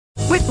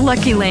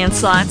Lucky Land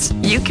Slots,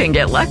 you can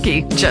get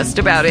lucky just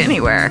about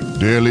anywhere.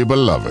 Dearly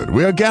beloved,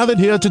 we are gathered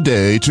here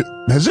today to...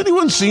 Has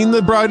anyone seen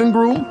the bride and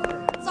groom?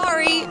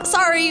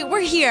 Sorry, we're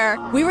here.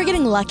 We were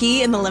getting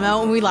lucky in the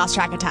limo and we lost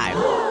track of time.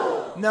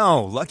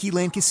 No, Lucky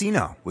Land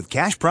Casino, with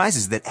cash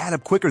prizes that add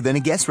up quicker than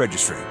a guest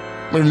registry.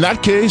 In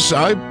that case,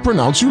 I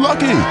pronounce you lucky.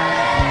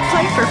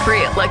 Play for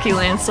free at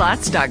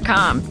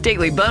LuckyLandSlots.com.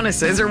 Daily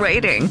bonuses are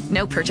waiting.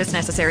 No purchase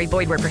necessary.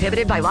 Void where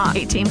prohibited by law.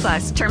 18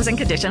 plus. Terms and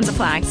conditions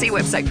apply. See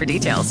website for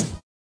details.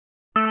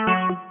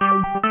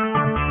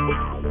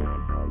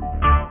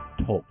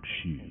 Talk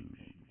shoes.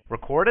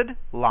 Recorded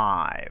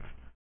live.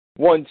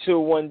 1 2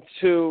 1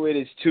 2. It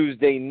is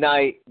Tuesday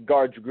night.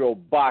 Guards Grill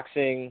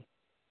Boxing.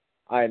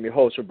 I am your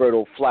host,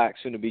 Roberto Flack,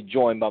 soon to be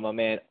joined by my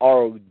man,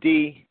 ROD.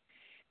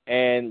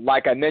 And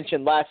like I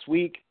mentioned last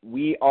week,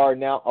 we are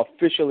now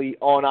officially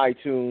on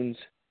iTunes.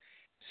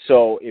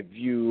 So if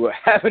you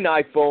have an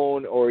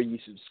iPhone or you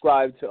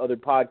subscribe to other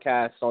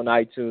podcasts on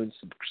iTunes,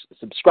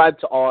 subscribe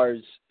to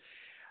ours.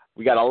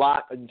 We got a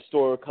lot in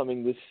store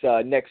coming this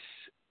next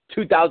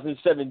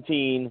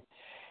 2017.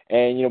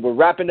 And, we're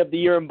wrapping up the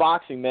year in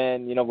boxing,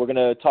 man. We're going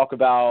to talk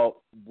about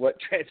what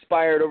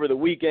transpired over the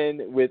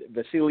weekend with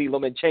Vasyl,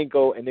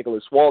 Lomachenko, and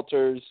Nicholas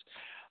Walters.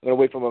 I'm going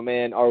to wait for my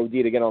man ROD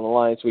to get on the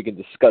line so we can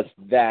discuss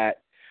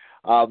that.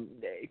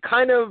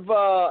 Kind of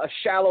a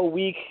shallow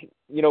week.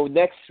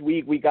 Next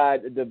week we got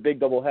the big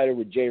doubleheader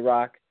with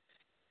J-Rock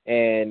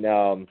and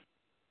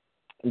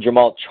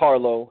Jamal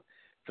Charlo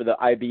for the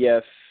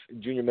IBF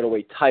junior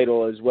middleweight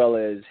title, as well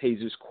as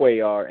Jesus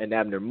Cuellar and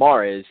Abner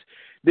Mares.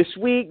 This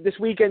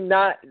weekend,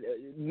 not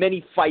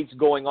many fights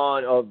going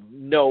on of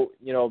note.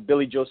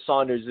 Billy Joe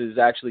Saunders is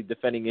actually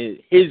defending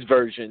his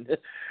version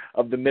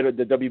of the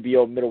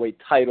WBO middleweight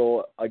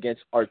title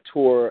against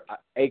Artur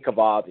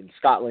Akabov in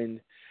Scotland.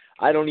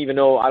 I don't even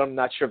know. I'm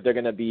not sure if they're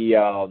going to be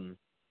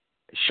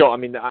show. I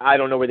mean, I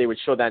don't know where they would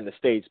show that in the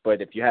States,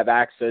 but if you have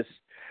access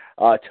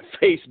to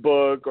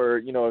Facebook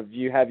or, if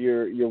you have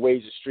your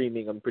ways of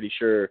streaming, I'm pretty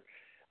sure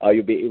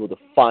you'll be able to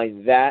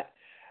find that.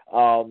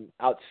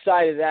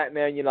 Outside of that,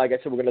 man, like I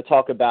said, we're going to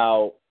talk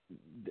about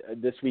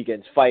this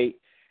weekend's fight.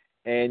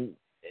 And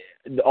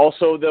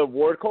also the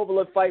Ward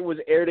Kovalev fight was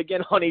aired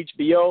again on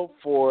HBO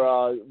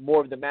for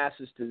more of the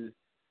masses to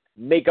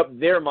make up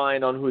their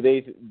mind on who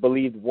they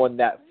believed won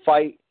that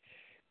fight.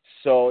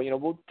 So,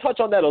 we'll touch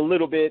on that a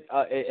little bit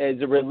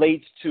as it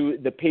relates to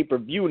the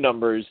pay-per-view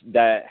numbers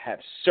that have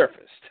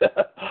surfaced.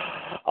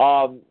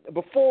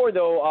 Before,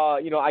 though,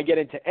 I get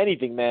into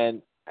anything,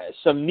 man,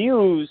 some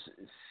news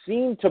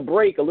seemed to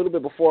break a little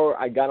bit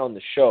before I got on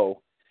the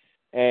show.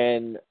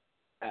 And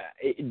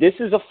this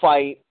is a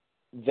fight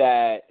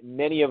that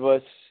many of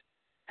us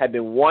have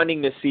been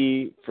wanting to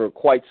see for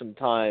quite some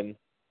time.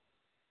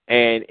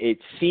 And it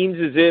seems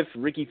as if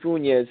Ricky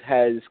Funes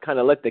has kind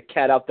of let the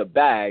cat out the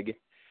bag,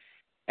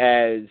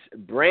 as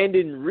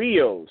Brandon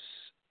Rios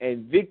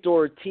and Victor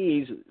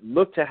Ortiz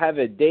look to have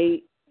a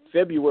date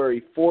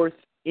February 4th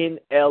in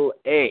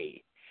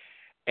L.A.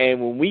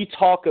 And when we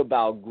talk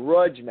about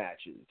grudge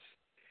matches,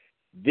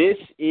 this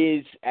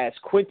is as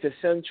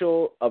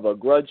quintessential of a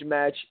grudge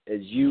match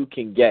as you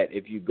can get.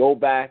 If you go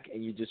back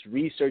and you just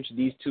research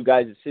these two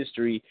guys'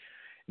 history,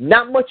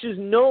 not much is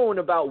known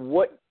about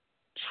what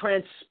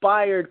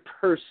transpired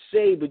per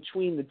se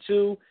between the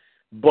two,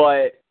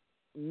 but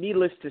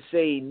needless to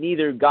say,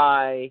 neither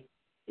guy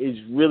is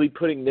really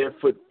putting their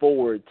foot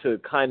forward to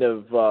kind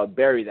of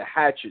bury the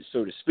hatchet,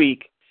 so to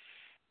speak.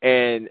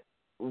 And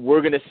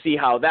we're going to see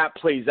how that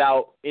plays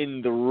out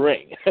in the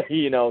ring,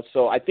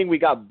 So I think we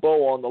got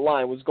Bo on the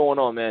line. What's going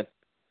on, man?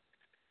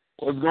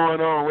 What's going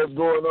on?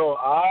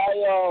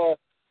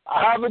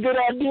 I have a good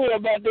idea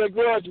about that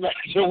grudge match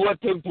and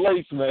what took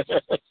place, man.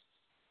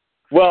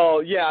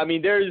 Well, yeah, I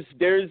mean, there's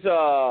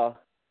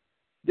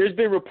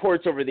been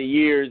reports over the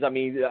years, I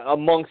mean,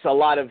 amongst a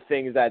lot of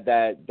things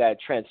that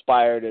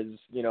transpired as,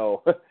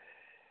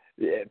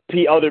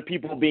 other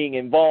people being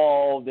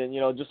involved and,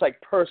 just like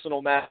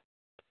personal matters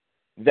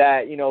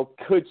that,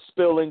 could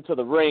spill into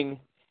the ring.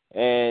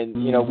 And,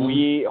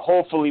 we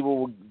hopefully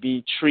will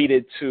be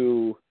treated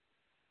to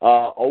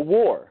a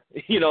war.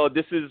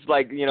 This is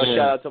like,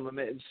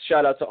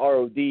 shout out to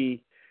ROD.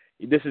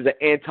 This is an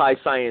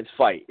anti-science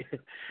fight.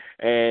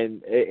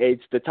 And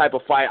it's the type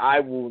of fight I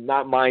will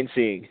not mind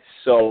seeing.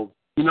 So,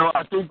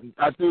 I think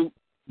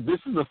this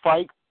is a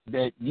fight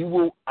that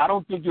I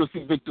don't think you'll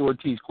see Victor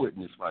Ortiz quit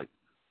in this fight.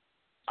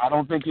 I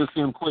don't think you'll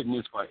see him quit in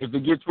this fight. If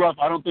it gets rough,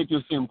 I don't think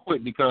you'll see him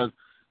quit because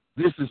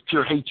this is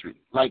pure hatred.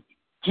 Like,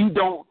 he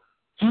don't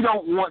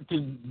want to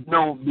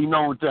be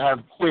known to have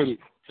quitted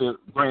to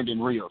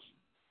Brandon Rios.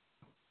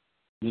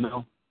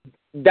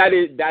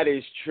 That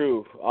is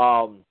true.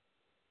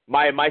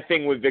 My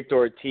thing with Victor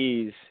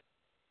Ortiz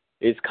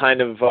is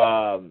kind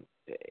of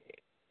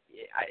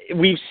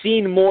we've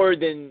seen more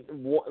than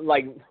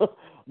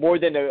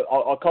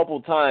a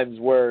couple times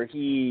where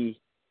he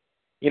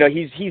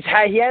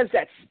has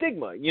that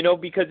stigma,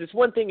 because it's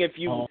one thing if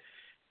you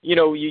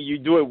you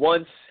do it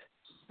once,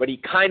 but he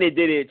kind of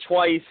did it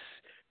twice,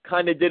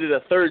 kind of did it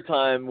a third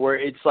time, where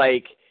it's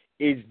like,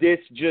 is this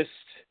just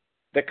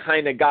the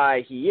kind of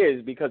guy he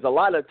is, because a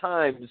lot of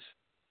times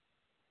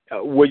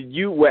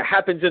what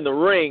happens in the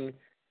ring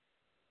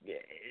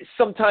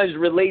sometimes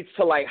relates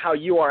to like how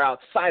you are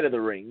outside of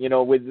the ring,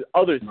 with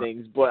other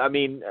things. But I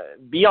mean,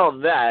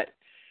 beyond that,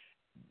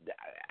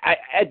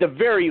 at the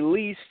very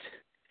least,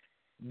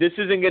 this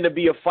isn't going to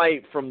be a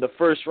fight from the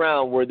first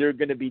round where they're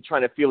going to be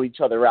trying to feel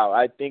each other out.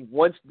 I think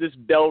once this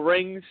bell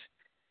rings,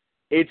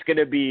 it's going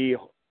to be,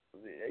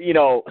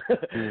 12th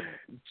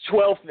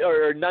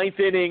or 9th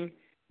inning,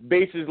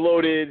 bases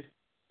loaded,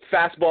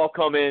 fastball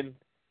coming,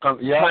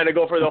 trying to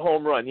go for the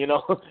home run,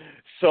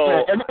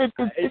 So and it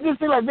just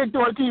seems like Victor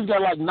Ortiz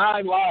got like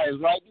 9 lives,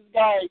 right? This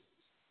guy,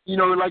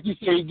 like you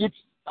say, he gets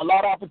a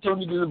lot of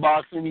opportunities in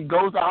boxing. He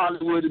goes to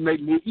Hollywood to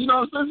make movies.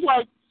 So it's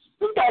like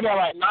this guy got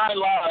like 9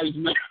 lives,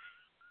 man.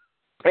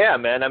 Yeah,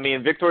 man. I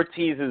mean, Victor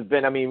Ortiz has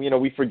been,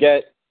 we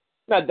forget,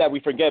 not that we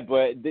forget,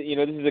 but, this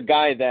is a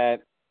guy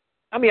that,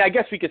 I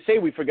guess we could say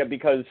we forget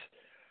because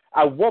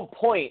at one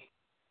point,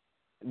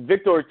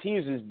 Victor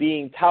Ortiz is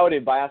being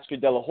touted by Oscar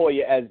De La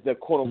Hoya as the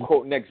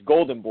quote-unquote next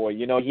golden boy.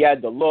 He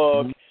had the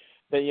look,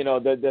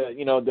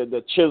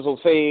 the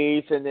chiseled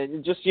face, and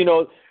then just,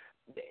 the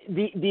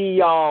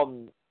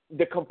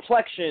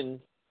complexion,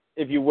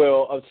 if you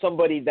will, of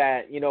somebody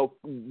that,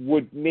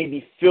 would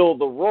maybe fill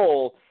the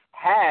role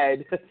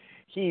had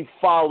he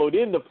followed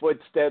in the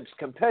footsteps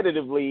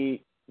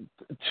competitively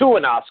to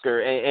an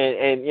Oscar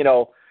and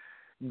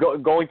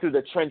going through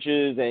the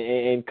trenches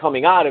and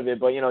coming out of it.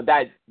 But,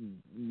 that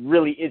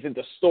really isn't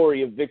the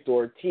story of Victor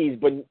Ortiz.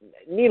 But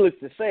needless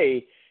to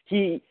say,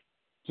 he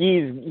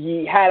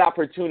had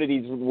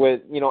opportunities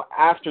with,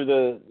 after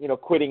the,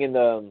 quitting in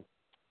the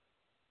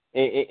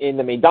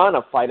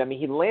Maidana fight.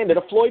 He landed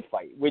a Floyd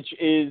fight, which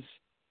is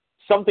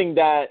something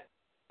that,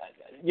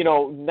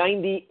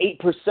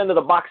 98% of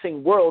the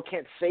boxing world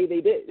can't say they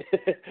did.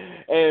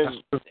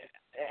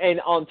 And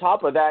on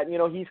top of that,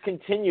 he's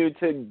continued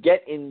to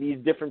get in these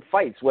different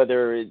fights,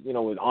 whether,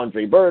 with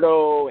Andre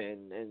Berto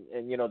and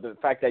the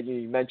fact that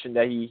you mentioned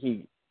that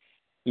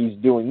he's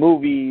doing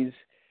movies.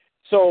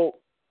 So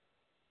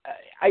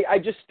I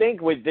just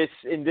think with this,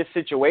 in this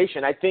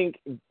situation, I think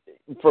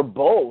for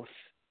both,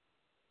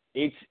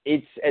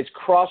 it's as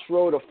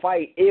crossroad a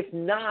fight, if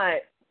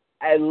not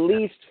at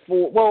least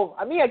for,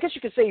 I guess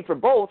you could say for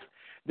both,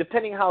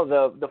 depending how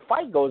the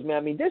fight goes,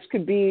 man. This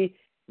could be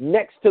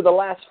next to the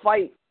last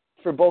fight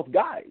for both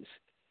guys.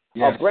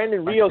 Yes.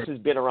 Brandon Rios has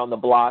been around the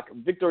block.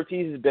 Victor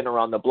Ortiz has been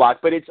around the block.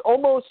 But it's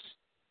almost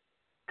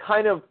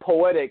kind of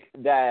poetic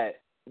that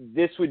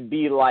this would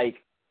be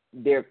like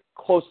they're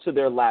close to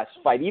their last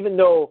fight. Even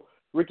though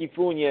Ricky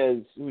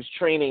Funes, who's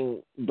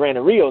training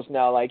Brandon Rios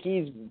now, like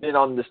he's been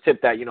on this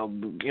tip that,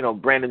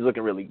 Brandon's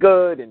looking really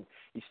good and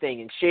he's staying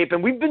in shape.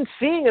 And we've been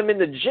seeing him in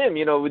the gym,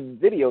 with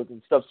videos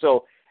and stuff.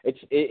 So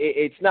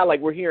it's not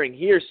like we're hearing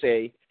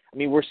hearsay.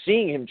 We're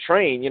seeing him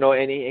train,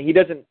 and he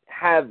doesn't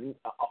have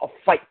a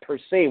fight per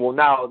se. Well,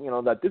 now,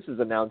 that this is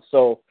announced.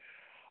 So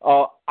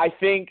I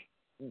think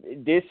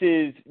this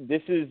is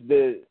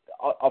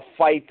a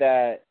fight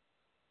that,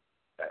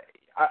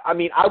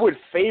 I would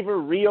favor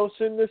Rios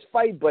in this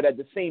fight, but at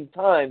the same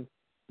time,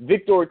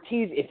 Victor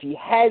Ortiz, if he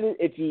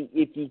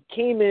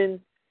came in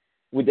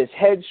with his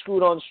head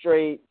screwed on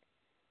straight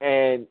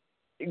and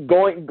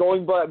going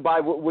by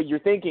what you're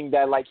thinking,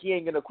 that like he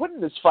ain't gonna quit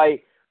in this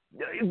fight,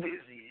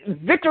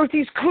 Victor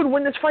Ortiz could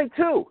win this fight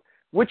too,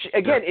 which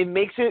again, it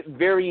makes it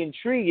very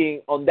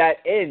intriguing on that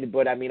end.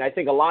 But I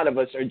think a lot of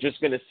us are just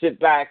going to sit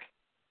back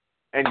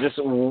and just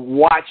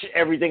watch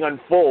everything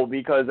unfold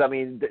because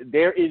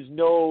there is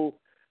no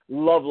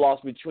love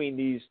lost between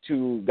these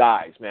two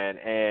guys, man.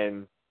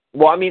 And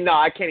well, no,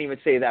 I can't even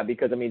say that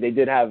because they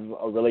did have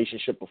a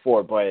relationship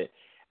before, but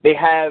they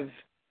have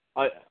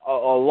a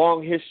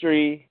long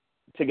history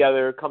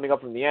together coming up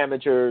from the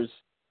amateurs.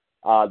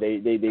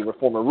 They were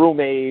former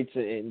roommates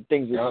and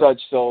things and such.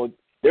 So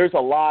there's a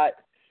lot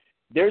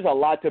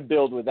to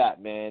build with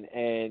that, man.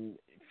 And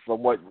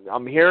from what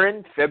I'm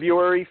hearing,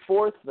 February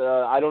 4th,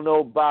 I don't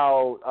know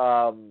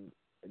about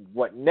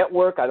what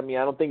network. I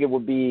don't think it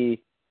would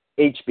be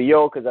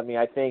HBO because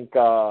I think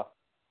I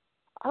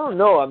don't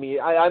know.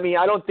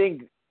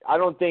 I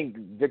don't think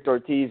Victor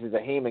Ortiz is a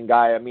Heyman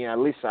guy. At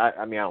least I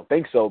don't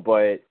think so.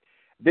 But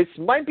this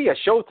might be a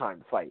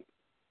Showtime fight.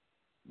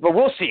 But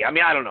we'll see. I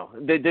don't know.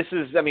 This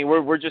is.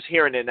 We're just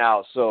hearing it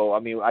now. So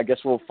I guess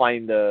we'll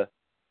find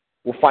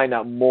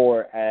out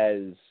more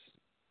as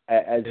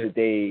the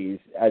days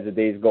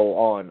go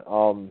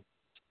on.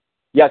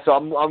 Yeah. So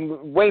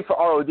I'm waiting for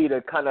ROD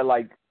to kind of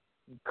like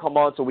come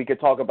on so we could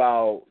talk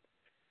about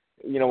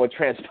what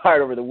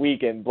transpired over the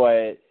weekend.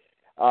 But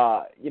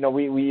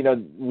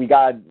we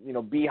got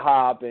B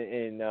Hop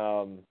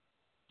and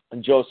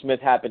Joe Smith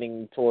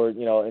happening toward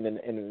in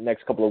the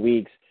next couple of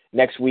weeks.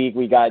 Next week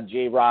we got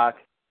J Rock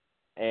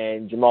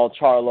and Jamal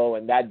Charlo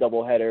and that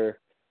doubleheader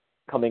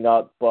coming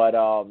up. But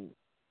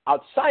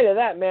outside of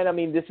that,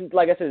 man, this is,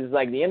 like I said, it's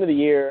like the end of the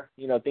year.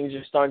 Things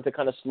are starting to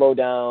kind of slow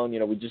down.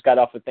 We just got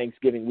off of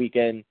Thanksgiving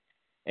weekend,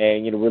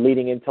 and we're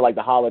leading into like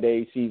the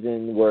holiday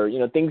season where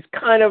things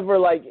kind of are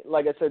like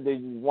I said, they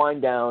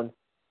wind down.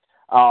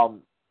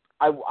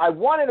 I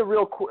wanted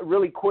to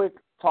really quick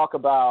talk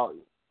about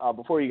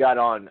before you got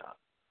on.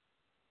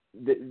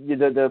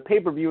 The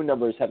pay-per-view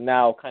numbers have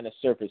now kind of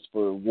surfaced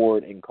for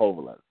Ward and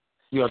Kovalev.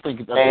 Yeah, I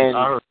think I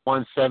heard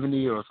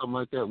 170 or something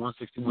like that,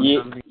 160,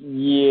 170.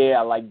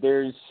 Yeah, like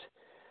there's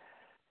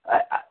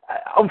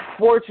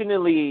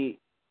unfortunately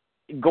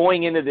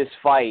going into this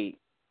fight,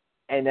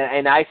 and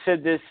I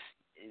said this,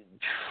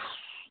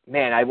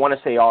 man, I want to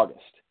say August.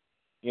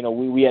 You know,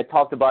 we had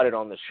talked about it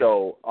on the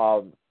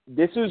show.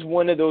 This is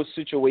one of those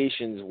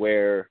situations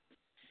where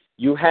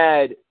you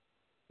had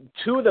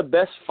two of the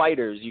best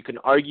fighters, you can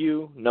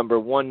argue, number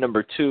one,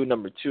 number two,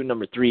 number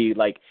three,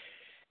 like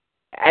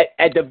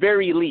at the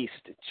very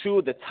least, two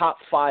of the top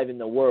 5 in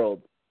the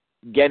world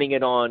getting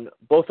it on,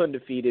 both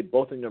undefeated,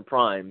 both in their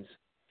primes.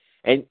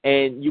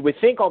 And you would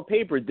think on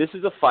paper this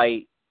is a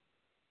fight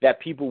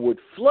that people would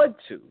flood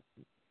to.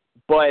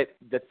 But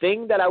the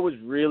thing that I was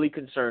really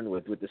concerned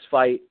with this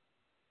fight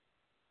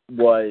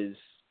was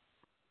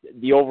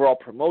the overall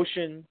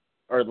promotion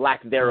or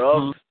lack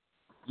thereof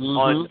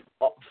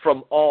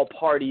from all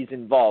parties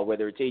involved,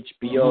 whether it's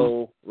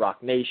HBO,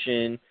 Rock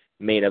Nation,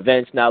 main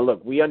events. Now,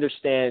 look, we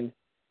understand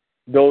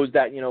those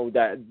that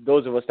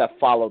those of us that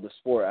follow the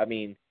sport. I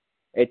mean,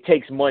 it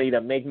takes money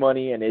to make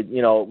money, and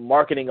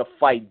marketing a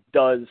fight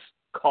does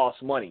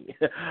cost money.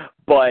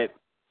 But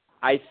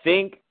I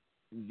think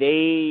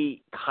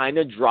they kind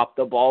of dropped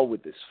the ball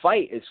with this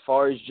fight as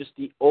far as just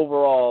the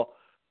overall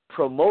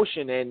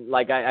promotion, and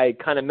like I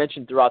kind of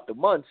mentioned throughout the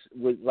months,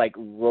 with like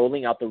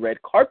rolling out the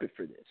red carpet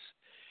for this.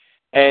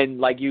 And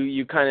like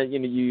you kind of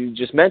you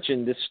just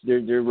mentioned this,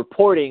 they're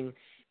reporting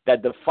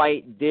that the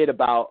fight did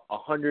about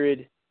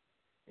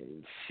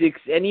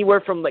 106,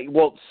 anywhere from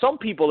some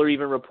people are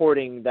even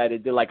reporting that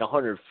it did like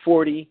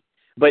 140.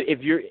 But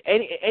if you're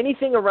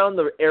anything around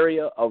the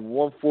area of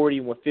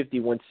 140, 150,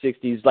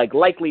 160 is like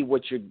likely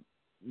what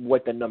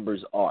the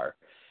numbers are.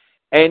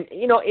 And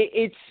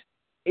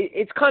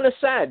it's kind of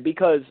sad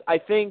because I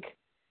think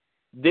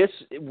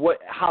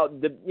how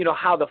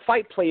the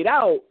fight played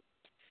out.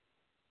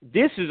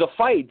 This is a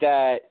fight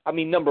that, I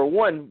mean, number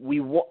one,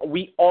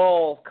 we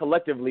all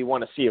collectively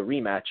want to see a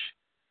rematch,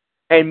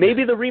 and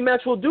maybe the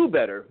rematch will do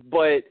better.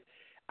 But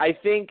I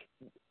think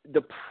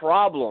the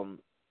problem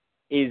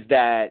is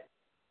that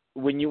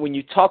when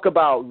you talk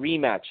about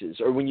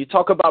rematches, or when you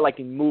talk about like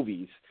in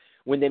movies,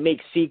 when they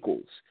make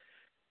sequels,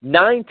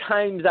 9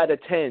 times out of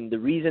 10, the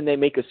reason they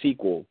make a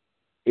sequel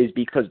is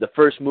because the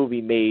first movie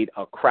made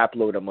a crap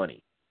load of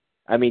money.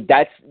 I mean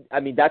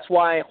that's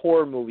why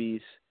horror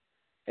movies,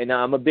 and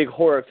I'm a big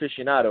horror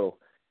aficionado,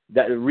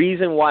 that the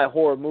reason why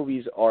horror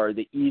movies are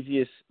the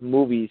easiest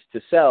movies to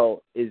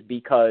sell is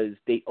because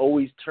they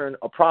always turn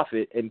a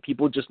profit, and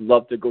people just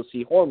love to go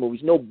see horror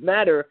movies no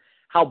matter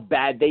how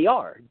bad they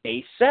are.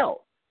 They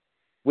sell.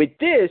 With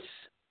this,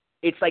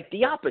 it's like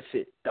the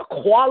opposite. The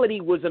quality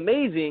was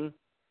amazing,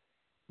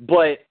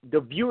 but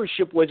the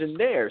viewership wasn't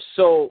there.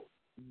 So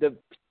the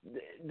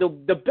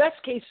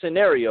best case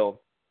scenario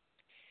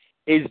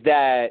is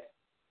that,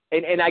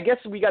 and I guess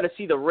we got to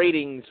see the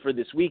ratings for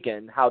this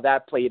weekend, how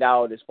that played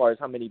out as far as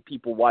how many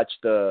people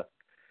watched the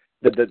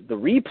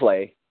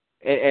replay.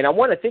 And I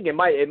want to think it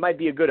might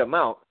be a good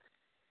amount.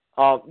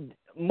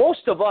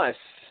 Most of us,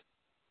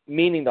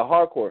 meaning the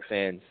hardcore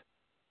fans,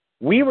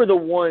 we were the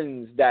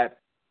ones that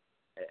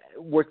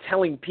were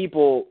telling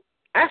people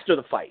after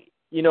the fight,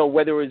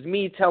 whether it was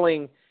me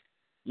telling,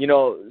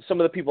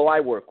 some of the people I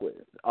work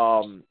with,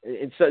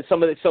 and so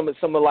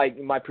some of like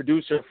my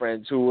producer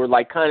friends who were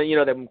like kind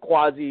of, them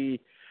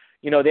quasi,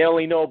 they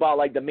only know about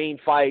like the main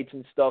fights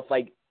and stuff.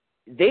 Like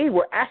they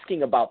were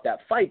asking about that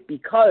fight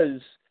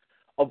because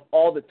of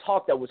all the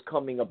talk that was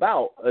coming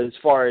about as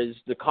far as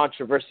the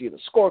controversy of the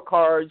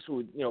scorecards.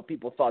 Who,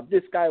 people thought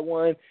this guy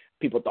won,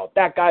 people thought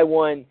that guy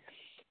won.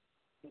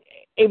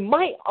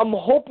 I'm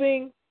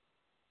hoping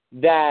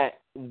that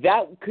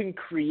can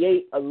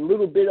create a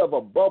little bit of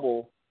a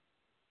bubble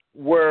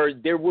where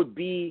there would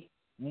be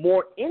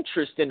more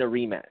interest in a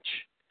rematch.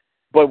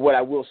 But what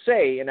I will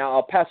say, and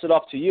I'll pass it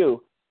off to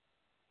you,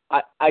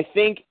 I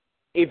think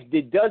if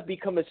it does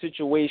become a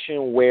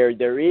situation where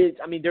there is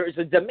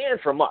a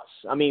demand from us.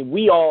 I mean,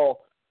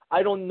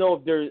 I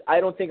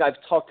don't think I've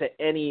talked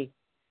to any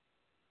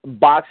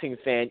boxing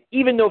fan,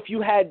 even though if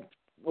you had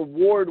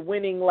Ward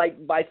winning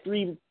like by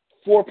 3-4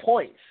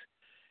 points,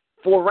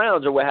 4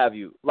 rounds or what have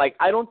you, like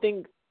I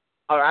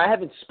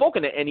haven't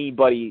spoken to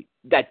anybody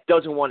that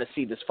doesn't want to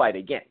see this fight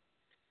again.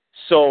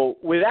 So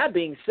with that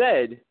being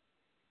said,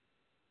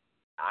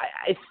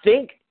 I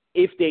think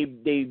if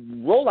they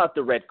roll out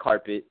the red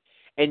carpet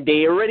and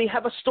they already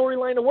have a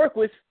storyline to work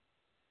with,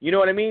 you know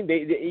what I mean?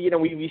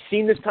 We've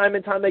seen this time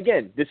and time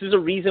again. This is a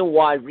reason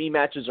why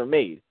rematches are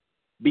made,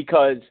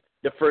 because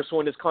the first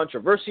one is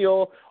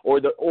controversial,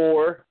 or the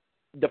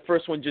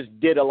first one just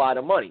did a lot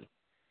of money.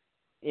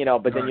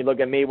 But then you look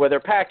at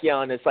Mayweather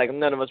Pacquiao, and it's like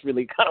none of us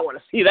really kind of want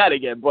to see that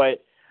again.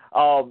 But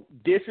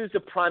this is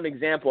a prime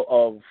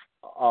example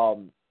of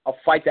a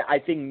fight that I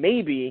think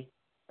maybe,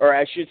 or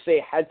I should say,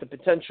 has the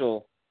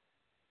potential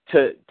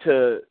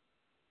to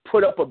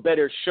put up a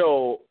better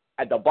show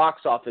at the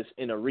box office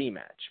in a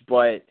rematch.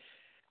 But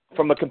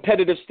from a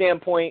competitive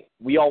standpoint,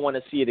 we all want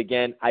to see it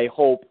again. I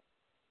hope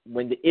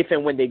if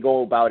and when they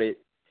go about it,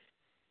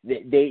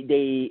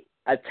 they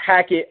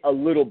attack it a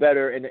little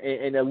better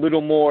and a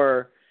little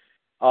more,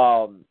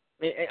 I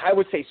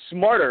would say,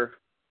 smarter,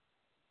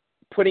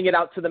 putting it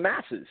out to the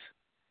masses.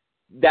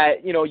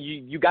 That,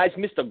 you guys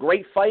missed a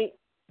great fight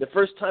the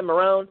first time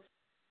around.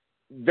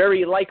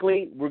 Very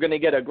likely we're going to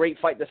get a great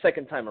fight the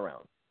second time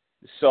around.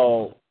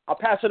 So I'll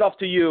pass it off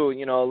to you.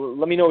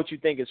 Let me know what you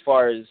think as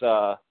far as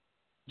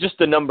just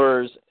the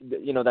numbers,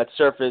 that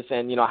surface,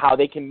 and, how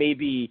they can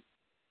maybe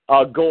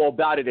go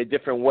about it a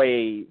different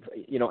way,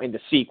 in the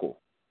sequel.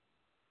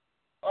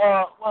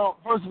 Well,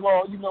 first of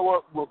all, you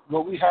know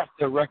what we have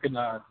to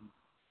recognize,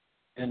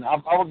 and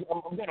I'm going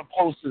to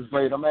post this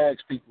later. I'm going to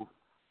ask people,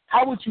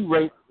 how would you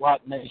rate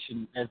Rock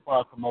Nation as far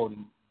as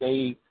promoting?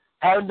 They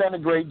haven't done a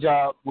great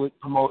job with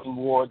promoting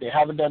War. They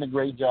haven't done a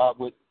great job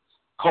with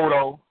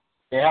Cotto.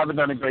 They haven't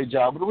done a great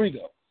job with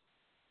Rigo.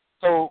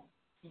 So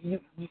you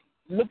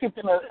look at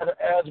them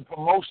as a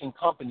promotion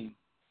company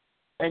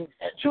and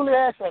truly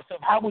ask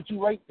yourself, how would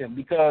you rate them?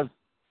 Because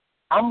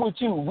I'm with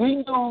you. We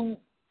knew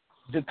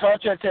the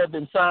contract had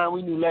been signed.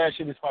 We knew last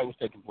year this fight was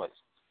taking place.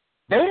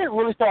 They didn't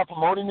really start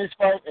promoting this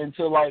fight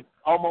until like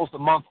almost a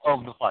month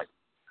of the fight.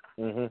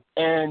 Mm-hmm.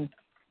 And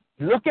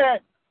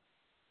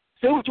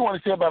say what you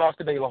want to say about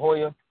Oscar De La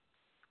Hoya.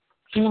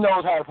 He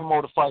knows how to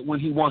promote a fight when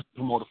he wants to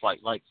promote a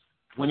fight. Like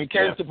when it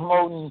came to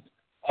promoting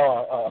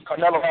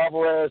Canelo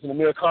Alvarez and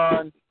Amir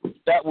Khan,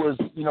 that was,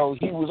 he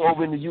was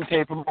over in the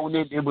UK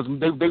promoting it. It was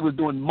they were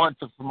doing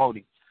months of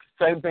promoting.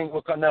 Same thing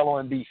with Canelo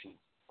and BC.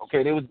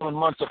 Okay, they was doing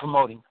months of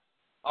promoting.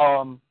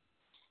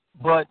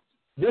 But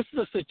this is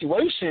a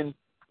situation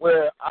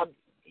where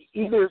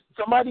either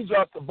somebody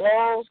dropped the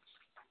ball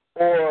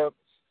or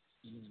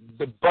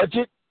the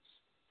budget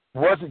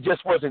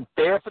wasn't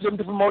there for them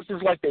to promote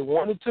this like they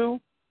wanted to,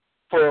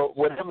 for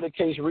whatever the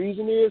case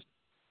reason is.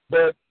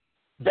 But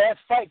that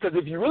fight, because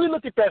if you really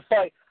look at that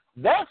fight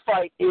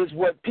is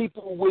what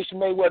people wish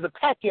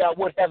Mayweather-Pacquiao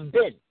would have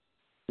been.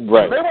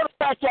 Right. If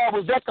Mayweather-Pacquiao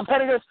was that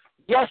competitive,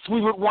 yes,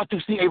 we would want to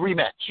see a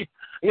rematch.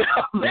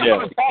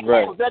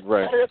 Mayweather-Pacquiao was that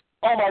competitive,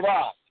 oh my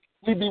God,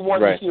 we'd be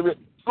wanting to see a rematch.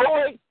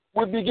 Floyd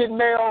would be getting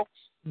nailed,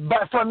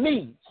 but for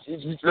me,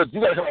 look, you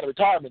got to come out of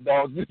retirement,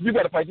 dog. You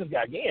got to fight this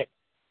guy again.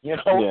 Yeah.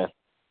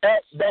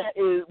 That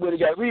is where they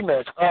got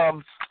rematch.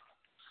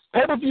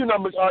 Pay-per-view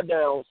numbers are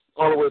down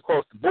all the way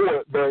across the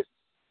board, but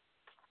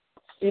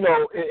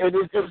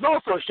it's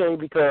also a shame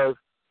because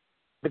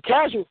the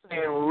casual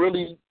fan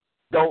really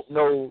don't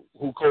know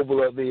who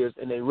Kovalev is,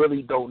 and they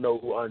really don't know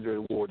who Andre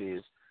Ward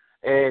is.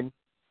 And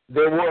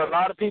there were a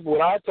lot of people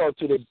that I talked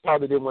to that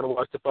probably didn't want to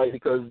watch the fight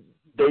because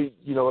they,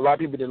 a lot of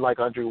people didn't like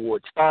Andre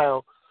Ward's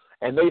style,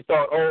 and they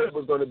thought, it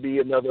was going to be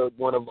another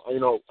one of,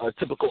 a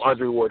typical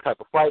Andre Ward type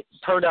of fight.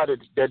 Turned out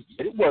that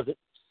it wasn't.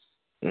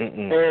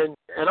 Mm-mm.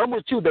 And I'm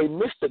with you. They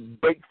missed a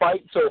great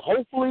fight. So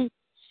hopefully,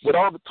 with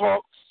all the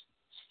talks,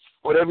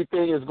 with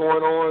everything is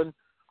going on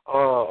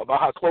about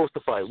how close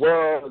the fight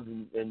was,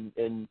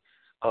 and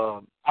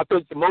I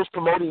think the most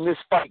promoting this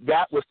fight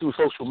got was through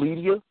social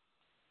media.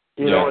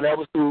 And that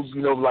was through,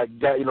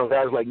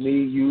 guys like me,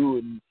 you,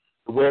 and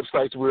the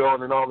websites we're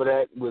on and all of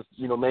that was,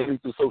 mainly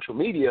through social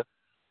media.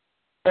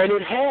 And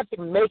it had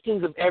the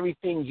makings of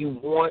everything you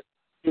want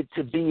it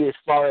to be as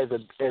far as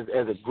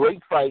a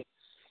great fight.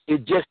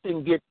 It just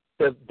didn't get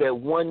the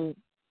one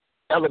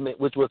element,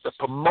 which was the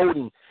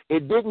promoting.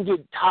 It didn't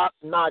get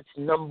top-notch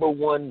number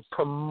one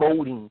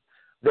promoting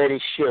that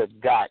it should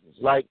have gotten.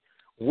 Like,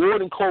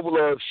 Ward and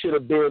Kovalev should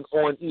have been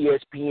on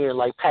ESPN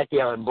like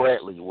Pacquiao and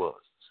Bradley was.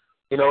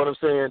 You know what I'm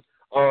saying?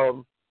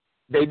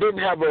 They didn't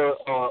have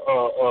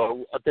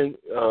I think,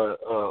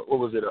 what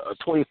was it, a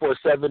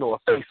 24/7 or a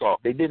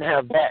face-off. They didn't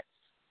have that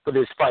for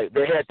this fight.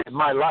 They had the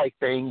My Life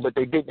thing, but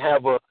they didn't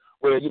have where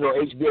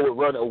HBO would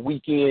run a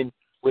weekend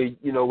where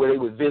they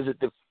would visit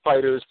the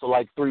fighters for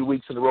like 3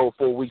 weeks in a row,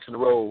 4 weeks in a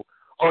row.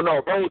 Oh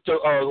no, road to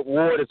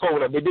Ward and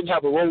Kovalev. They didn't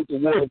have a road to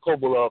Ward and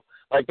Kovalev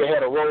like they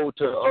had a road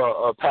to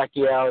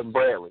Pacquiao and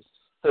Bradley.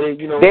 So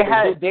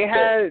they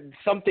had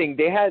something.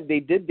 They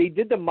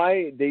did the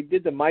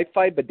My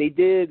Fight, but they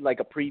did like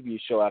a preview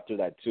show after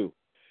that too.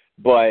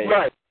 But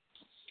right.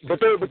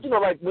 But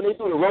like when they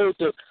do the road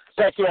to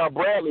Pacquiao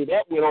Bradley,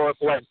 that went on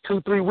for like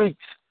 2-3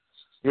 weeks.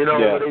 Where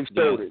they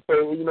showed it.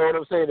 So you know what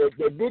I'm saying?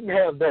 They didn't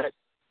have that.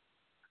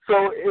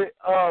 So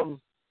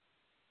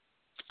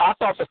I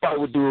thought the fight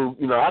would do.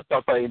 I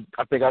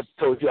think I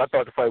told you I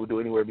thought the fight would do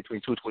anywhere between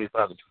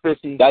 225 and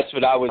 250. That's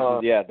what I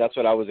was. That's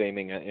what I was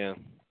aiming at. Yeah.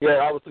 Yeah,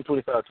 I was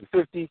 225,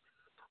 250.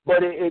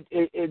 But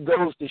it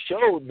goes to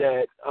show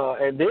that,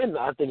 and then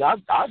I think I've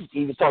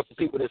even talked to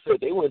people that said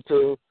they went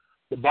to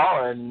the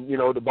bar and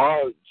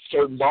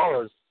certain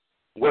bars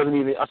wasn't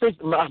even. I think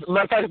matter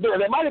of fact,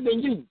 that might have been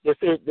you. That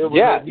said there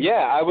was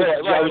I was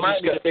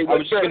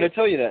just going to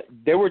tell you that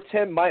there were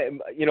 10.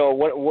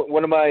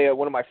 One of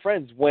my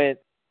friends went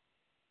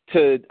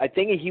to. I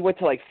think he went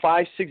to like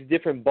 5-6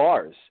 different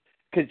bars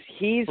because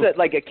he's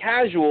like a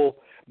casual.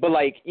 But,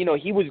 like, you know,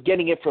 he was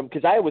getting it from –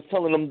 because I was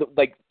telling him,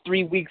 like,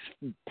 3 weeks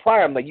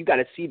prior, I'm like, you got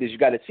to see this, you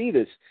got to see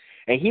this.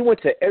 And he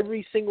went to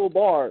every single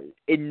bar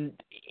in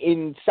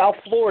South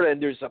Florida,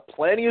 and there's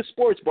plenty of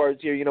sports bars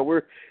here. You know,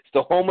 it's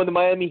the home of the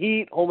Miami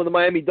Heat, home of the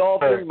Miami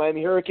Dolphins,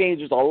 Miami Hurricanes.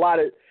 There's a lot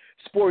of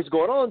sports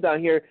going on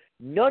down here.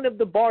 None of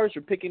the bars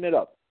are picking it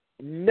up.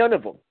 None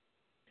of them.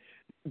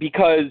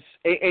 Because,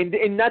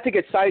 and not to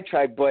get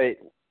sidetracked, but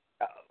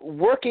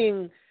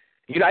working,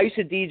 you know, I used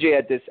to DJ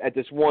at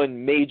this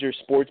one major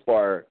sports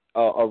bar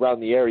around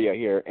the area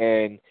here,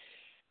 and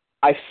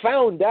I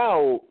found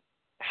out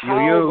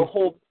how the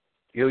whole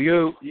 – You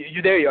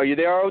there? Are you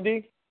there, ROD?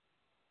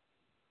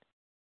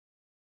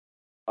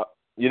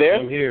 You there?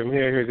 I'm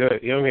here. Good.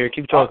 Yeah, I'm here.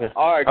 Keep talking.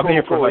 All right, I've been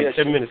here for like 10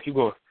 sure. minutes. Keep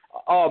going.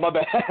 Oh, my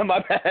bad. I'm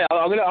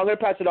gonna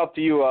pass it off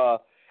to you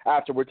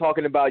after. We're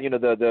talking about, you know,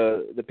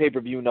 the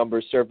pay-per-view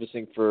numbers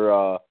surfacing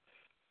for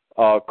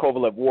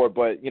Kovalev War,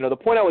 but, you know, the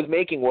point I was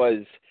making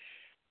was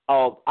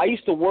I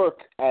used to work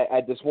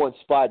at this one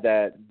spot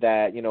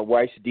that you know, where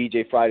I used to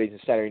DJ Fridays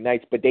and Saturday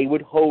nights, but they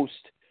would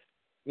host,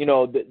 you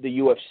know, the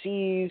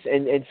UFCs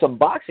and some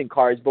boxing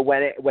cards. But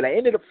when I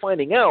ended up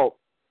finding out,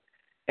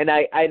 and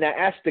I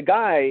asked the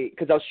guy,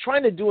 because I was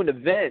trying to do an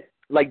event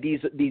like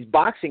these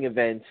boxing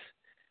events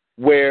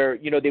where,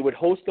 you know, they would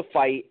host the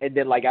fight and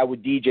then, like, I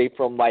would DJ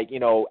from, like, you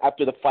know,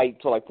 after the fight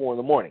till like 4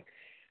 a.m.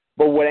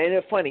 But what I ended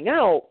up finding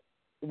out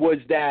was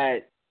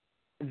that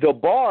the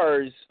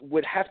bars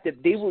would have to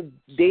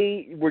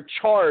they were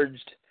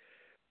charged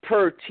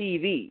per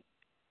TV,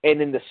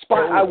 and in the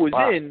spot I was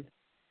in.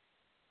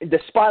 The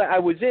spot I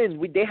was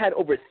in, they had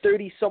over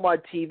 30 some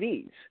odd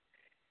TVs.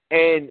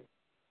 And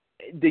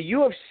the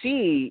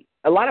UFC,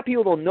 a lot of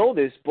people don't know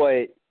this,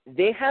 but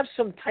they have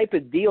some type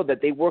of deal that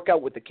they work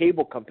out with the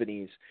cable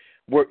companies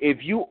where if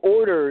you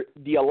order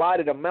the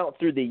allotted amount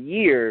through the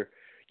year,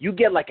 you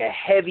get like a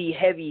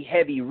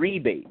heavy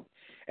rebate.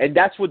 And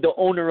that's what the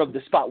owner of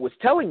the spot was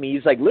telling me.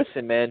 He's like,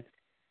 listen, man,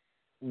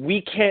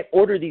 we can't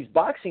order these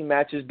boxing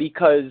matches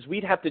because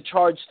we'd have to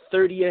charge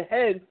 30 a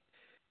head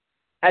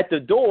at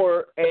the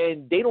door,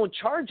 and they don't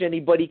charge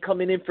anybody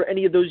coming in for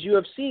any of those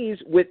UFCs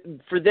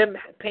for them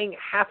paying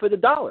half of the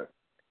dollar.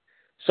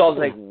 So I was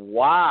like,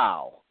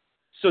 wow.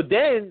 So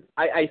then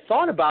I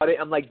thought about it.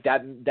 I'm like,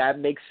 that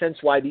makes sense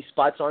why these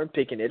spots aren't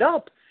picking it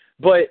up.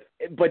 But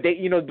they,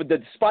 you know, but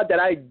the spot that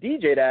I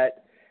DJ'd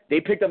at,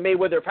 they picked up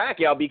Mayweather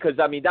Pacquiao because,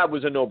 I mean, that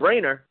was a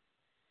no-brainer.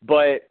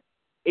 But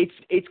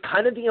it's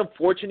kind of the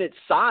unfortunate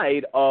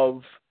side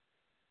of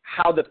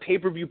how the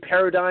pay-per-view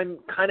paradigm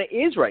kind of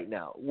is right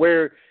now,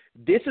 where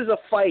this is a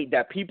fight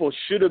that people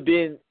should have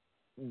been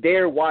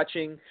there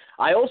watching.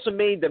 I also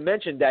made the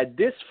mention that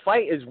this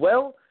fight as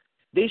well,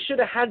 they should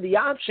have had the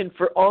option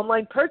for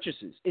online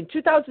purchases. In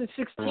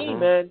 2016,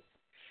 man,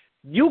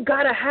 you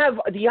got to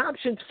have the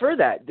options for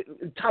that.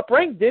 Top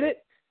Rank did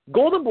it.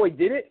 Golden Boy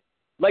did it.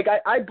 Like,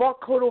 I bought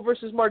Cotto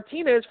versus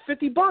Martinez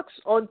 $50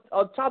 on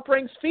Top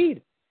Rank's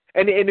feed.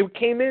 And it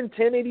came in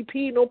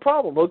 1080p, no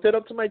problem. Hooked it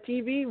up to my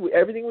TV.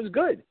 Everything was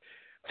good.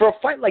 For a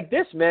fight like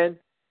this, man,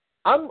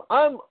 I'm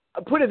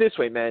put it this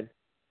way, man.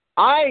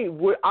 I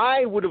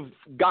would have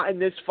gotten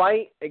this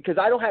fight because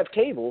I don't have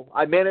cable.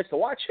 I managed to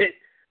watch it,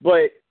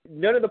 but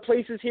none of the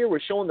places here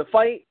were showing the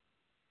fight.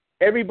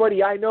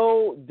 Everybody I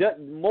know,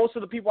 most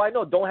of the people I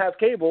know don't have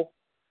cable.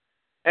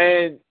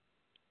 And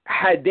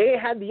had they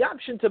had the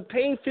option to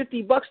pay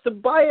 $50 to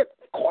buy it,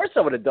 of course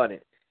I would have done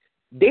it.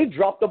 They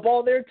dropped the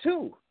ball there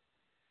too.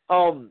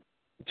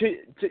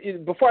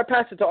 Before I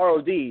pass it to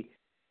ROD,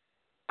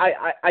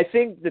 I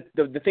think that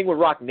the thing with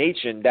Rock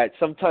Nation that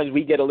sometimes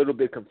we get a little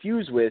bit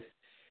confused with,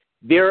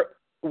 they're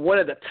one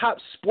of the top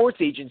sports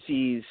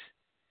agencies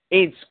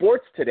in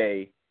sports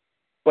today,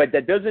 but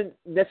that doesn't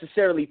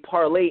necessarily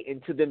parlay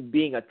into them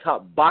being a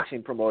top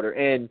boxing promoter.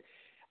 And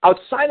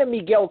outside of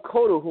Miguel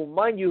Cotto, who,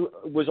 mind you,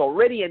 was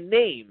already a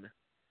name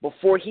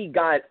before he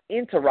got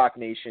into Rock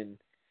Nation,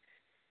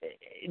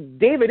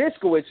 David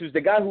Iskowitz, who's the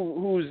guy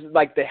who's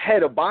like the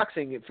head of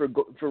boxing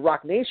for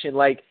Rock Nation,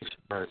 like,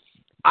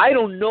 I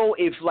don't know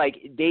if,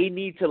 like, they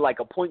need to,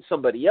 like, appoint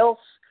somebody else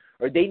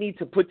or they need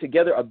to put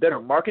together a better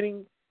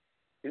marketing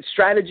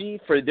strategy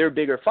for their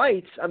bigger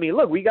fights. I mean,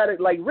 look, we got it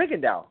like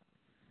Rigondeaux,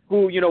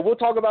 who, you know, we'll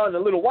talk about in a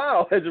little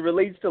while as it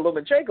relates to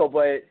Lomachenko,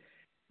 but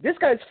this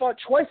guy's fought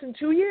twice in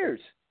 2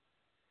 years.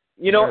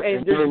 You know,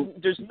 and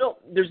there's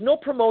no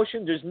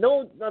promotion, there's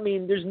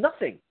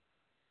nothing.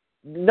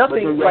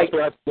 Nothing like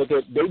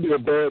they do a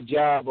bad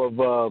job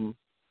of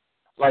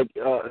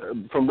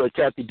from what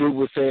Kathy Duke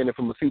was saying, and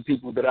from a few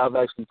people that I've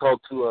actually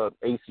talked to,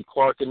 AC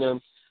Clark and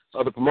them,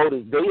 other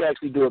promoters, they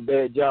actually do a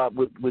bad job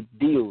with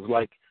deals.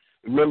 Like,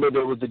 remember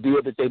there was the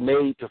deal that they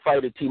made to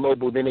fight at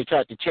T-Mobile, then they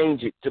tried to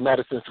change it to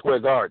Madison Square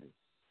Garden.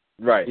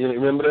 Right. You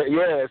remember that?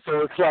 Yeah,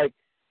 so it's like,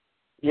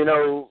 you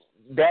know,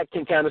 that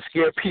can kind of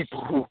scare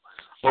people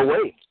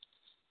away.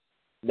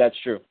 That's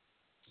true.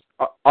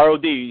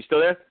 ROD, you still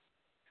there?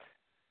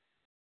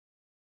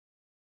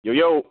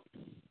 Yo.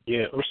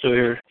 Yeah, I'm still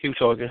here. Keep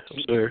talking.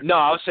 I'm still here. No,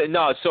 I was saying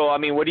no. So I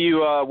mean, what do you?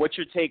 What's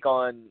your take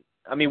on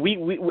I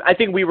mean, I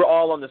think we were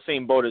all on the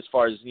same boat as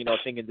far as,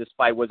 thinking this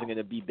fight wasn't going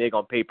to be big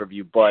on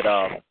pay-per-view. But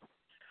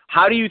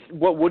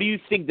what do you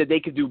think that they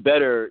could do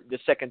better the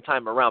second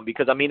time around?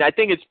 Because, I mean, I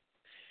think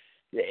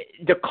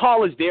the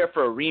call is there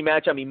for a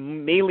rematch. I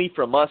mean, mainly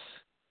from us.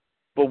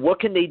 But what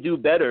can they do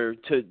better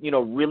to,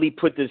 really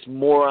put this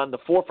more on the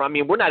forefront? I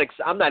mean,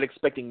 I'm not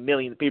expecting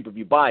million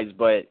pay-per-view buys,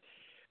 but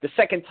the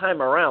second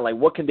time around, like,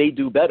 what can they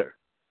do better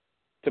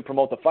to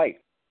promote the fight?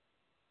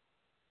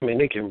 I mean,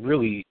 they can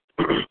really,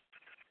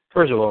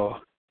 first of all,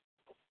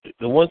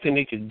 the one thing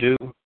they could do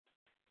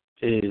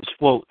is,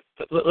 well,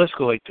 let's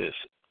go like this.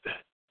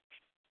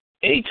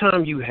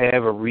 Anytime you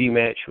have a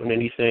rematch on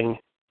anything,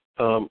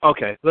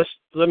 okay, let's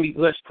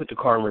put the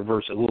car in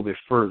reverse a little bit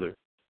further.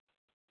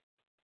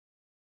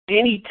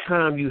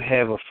 Anytime you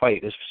have a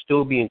fight that's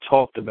still being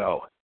talked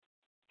about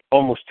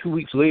almost 2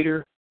 weeks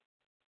later,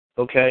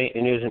 okay,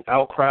 and there's an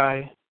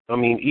outcry, I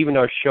mean, even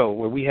our show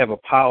where we have a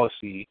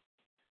policy,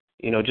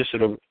 just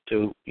so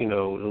the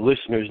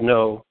listeners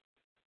know,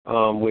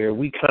 where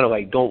we kind of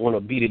like don't want to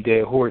beat a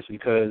dead horse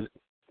because,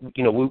 we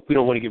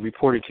don't want to get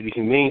reported to the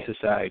Humane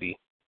Society.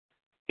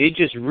 It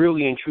just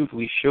really and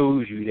truthfully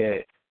shows you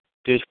that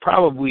there's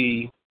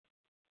probably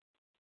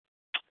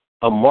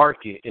a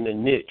market and a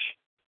niche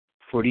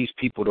for these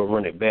people to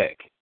run it back.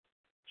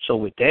 So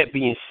with that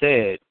being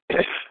said,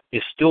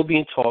 it's still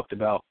being talked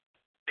about.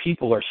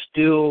 People are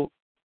still,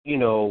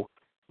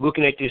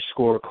 looking at their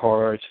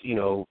scorecards,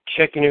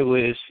 checking their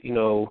lists,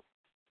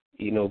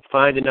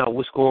 finding out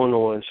what's going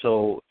on.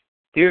 So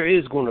there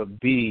is going to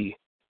be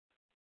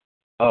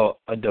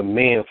a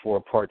demand for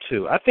a part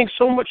two. I think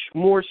so much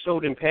more so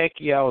than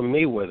Pacquiao and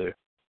Mayweather,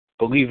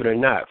 believe it or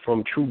not,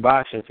 from true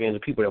boxing fans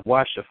and people that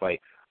watch the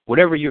fight,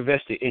 whatever your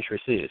vested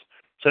interest is.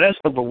 So that's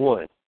number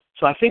one.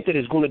 So I think that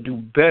it's going to do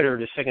better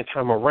the second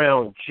time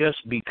around just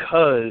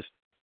because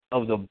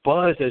of the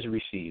buzz that's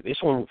received.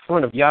 It's on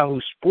front of Yahoo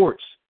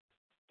Sports.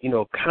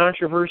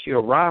 Controversy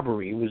or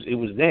robbery, it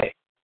was that.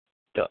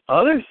 The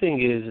other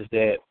thing is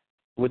that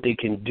what they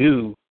can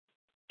do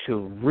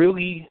to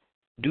really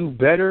do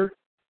better,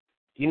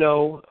 you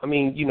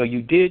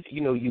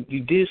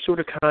did sort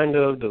of kind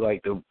of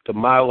the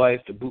My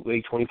Life, the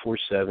bootleg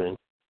 24/7.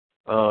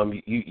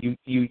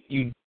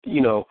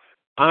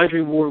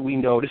 Andre Ward, we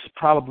know this is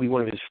probably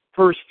one of his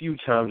first few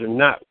times, or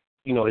not,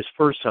 his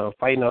first time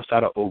fighting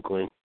outside of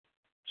Oakland.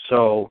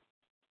 So,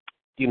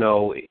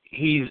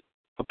 he's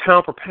a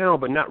pound for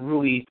pound, but not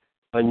really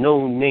a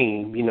known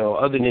name,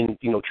 other than,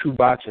 true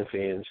boxing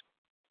fans.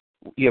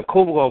 You have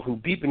Kovalov, who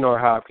beat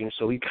Bernard Hopkins,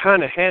 so he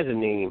kind of has a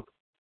name.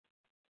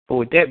 But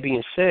with that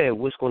being said,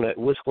 what's gonna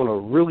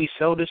really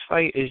sell this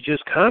fight is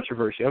just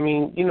controversy. I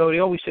mean, they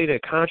always say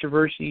that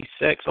controversy,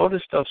 sex, all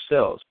this stuff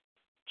sells.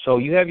 So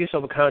you have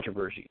yourself a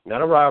controversy,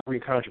 not a robbery, a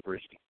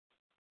controversy.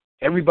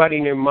 Everybody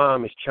and their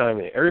mom is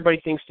chiming in. Everybody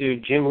thinks they're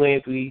Jim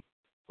Lampley,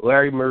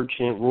 Larry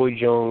Merchant, Roy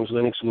Jones,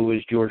 Lennox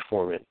Lewis, George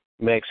Foreman,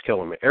 Max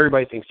Kellerman.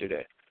 Everybody thinks they're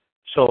that.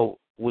 So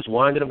what's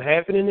winding up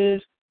happening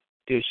is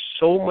there's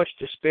so much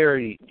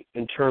disparity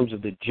in terms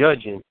of the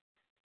judging.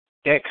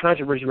 That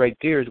controversy right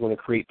there is going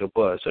to create the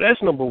buzz. So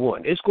that's number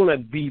one. It's going to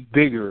be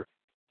bigger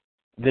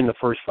than the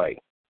first fight.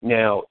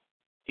 Now,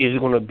 is it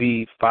going to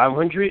be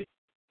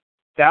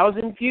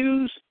 500,000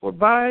 views or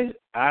buys?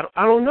 I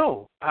don't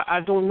know.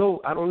 I don't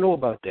know. I don't know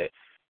about that.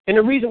 And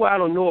the reason why I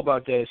don't know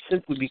about that is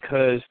simply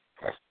because,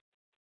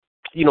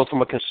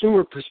 from a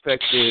consumer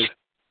perspective,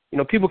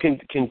 people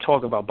can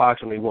talk about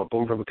boxing when they want,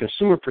 but from a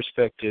consumer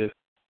perspective,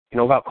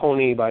 without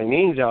calling anybody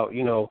names out,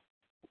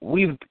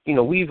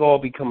 we've all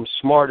become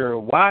smarter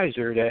and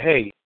wiser that,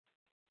 hey,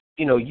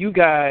 you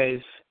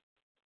guys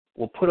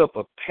will put up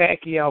a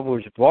Pacquiao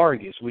versus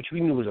Vargas, which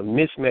we knew was a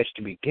mismatch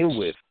to begin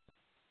with,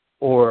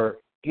 or,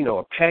 a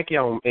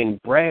Pacquiao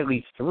and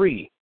Bradley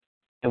 3,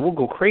 and we'll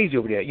go crazy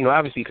over that,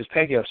 obviously because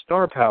Pacquiao's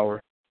star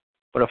power,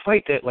 but a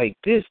fight that like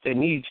this that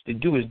needs to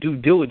do his due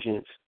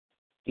diligence,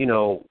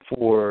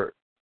 for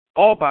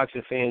all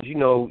boxing fans,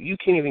 you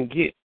can't even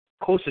get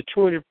close to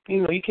 200,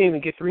 you can't even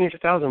get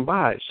 300,000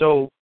 buys.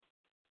 So,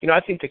 I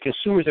think the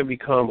consumers have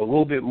become a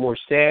little bit more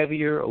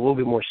savvier, a little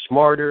bit more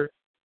smarter,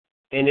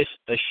 and it's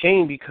a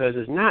shame because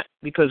it's not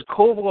because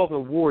Kovalov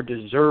and Ward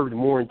deserved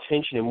more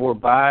attention and more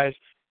buys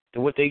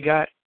than what they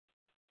got,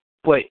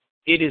 but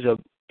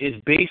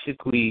it's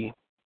basically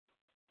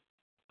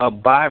a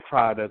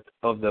byproduct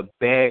of the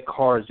bad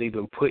cards they've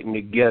been putting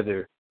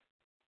together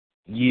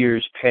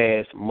years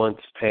past,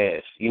 months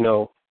past.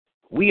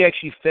 We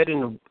actually fed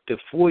in the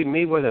Floyd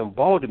Mayweather and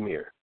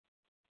Baltimore.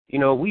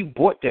 We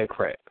bought that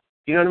crap.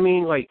 You know what I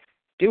mean? Like,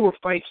 there were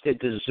fights that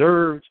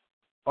deserved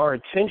our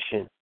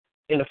attention,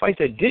 and the fights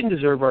that didn't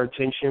deserve our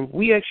attention,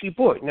 we actually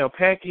bought. Now,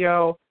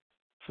 Pacquiao,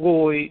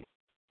 Floyd,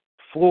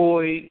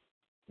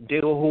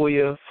 De La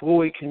Hoya,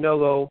 Floyd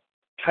Canelo,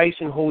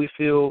 Tyson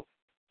Holyfield,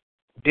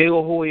 De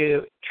La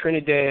Hoya,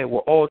 Trinidad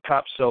were all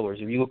top sellers.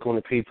 If you look on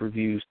the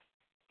pay-per-views,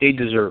 they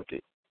deserved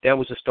it. That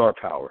was the star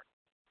power.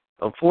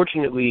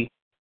 Unfortunately,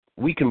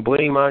 we can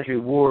blame Andre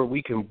Ward.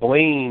 We can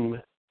blame,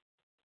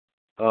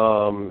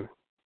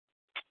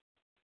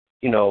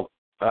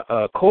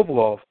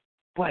 Kovalov,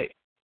 but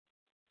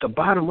the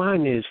bottom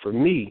line is, for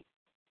me,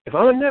 if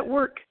I'm a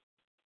network,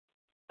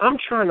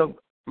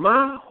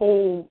 my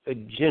whole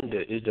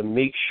agenda is to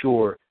make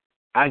sure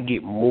I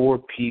get more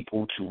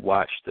people to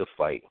watch the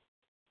fight.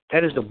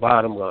 That is the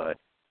bottom line.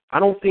 I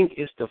don't think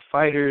it's the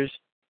fighter's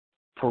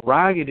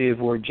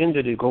prerogative or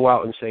agenda to go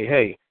out and say,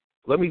 hey,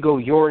 let me go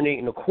urinate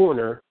in the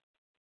corner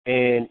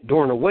and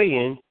during the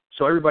weigh-in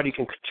so everybody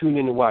can tune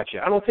in and watch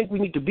it. I don't think we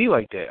need to be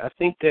like that. I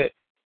think that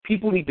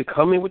people need to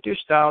come in with their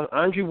style.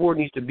 Andre Ward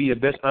needs to be the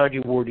best Andre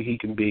Ward that he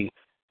can be.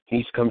 He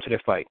needs to come to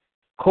that fight.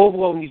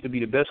 Kovalev needs to be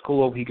the best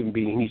Kovalev he can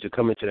be. He needs to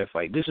come into that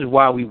fight. This is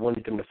why we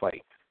wanted them to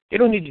fight. They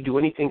don't need to do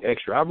anything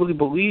extra. I really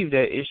believe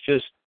that it's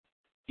just,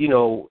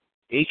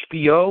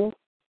 HBO,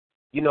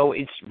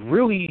 it's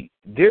really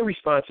their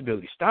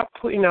responsibility. Stop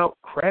putting out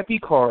crappy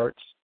cards,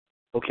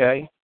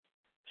 okay?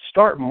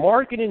 Start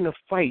marketing the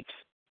fights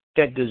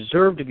that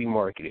deserve to be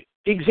marketed.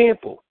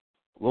 Example,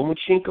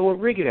 Lomachenko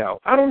and Rigondeaux.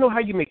 I don't know how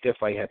you make that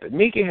fight happen.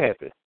 Make it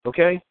happen,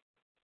 okay?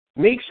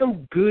 Make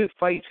some good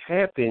fights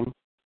happen.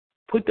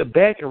 Put the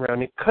back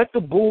around it. Cut the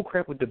bull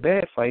crap with the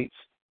bad fights,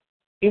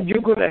 and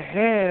you're going to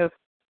have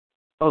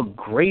a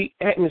great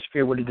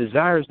atmosphere where the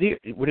desire is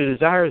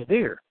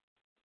there.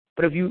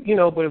 But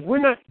if we're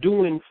not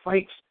doing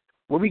fights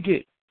where we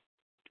get,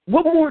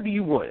 what more do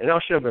you want? And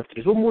I'll shut up after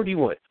this. What more do you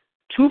want?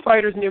 2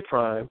 fighters in their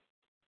prime.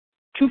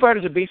 2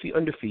 fighters are basically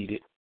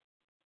undefeated,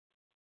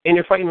 and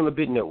they're fighting on a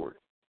big network.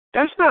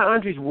 That's not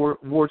Andre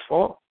Ward's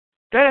fault.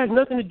 That has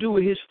nothing to do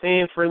with his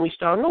fan-friendly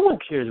style. No one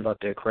cares about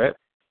that crap.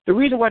 The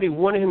reason why they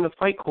wanted him to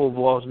fight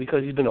Kovalev is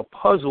because he's been a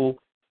puzzle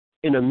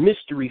and a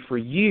mystery for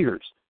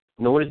years.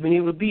 No one has been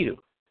able to beat him.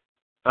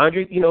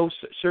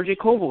 Sergey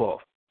Kovalev.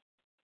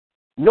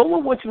 No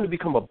one wants him to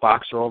become a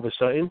boxer all of a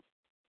sudden.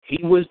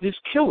 He was this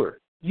killer.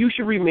 You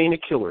should remain a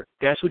killer.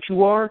 That's what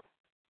you are.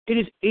 It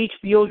is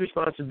HBO's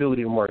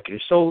responsibility to market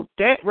it. So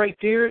that right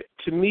there,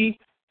 to me,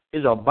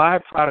 is a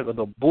byproduct of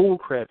the bull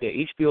crap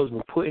that HBO has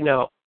been putting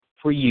out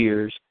for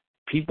years.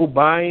 People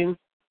buying,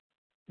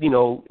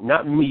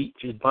 not meat,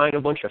 just buying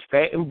a bunch of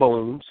fat and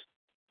bones,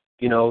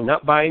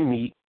 not buying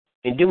meat.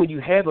 And then when you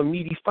have a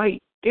meaty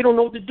fight, they don't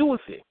know what to do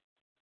with it.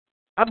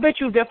 I bet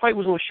you if that fight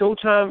was on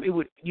Showtime, it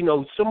would,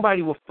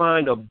 somebody would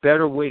find a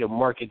better way to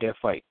market that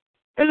fight.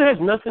 And it has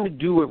nothing to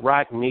do with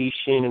Rock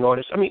Nation and all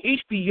this. I mean,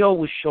 HBO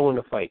was showing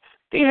the fight.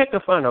 They had to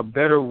find a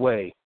better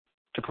way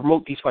to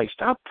promote these fights.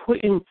 Stop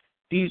putting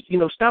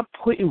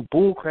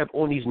bull crap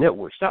on these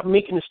networks. Stop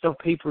making this stuff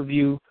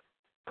pay-per-view.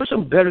 Put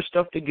some better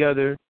stuff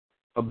together,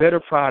 a better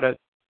product.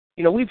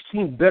 We've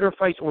seen better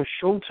fights on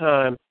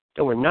Showtime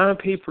that were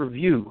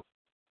non-pay-per-view,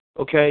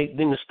 okay,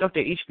 than the stuff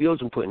that HBO's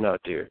been putting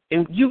out there.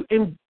 And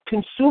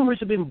consumers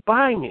have been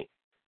buying it.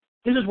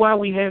 This is why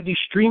we have these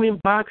streaming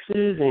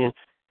boxes and,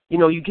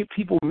 you get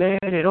people mad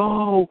at,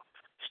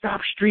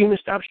 stop streaming.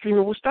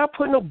 Well, stop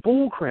putting up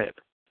bull crap.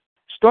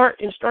 Start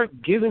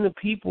giving the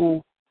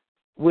people,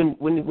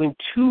 when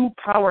 2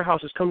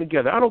 powerhouses come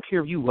together, I don't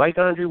care if you like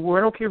Andre Ward,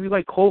 I don't care if you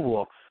like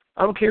Kovalev,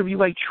 I don't care if you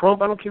like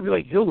Trump, I don't care if you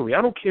like Hillary,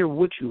 I don't care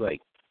what you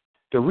like.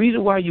 The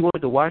reason why you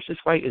wanted to watch this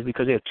fight is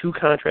because they have 2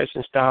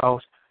 contrasting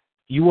styles.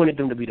 You wanted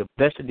them to be the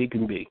best that they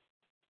can be.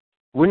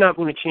 We're not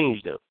going to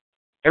change them.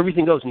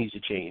 Everything else needs to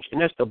change, and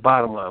that's the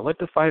bottom line. Let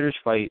the fighters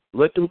fight.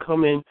 Let them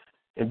come in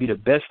and be the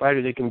best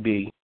fighter they can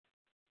be,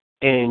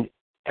 and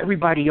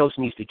everybody else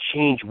needs to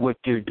change what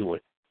they're doing.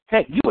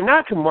 Heck, you and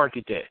I can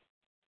market that.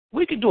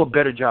 We could do a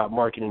better job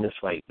marketing this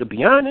fight, to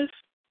be honest.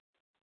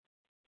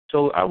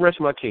 So I'll rest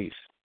my case.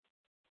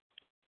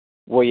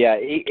 Well, yeah,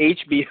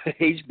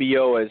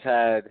 HBO has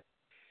had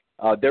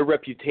their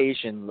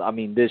reputation,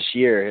 this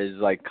year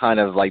has kind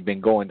of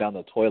been going down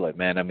the toilet,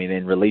 man.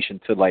 In relation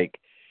to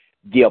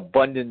the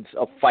abundance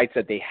of fights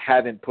that they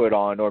haven't put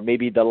on, or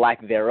maybe the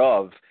lack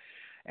thereof.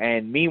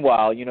 And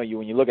meanwhile,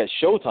 when you look at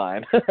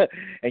Showtime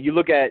and you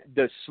look at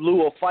the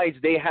slew of fights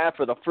they have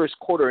for the first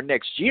quarter of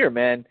next year,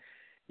 man,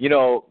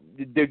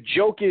 the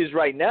joke is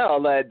right now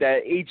that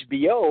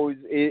HBO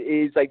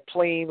is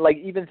playing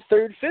even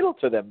third fiddle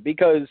to them,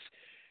 because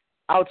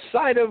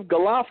outside of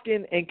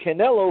Golovkin and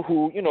Canelo,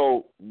 who,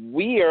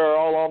 we are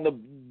all on the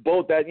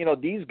boat that,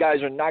 these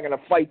guys are not going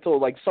to fight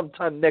till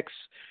sometime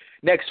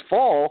next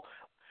fall.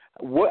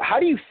 How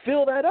do you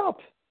fill that up?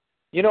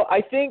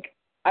 I think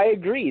I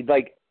agreed.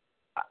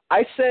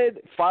 I said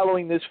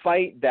following this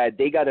fight that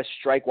they got to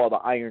strike while the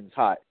iron's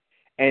hot.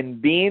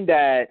 And being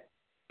that,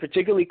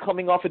 particularly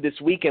coming off of this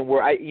weekend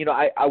where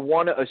I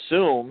want to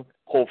assume,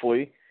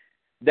 hopefully,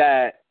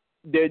 that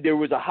there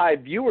was a high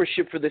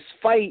viewership for this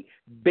fight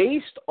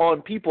based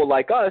on people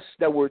like us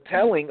that were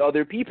telling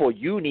other people,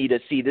 you need to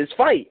see this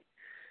fight.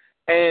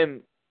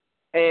 And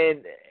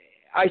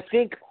I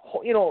think,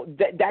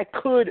 that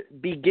could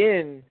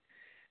begin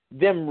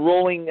them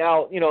rolling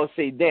out,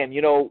 say, damn,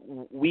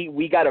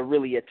 we got to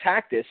really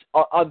attack this.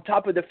 On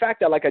top of the fact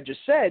that, like I just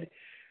said,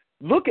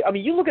 you look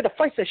at the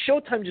fights that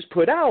Showtime just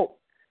put out,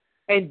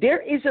 and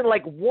there isn't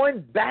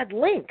one bad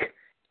link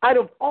out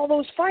of all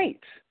those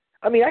fights.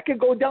 I could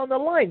go down the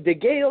line.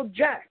 DeGale,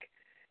 Jack,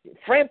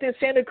 Frampton,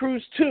 Santa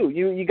Cruz, too.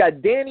 You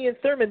got Danny and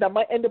Thurman that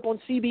might end up on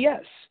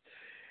CBS.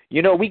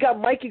 You know, we got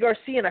Mikey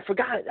Garcia, and I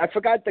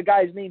forgot the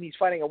guy's name he's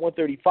fighting at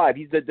 135.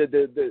 He's the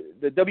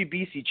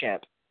WBC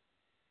champ.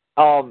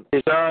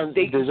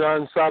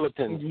 Dejan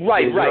Salatin.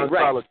 Right.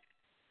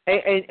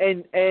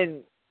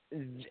 And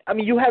I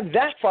mean, you have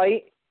that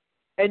fight,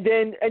 and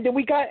then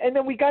we got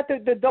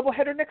the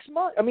doubleheader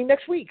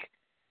next week.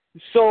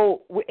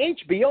 So with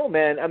HBO,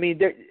 man, I mean,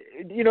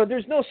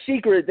 there's no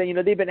secret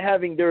that they've been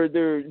having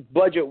their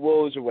budget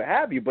woes or what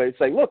have you. But it's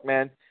like, look,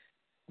 man,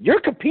 you're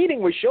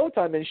competing with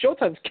Showtime, and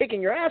Showtime's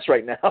kicking your ass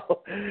right now.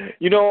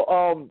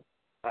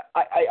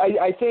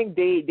 I think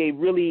they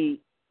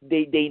really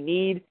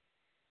need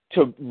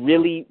to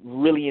really,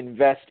 really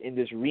invest in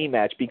this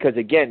rematch because,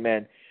 again,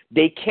 man,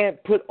 they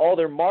can't put all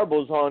their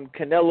marbles on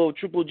Canelo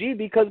Triple G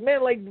because,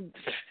 man, like,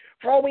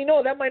 for all we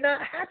know, that might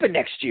not happen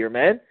next year,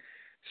 man.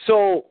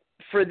 So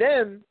for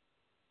them,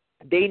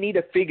 they need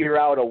to figure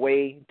out a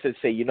way to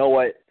say, you know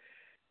what,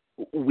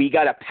 we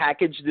got to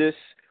package this.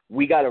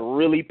 We got to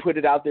really put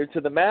it out there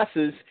to the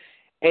masses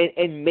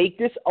and make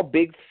this a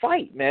big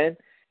fight, man.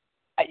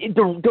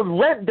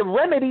 The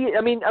remedy,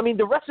 I mean,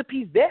 the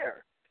recipe's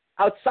there.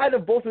 Outside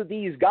of both of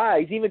these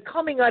guys, even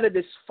coming out of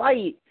this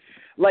fight,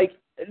 like,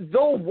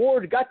 though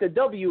Ward got the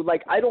W,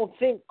 like, I don't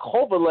think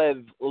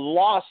Kovalev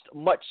lost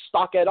much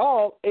stock at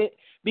all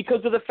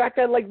because of the fact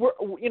that, like,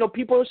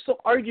 people are still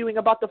arguing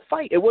about the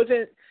fight. It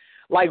wasn't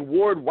like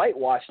Ward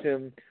whitewashed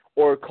him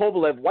or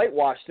Kovalev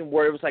whitewashed him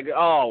where it was like,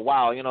 oh,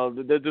 wow,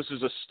 this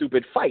is a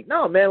stupid fight.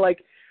 No, man,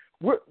 like,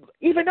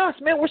 even us,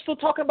 man, we're still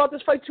talking about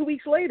this fight 2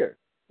 weeks later,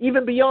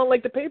 even beyond,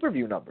 like, the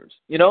pay-per-view numbers,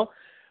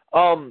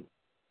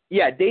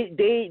 Yeah,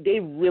 they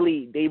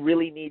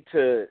really need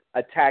to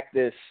attack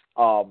this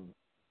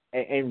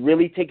and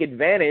really take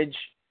advantage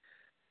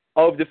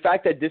of the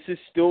fact that this is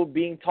still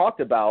being talked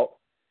about.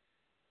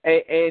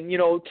 And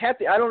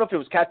Kathy, I don't know if it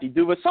was Kathy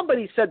Du, but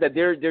somebody said that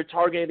they're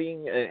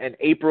targeting an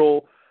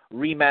April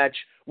rematch,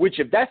 which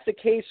if that's the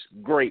case,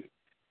 great.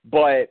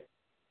 But,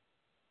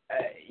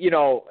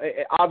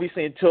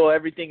 obviously until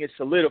everything is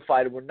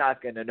solidified, we're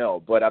not going to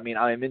know. But, I mean,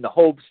 I'm in the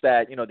hopes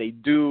that,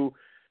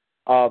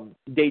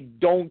 they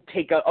don't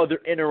take other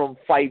interim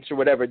fights or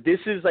whatever. This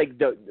is like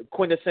the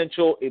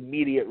quintessential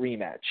immediate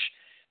rematch.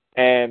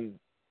 And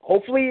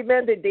hopefully,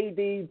 man,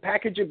 they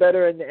package it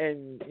better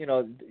and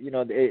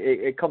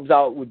it comes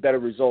out with better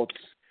results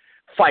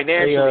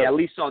financially, at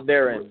least on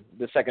their end,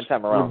 the second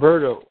time around.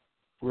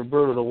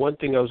 Roberto, the one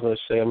thing I was going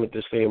to say, I meant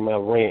to say in my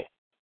rant,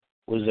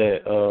 was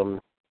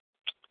that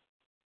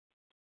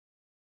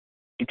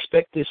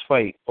expect this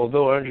fight,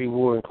 although Andre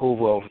Ward and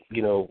Kovalev,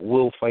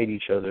 will fight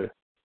each other,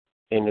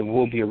 and it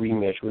will be a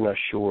rematch, we're not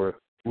sure,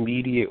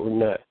 immediate or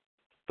not,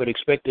 but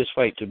expect this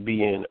fight to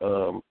be in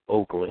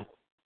Oakland.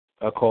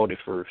 I called it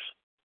first.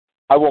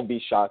 I won't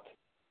be shocked.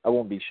 That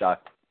wouldn't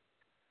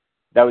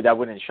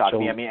shock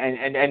me. I mean,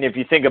 and if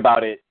you think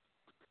about it,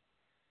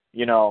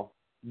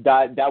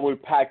 that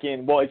would pack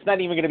in. Well, it's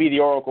not even going to be the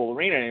Oracle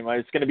Arena anymore.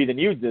 It's going to be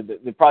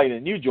probably the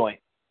new joint,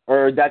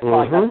 or that's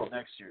probably not until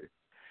next year.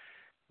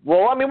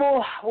 Well, I mean,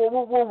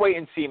 we'll wait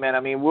and see, man.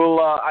 I mean,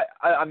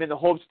 I'm in the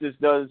hopes this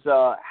does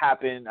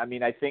happen. I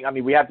mean,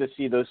 we have to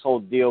see this whole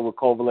deal with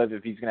Kovalev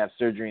if he's going to have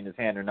surgery in his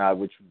hand or not,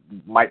 which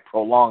might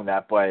prolong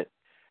that, but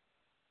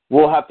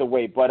we'll have to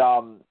wait. But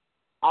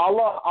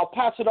I'll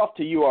pass it off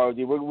to you, ROD.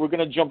 We're going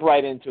to jump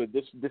right into it.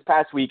 This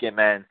past weekend,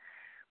 man,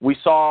 we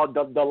saw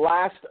the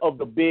last of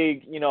the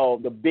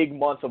big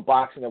months of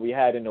boxing that we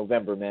had in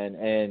November, man,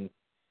 and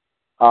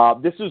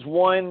this is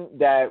one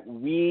that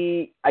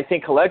I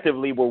think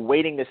collectively were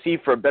waiting to see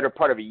for a better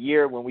part of a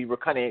year when we were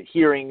kind of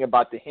hearing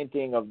about the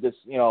hinting of this,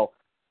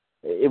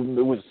 it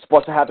was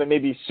supposed to happen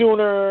maybe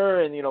sooner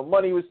and,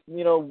 money was,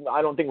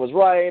 I don't think was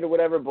right or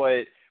whatever,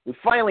 but we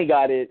finally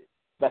got it.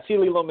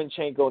 Vasyl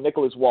Lomachenko,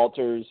 Nicholas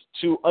Walters,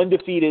 two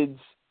undefeateds.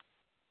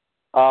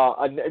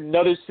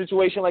 Another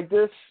situation like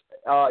this,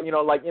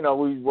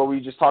 what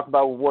we just talked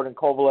about with Ward and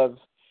Kovalev.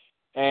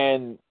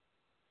 And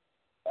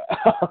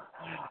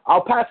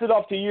I'll pass it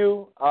off to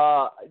you.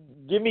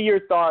 Give me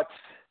your thoughts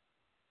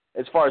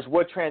as far as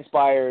what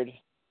transpired.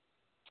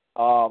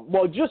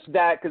 Well, just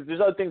that, because there's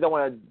other things I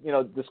want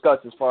to, discuss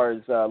as far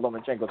as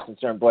Lomachenko is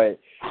concerned. But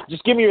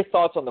just give me your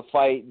thoughts on the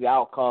fight, the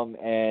outcome,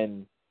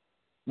 and,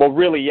 well,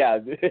 really, yeah,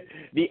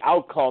 the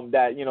outcome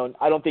that,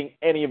 I don't think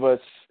any of us,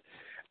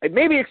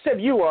 maybe except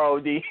you,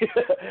 ROD,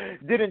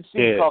 didn't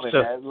see coming,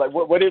 man. Like,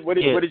 what did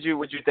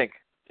you think?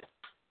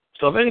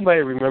 So if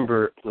anybody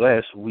remember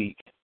last week,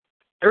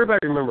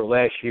 everybody remember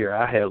last year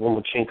I had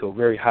Lomachenko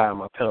very high on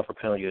my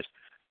pound-for-pound list,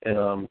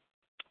 and,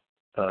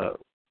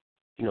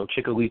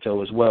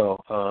 Chicolito as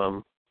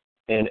well.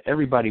 And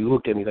everybody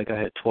looked at me like I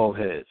had 12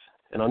 heads.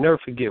 And I'll never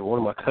forget one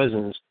of my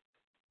cousins,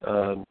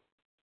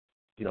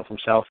 from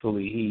South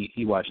Philly,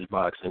 he watches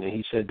boxing, and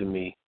he said to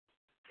me,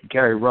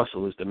 Gary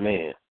Russell is the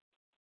man.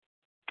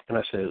 And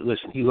I said,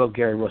 listen, he loved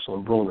Gary Russell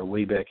and Broner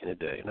way back in the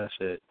day. And I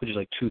said, which is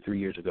like 2-3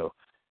 years ago.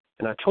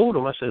 And I told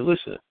him, I said,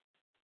 listen,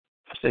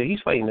 I said, he's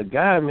fighting a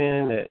guy,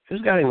 man,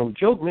 this guy ain't no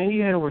joke, man. He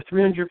had over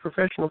 300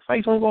 professional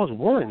fights, only lost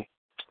one.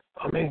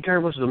 Oh, man, Gary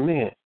Russell's a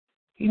man.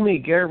 He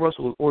made Gary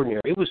Russell look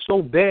ordinary. It was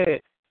so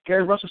bad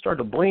Gary Russell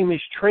started to blame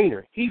his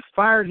trainer. He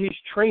fired his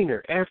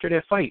trainer after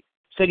that fight,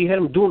 said he had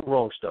him doing the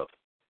wrong stuff.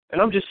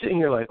 And I'm just sitting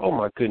here like, oh,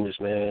 my goodness,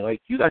 man.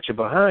 Like, you got your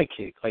behind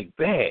kicked, like,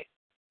 bad.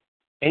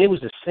 And it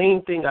was the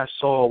same thing I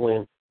saw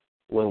when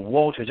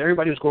Walters,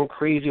 everybody was going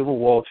crazy over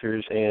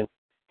Walters, and,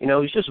 you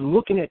know, he's just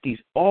looking at these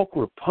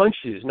awkward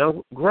punches.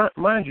 Now,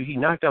 mind you, he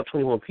knocked out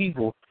 21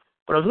 people,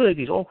 but I was looking at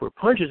these awkward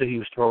punches that he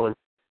was throwing,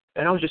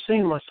 and I was just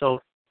saying to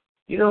myself,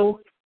 you know,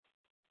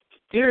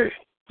 there's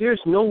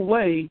no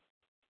way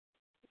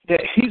that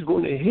he's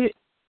going to hit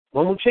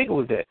Lomachenko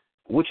with that,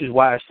 which is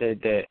why I said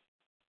that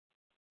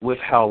with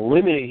how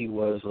limited he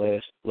was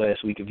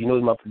last week. If you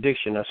know my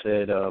prediction, I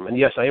said, and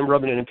yes, I am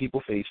rubbing it in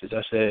people's faces,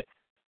 I said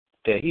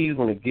that he's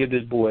going to give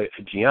this boy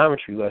a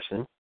geometry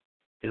lesson.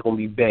 It's going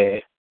to be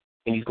bad,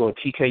 and he's going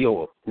to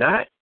TKO him.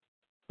 Not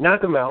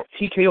knock him out,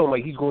 TKO him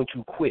like he's going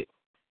to quit,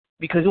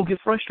 because he'll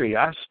get frustrated.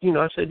 I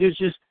said there's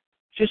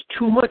just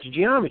too much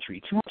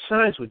geometry, too much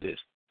science with this.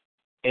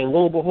 And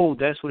lo and behold,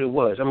 that's what it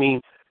was. I mean,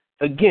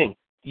 again,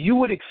 you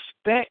would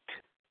expect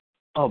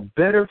a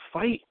better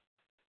fight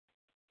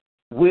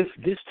with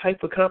this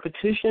type of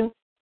competition,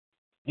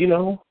 you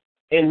know,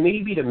 and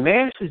maybe the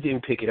masses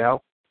didn't pick it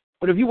out.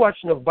 But if you watch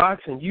enough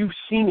boxing, you've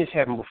seen this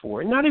happen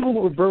before, and not even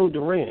with Roberto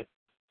Duran.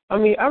 I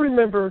mean, I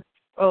remember,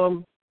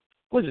 was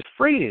it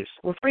Freitas?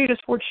 When Freitas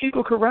fought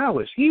Chico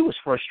Corrales, he was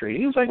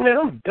frustrated. He was like, man,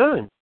 I'm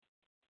done.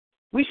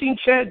 We seen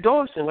Chad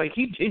Dawson, like,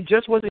 it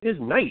just wasn't his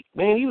night,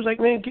 man. He was like,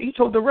 man, he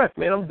told the ref,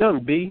 man, I'm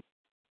done, B.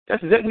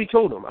 That's exactly what he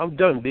told him. I'm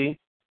done, B.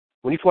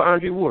 When he fought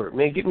Andre Ward,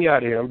 man, get me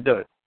out of here. I'm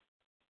done.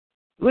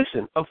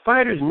 Listen, a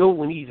fighters know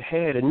when he's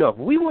had enough.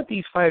 We want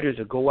these fighters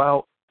to go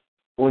out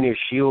on their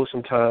shield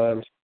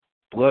sometimes,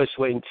 blood,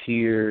 sweat, and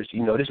tears.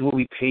 You know, this is what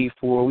we pay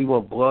for. We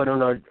want blood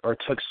on our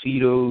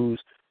tuxedos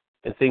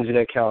and things of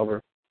that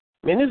caliber.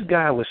 Man, this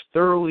guy was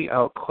thoroughly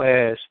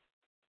outclassed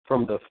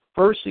from the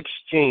first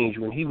exchange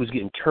when he was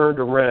getting turned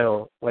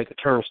around like a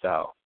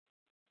turnstile.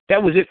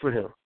 That was it for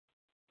him.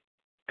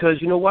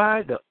 Because you know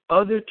why? The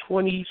other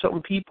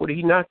 20-something people that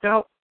he knocked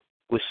out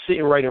was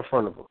sitting right in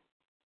front of him.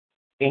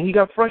 And he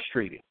got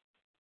frustrated.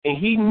 And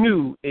he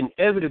knew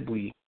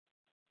inevitably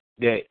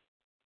that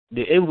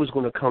the end was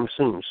going to come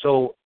soon.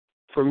 So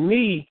for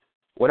me,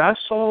 what I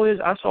saw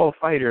a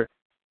fighter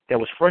that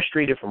was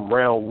frustrated from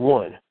round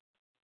one.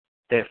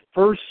 That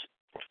first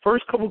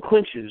couple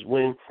clinches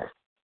when,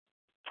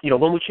 you know,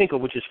 Lomachenko,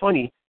 which is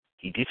funny,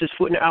 he gets his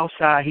foot in the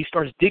outside, he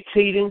starts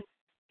dictating,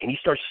 and he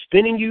starts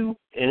spinning you,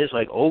 and it's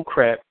like, oh,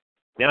 crap.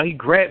 Now he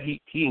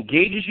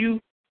engages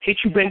you, hits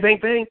you, bang, bang,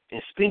 bang,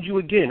 and spins you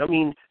again. I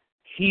mean,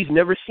 he's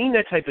never seen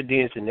that type of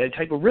dancing, that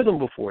type of rhythm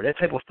before, that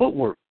type of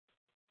footwork.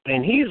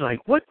 And he's like,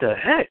 what the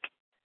heck?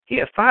 He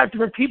had 5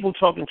 different people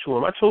talking to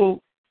him. I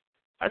told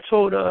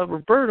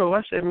Roberto,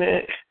 I said,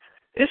 man,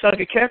 it's like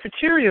a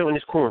cafeteria in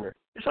this corner.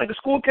 It's like a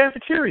school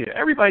cafeteria.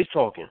 Everybody's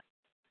talking.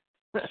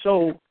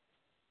 So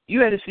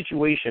you had a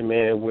situation,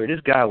 man, where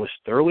this guy was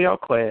thoroughly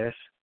outclassed.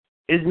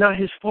 It's not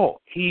his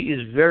fault. He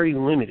is very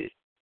limited.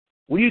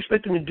 What do you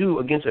expect him to do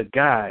against a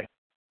guy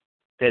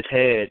that's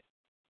had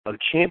a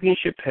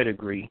championship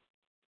pedigree?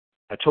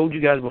 I told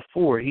you guys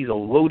before, he's a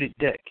loaded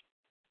deck.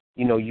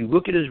 You know, you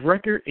look at his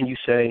record and you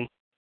say,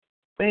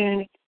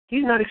 man,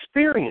 he's not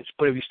experienced.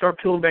 But if you start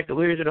peeling back the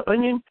layers of the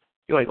onion,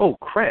 you're like, oh,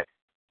 crap.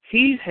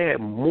 He's had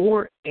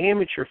more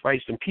amateur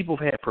fights than people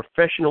have had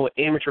professional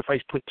and amateur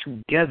fights put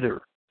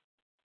together.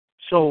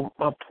 So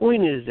my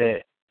point is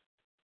that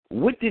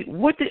what did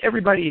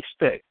everybody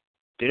expect?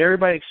 Did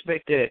everybody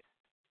expect that?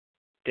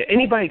 Did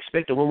anybody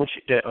expect that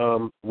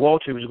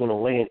Walter was going to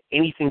land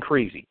anything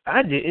crazy?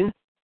 I didn't.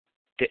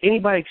 Did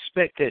anybody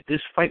expect that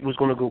this fight was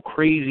going to go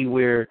crazy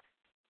where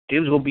there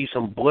was going to be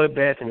some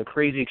bloodbath and a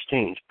crazy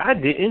exchange? I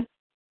didn't.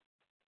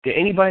 Did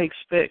anybody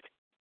expect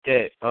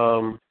that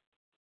Lomachenko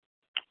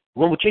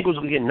was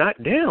going to get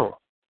knocked down?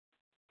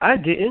 I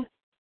didn't.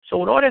 So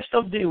when all that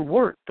stuff didn't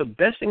work, the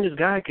best thing this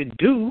guy could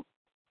do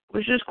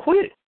was just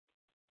quit.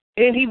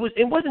 And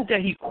it wasn't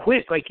that he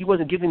quit, like he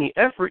wasn't giving any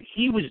effort.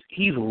 He's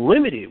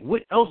limited.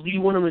 What else do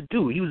you want him to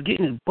do? He was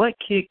getting his butt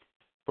kicked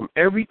from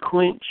every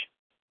clinch,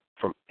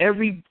 from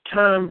every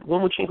time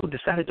Lomachenko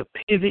decided to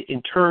pivot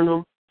and turn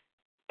him,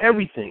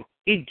 everything.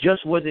 It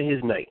just wasn't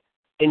his night.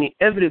 And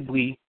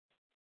inevitably,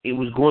 it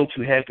was going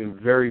to happen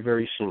very,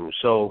 very soon.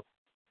 So,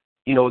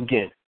 you know,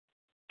 again,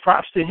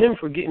 props to him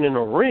for getting in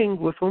a ring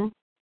with him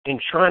and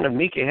trying to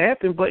make it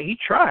happen, but he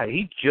tried.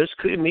 He just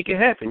couldn't make it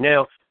happen.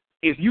 Now,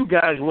 if you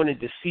guys wanted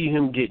to see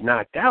him get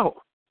knocked out,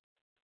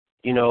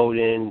 you know,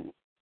 then,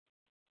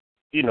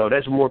 you know,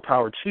 that's more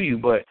power to you.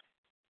 But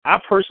I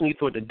personally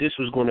thought that this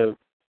was going to,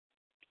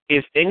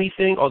 if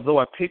anything, although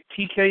I picked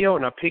TKO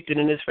and I picked it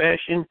in this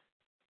fashion,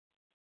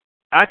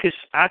 I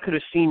could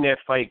have seen that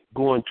fight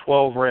going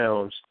 12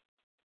 rounds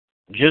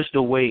just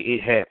the way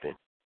it happened.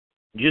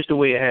 Just the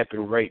way it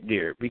happened right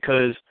there.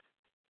 Because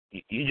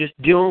you're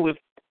just dealing with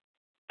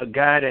a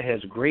guy that has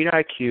great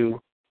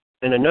IQ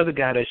and another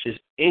guy that's just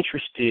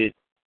interested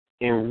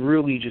in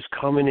really just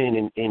coming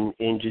in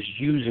and just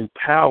using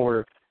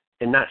power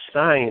and not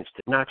science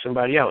to knock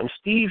somebody out. And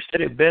Steve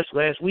said it best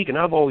last week, and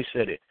I've always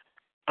said it.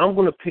 I'm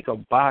going to pick a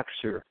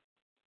boxer,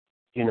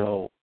 you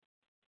know,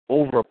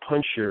 over a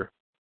puncher,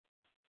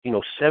 you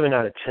know, 7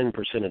 out of 10%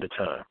 of the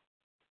time.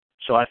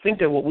 So I think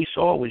that what we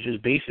saw was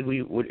just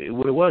basically what it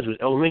was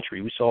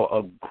elementary. We saw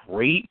a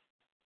great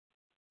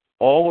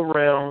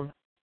all-around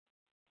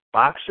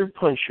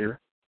boxer-puncher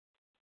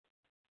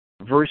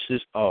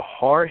versus a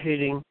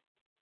hard-hitting,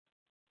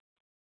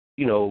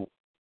 you know,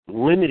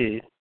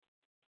 limited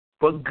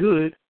but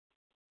good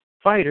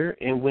fighter.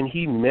 And when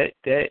he met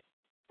that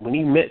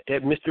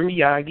Mr.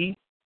 Miyagi,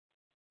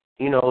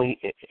 you know,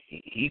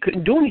 he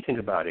couldn't do anything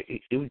about it.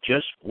 It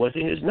just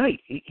wasn't his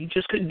night. He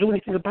just couldn't do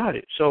anything about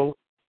it. So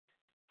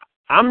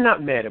I'm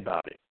not mad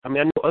about it. I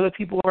mean, I know other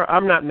people are.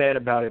 I'm not mad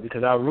about it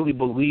because I really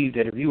believe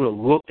that if you would have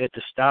looked at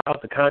the styles,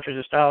 the contrast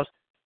of styles,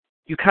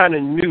 you kind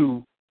of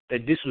knew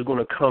that this was going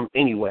to come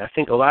anyway. I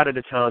think a lot of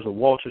the times when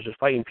Walters was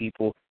fighting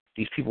people,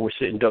 these people were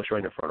sitting ducks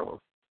right in front of him.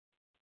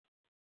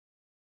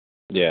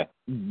 Yeah.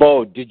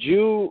 Bo,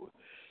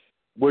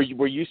 were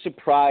you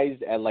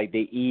surprised at, like,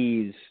 the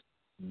ease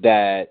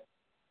that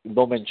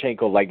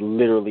Lomachenko, like,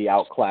 literally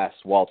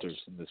outclassed Walters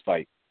in this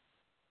fight?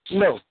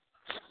 No.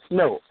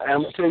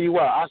 I'm gonna tell you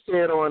why. I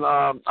said on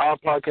our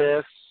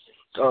podcast,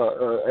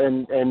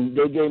 and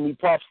they gave me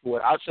props for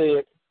it. I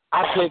said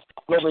I picked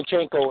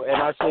Lomachenko,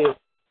 and I said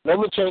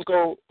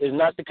Lomachenko is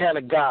not the kind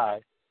of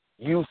guy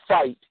you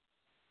fight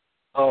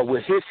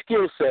with his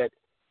skill set,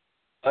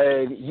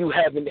 and you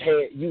haven't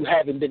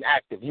been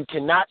active. You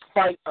cannot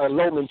fight a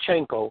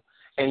Lomachenko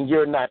and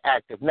you're not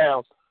active.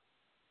 Now,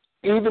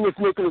 even if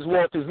Nicholas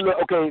Walters,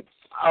 okay.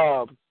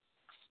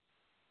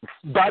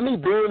 By me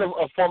being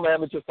a former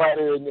amateur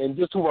fighter and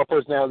just who my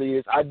personality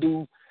is,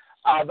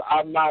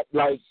 I'm not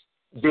like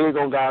big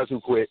on guys who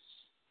quit.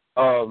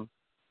 But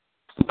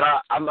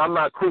I'm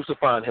not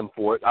crucifying him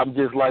for it. I'm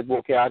just like,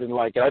 okay, I didn't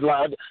like it.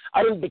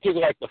 I didn't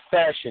particularly like the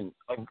fashion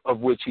of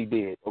which he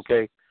did.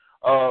 Okay,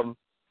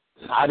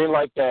 I didn't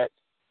like that.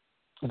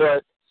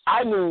 But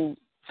I knew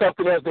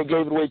something else that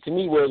gave it away to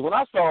me was when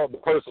I saw the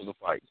purse of the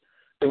fight.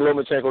 I think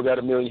Lomachenko got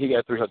 $1 million. He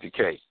got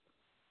 $300K.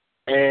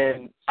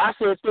 And I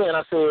said then,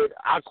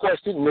 I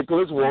questioned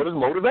Nicholas Walters'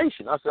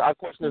 motivation. I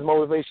questioned his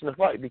motivation to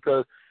fight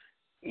because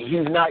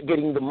he's not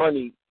getting the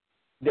money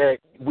that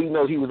we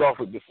know he was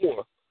offered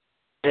before.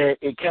 And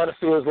it kind of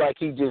feels like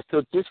he just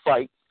took this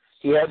fight.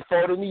 He hadn't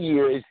fought in a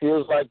year. It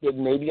feels like that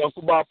maybe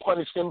Uncle Bob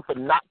punished him for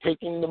not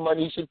taking the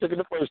money. He should have taken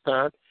it the first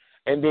time.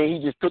 And then he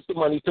just took the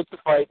money, took the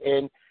fight,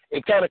 and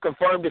it kind of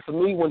confirmed it for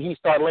me when he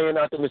started laying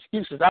out them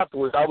excuses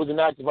afterwards. I was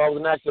inactive,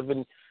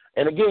 and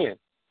again,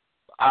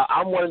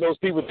 I'm one of those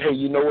people that, hey,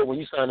 you know what, when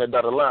you sign that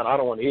dotted line, I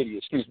don't want to hear the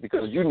excuse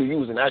because you knew you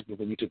was inactive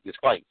when you took this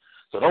fight.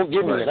 So don't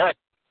give me an act,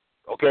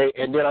 okay?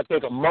 And then I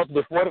think a month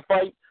before the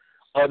fight,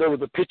 there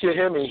was a picture of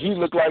him, and he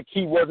looked like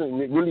he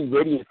wasn't really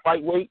ready at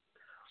fight weight.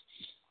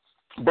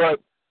 But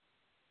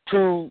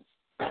to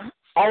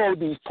all of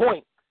these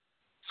points,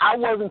 I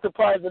wasn't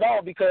surprised at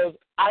all because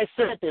I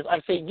said this.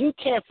 I said, you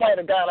can't fight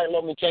a guy like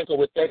Lomachenko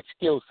with that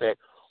skill set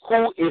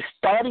who is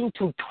starting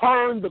to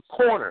turn the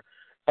corner.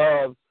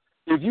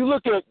 If you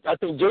look at, I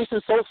think,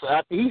 Jason Sosa,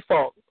 after he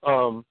fought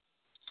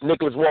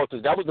Nicholas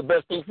Walters, that was the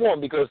best thing for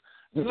him because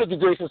you look at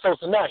Jason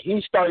Sosa now,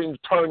 he's starting to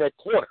turn that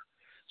corner.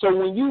 So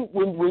when you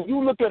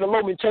look at a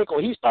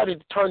Lomachenko, he's starting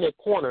to turn that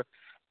corner,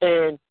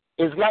 and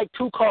it's like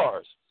two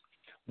cars.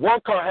 One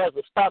car has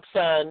a stop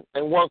sign,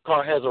 and one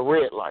car has a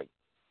red light.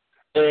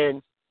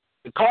 And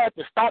the car at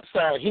the stop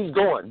sign, he's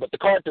going, but the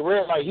car at the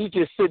red light, he's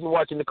just sitting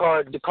watching the car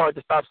at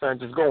the stop sign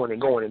just going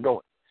and going and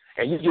going.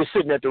 And he's just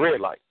sitting at the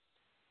red light.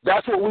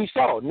 That's what we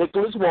saw.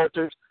 Nicholas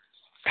Walters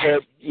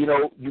had,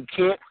 you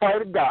can't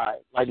fight a guy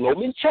like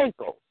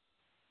Lomachenko.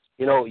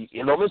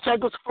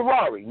 Lomachenko's a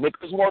Ferrari.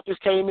 Nicholas Walters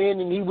came in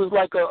and he was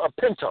like a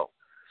Pinto.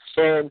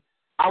 And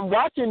I'm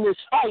watching this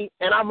fight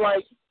and I'm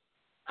like,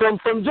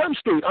 from Jump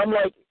Street, I'm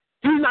like,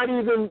 he's not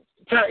even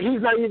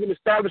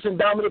establishing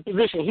dominant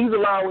position. He's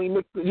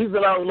allowing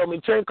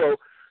Lomachenko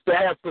to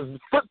have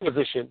foot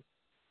position.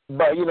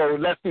 But,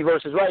 lefty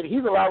versus righty,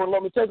 he's allowing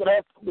Lomachenko to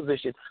have foot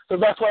position. So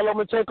that's why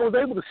Lomachenko was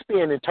able to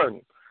spin and turn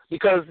him.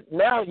 Because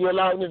now you're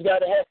allowing this guy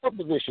to have foot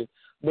position.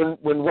 When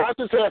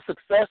Walters had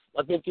success,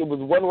 I think it was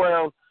one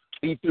round,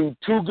 he threw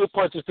 2 good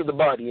punches to the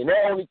body. And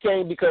that only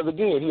came because,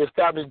 again, he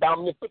established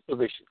dominant foot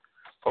position.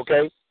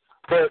 Okay?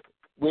 But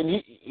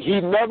when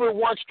he never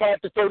once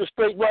tried to throw the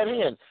straight right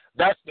hand.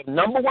 That's the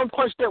number one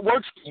punch that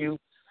works for you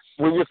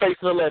when you're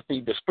facing a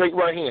lefty, the straight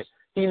right hand.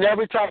 He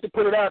never tried to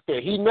put it out there.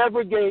 He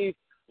never gave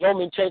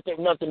Lomachenko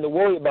nothing to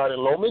worry about.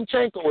 And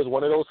Lomachenko is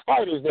one of those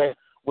fighters that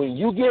when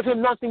you give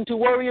him nothing to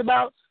worry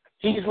about,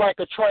 he's like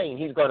a train.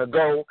 He's going to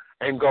go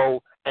and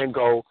go and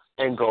go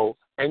and go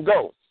and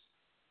go.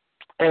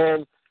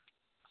 And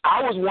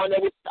I was one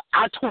that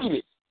I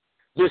tweeted,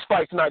 this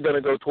fight's not going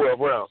to go 12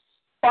 rounds.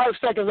 5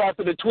 seconds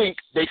after the tweet,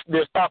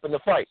 they're stopping the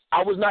fight.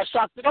 I was not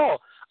shocked at all.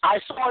 I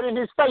saw it in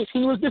his face. He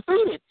was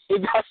defeated.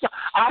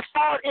 I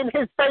saw it in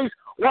his face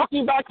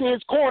walking back to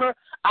his corner.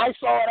 I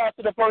saw it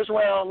after the first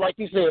round. Like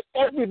you said,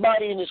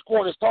 everybody in his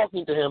corner is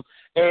talking to him.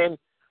 And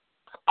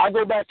I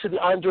go back to the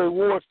Andre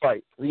Ward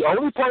fight. The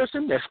only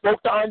person that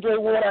spoke to Andre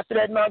Ward after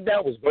that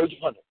knockdown was Virgil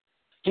Hunter.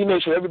 He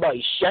made sure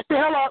everybody shut the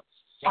hell up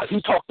while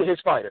he talked to his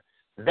fighter.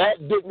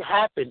 That didn't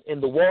happen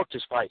in the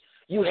Walters fight.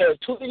 You had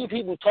too many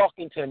people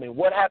talking to him, and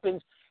what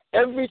happens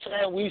every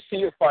time we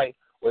see a fight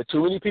where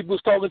too many people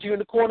is talking to you in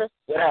the corner,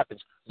 what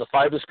happens? The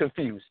fighter's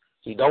confused.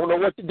 He don't know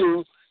what to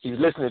do. He's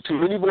listening to too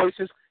many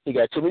voices. He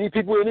got too many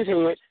people in his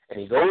head, and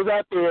he goes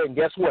out there, and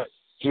guess what?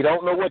 He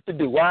don't know what to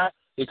do. Why?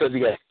 Because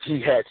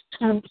he has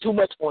too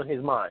much on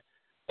his mind.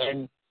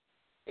 And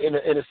in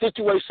a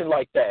situation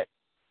like that,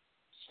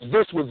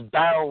 this was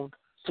bound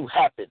to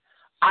happen.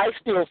 I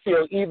still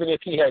feel even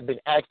if he had been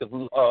active,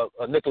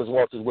 Nicholas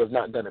Walters was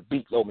not going to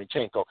beat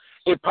Lomachenko.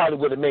 It probably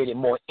would have made it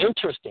more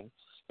interesting,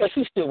 but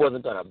he still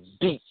wasn't going to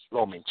beat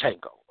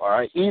Lomachenko, all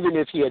right? Even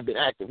if he had been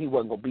active, he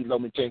wasn't going to beat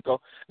Lomachenko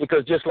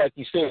because just like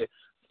you said,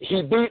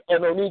 he beat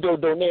an Onito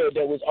Donaire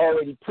that was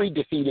already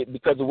pre-defeated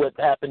because of what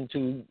happened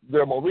to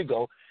Guillermo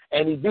Rigo,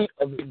 and he beat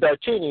a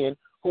Darchinian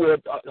who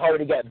had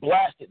already got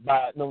blasted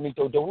by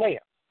Nonito Donaire.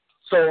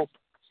 So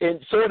in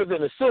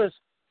a sense,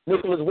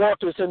 Nicholas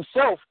Walters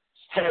himself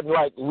had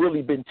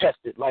really been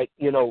tested,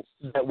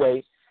 that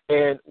way.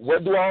 And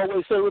what do I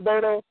always say,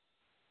 Roberto?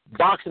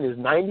 Boxing is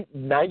 90%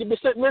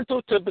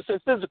 mental, 10%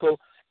 physical,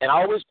 and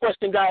I always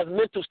question guys'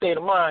 mental state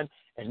of mind.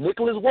 And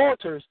Nicholas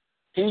Walters,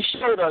 he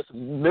showed us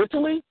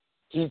mentally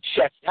he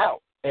checked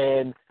out,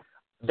 and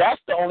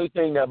that's the only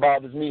thing that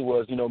bothers me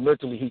was,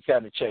 mentally he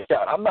kind of checked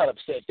out. I'm not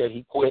upset that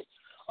he quit.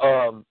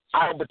 I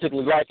don't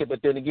particularly like it,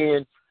 but then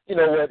again, you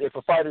know what? If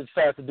a fighter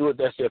decides to do it,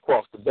 that's their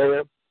cross to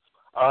bear.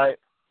 All right,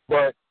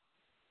 but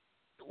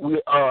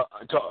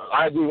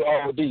I agree with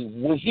ROD.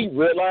 When he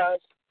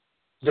realized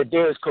that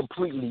there is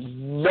completely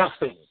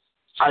nothing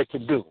I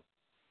can do,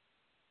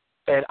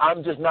 and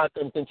I'm just not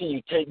going to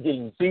continue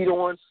getting beat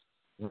on,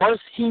 once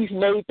he's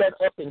made that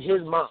up in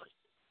his mind,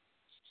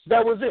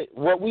 that was it.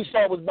 What we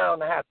saw was bound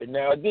to happen.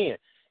 Now, again,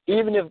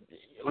 even if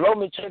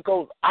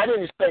Lomachenko, I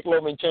didn't expect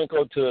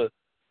Lomachenko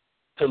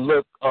to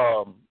look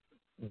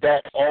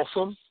that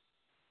awesome,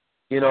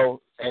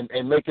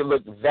 and make it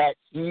look that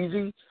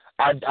easy.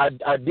 I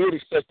did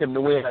expect him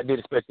to win. I did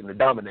expect him to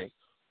dominate.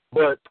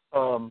 But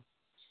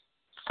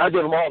I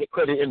give him all the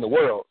credit in the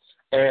world.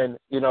 And,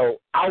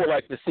 I would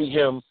like to see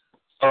him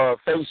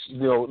face,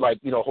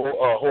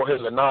 Jorge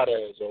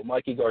Linares or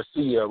Mikey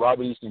Garcia,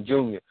 Robert Easton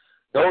Jr.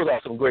 Those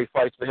are some great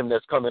fights for him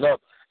that's coming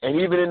up. And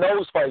even in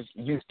those fights,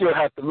 you still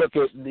have to look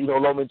at,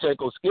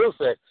 Lomachenko's skill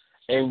set,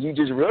 and you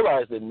just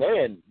realize that,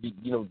 man,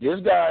 this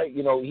guy,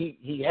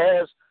 he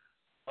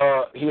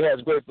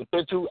has great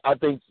potential. I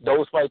think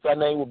those fights I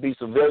named will be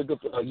some very good,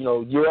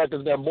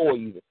 Uriak's Gamboa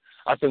even.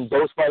 I think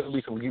those fights will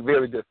be some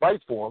very good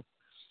fights for him.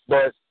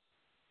 But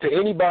to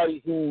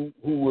anybody who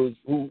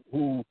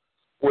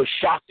was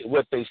shocked at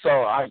what they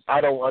saw,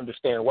 I don't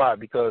understand why,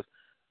 because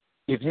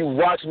if you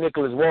watch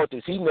Nicholas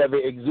Walters, he never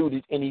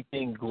exuded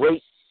anything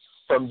great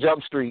from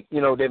Jump Street,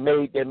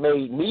 that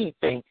made me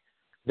think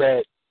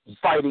that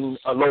fighting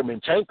a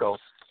Lomachenko,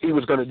 he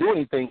was going to do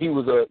anything. He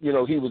was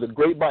a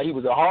great body. He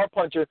was a hard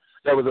puncher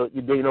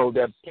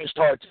that pushed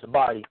hard to the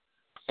body,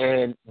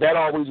 and that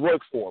always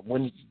worked for him.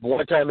 When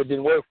one time it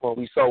didn't work for him,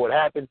 we saw what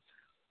happened.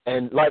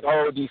 And like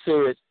ROD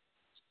said,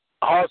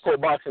 hardcore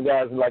boxing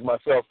guys like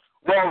myself,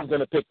 we're always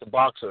going to pick the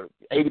boxer.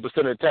 80% of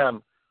the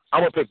time,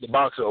 I'm going to pick the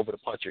boxer over the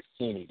puncher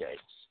any day.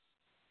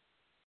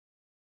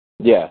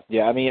 Yeah.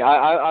 I mean,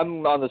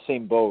 I'm on the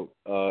same boat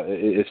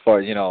as far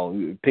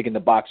as, picking the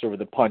boxer over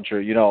the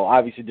puncher.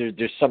 Obviously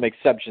there's some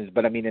exceptions,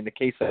 but I mean, in the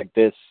case like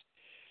this,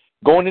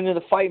 going into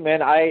the fight,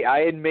 man,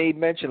 I had made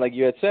mention, like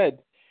you had said,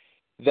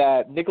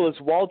 that Nicholas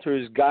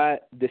Walters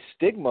got the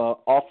stigma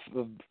off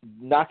of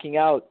knocking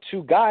out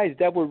two guys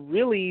that were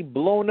really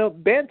blown up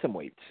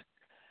bantamweights,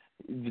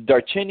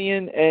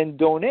 Darchinian and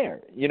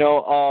Donaire,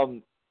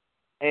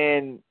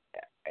 and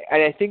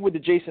I think with the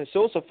Jason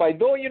Sosa fight,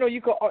 though,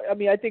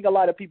 I think a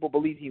lot of people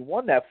believe he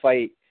won that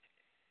fight.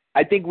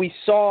 I think we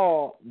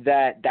saw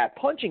that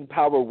punching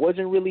power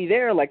wasn't really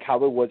there like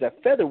how it was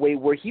at featherweight,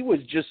 where he was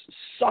just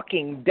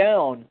sucking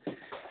down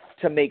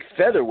to make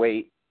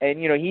featherweight. And,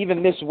 he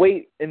even missed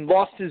weight and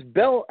lost his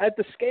belt at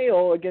the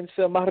scale against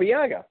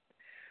Mariaga.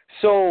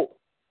 So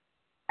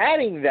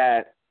adding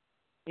that,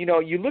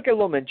 you look at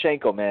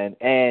Lomachenko, man,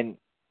 and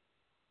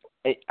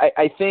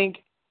I think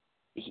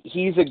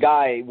he's a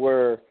guy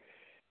where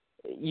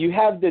you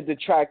have the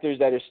detractors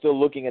that are still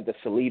looking at the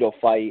Salido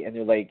fight, and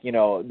they're like,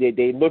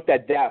 they looked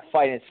at that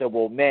fight and said,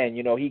 well, man,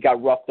 he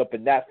got roughed up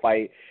in that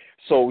fight,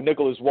 so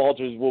Nicholas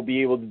Walters will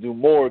be able to do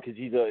more because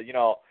he's a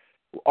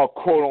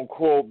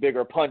quote-unquote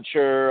bigger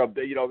puncher,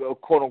 a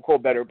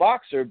quote-unquote better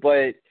boxer.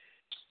 But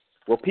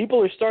what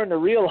people are starting to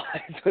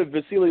realize with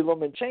Vasyl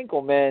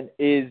Lomachenko, man,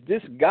 is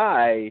this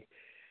guy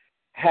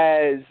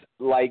has,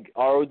 like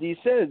ROD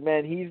says,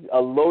 man, he's a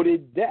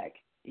loaded deck.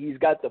 He's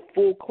got the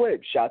full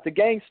clip, shot to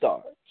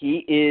Gangstar. He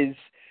is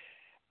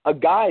a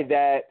guy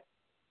that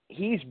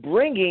he's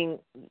bringing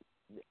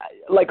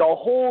like a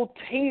whole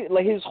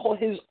like his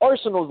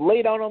arsenal's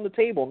laid out on the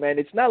table, man.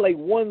 It's not like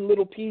one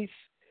little piece.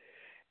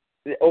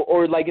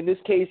 or like in this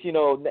case, you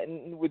know,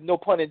 with no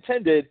pun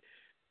intended,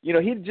 you know,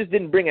 he just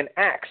didn't bring an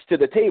axe to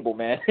the table,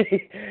 man.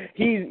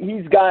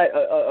 He's got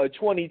a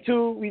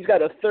 22, he's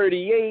got a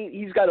 38,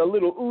 he's got a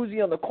little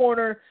Uzi on the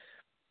corner,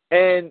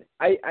 and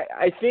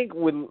I think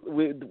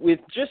with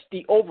just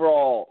the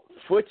overall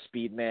foot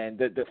speed, man,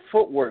 the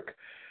footwork,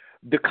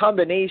 the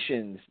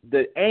combinations,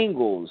 the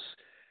angles,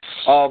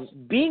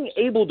 being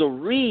able to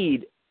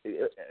read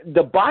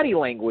the body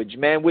language,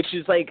 man, which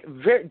is like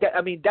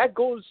that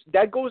goes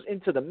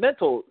into the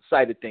mental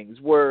side of things,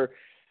 where,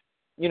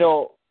 you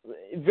know,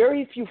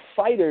 very few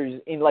fighters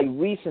in like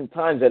recent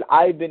times that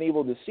I've been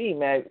able to see,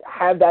 man,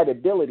 have that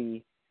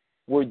ability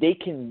where they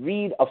can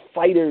read a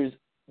fighter's,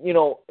 you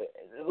know,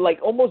 like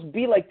almost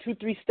be like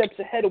 2-3 steps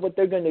ahead of what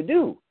they're going to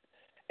do.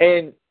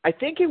 And I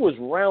think it was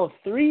round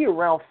 3 or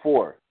round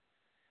 4.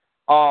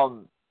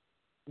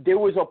 There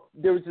was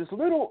this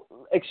little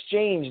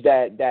exchange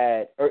that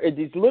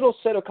these little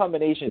set of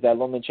combinations that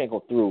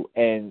Lomachenko threw,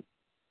 and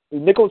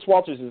Nicholas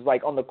Walters is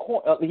like on the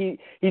corner.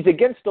 He's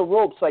against the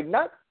ropes, like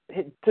not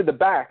to the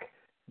back,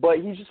 but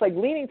he's just like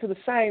leaning to the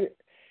side,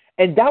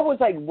 and that was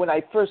like when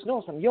I first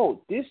noticed him.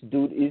 Yo, this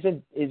dude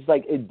is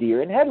like a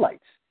deer in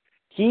headlights.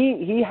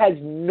 He has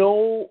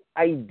no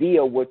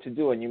idea what to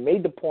do. And you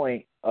made the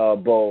point,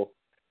 Bo,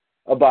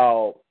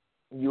 about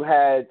you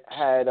had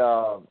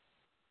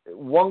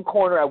one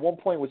corner at one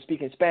point was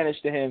speaking Spanish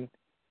to him,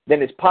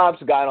 then his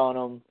pops got on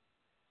him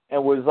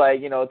and was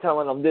like, you know,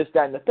 telling him this,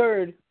 that, and the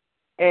third.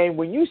 And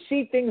when you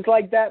see things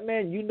like that,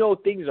 man, you know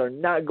things are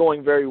not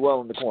going very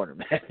well in the corner,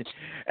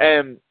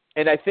 man.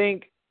 And I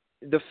think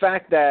the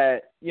fact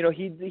that, you know,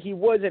 he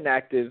was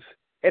inactive,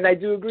 and I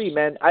do agree,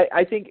 man.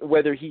 I think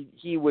whether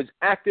he was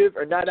active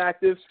or not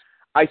active,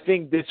 I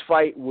think this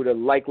fight would have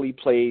likely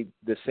played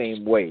the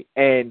same way.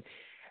 And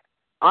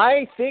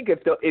I think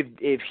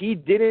if he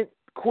didn't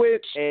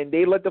quit and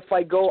they let the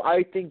fight go,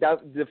 I think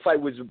that the fight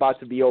was about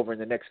to be over in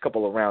the next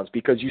couple of rounds,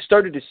 because you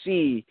started to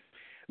see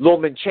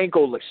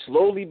Lomachenko, like,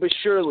 slowly but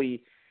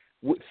surely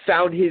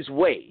found his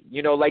way.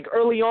 You know, like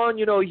early on,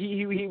 you know,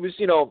 he was,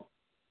 you know,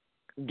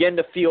 getting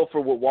the feel for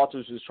what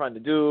Walters was trying to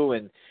do,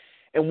 and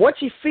once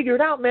he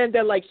figured out, man,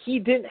 that like he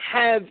didn't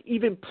have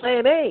even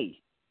plan A,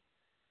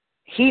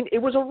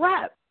 it was a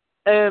wrap.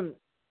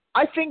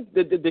 I think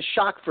the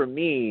shock for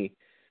me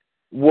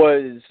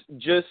was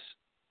just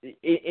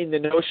in the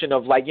notion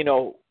of, like, you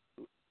know,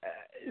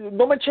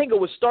 Lomachenko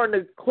was starting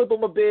to clip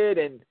him a bit,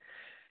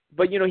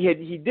 but, you know,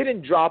 he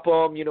didn't drop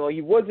him. You know,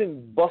 he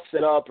wasn't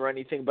busted up or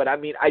anything. But, I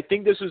mean, I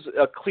think this was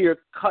a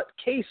clear-cut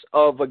case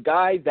of a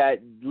guy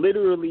that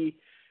literally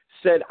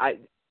said,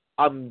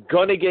 I'm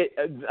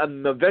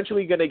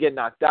eventually going to get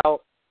knocked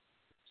out.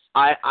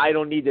 I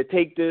don't need to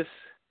take this.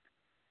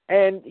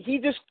 And he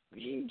just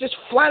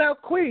flat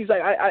out quit. He's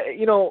like,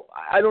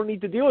 I don't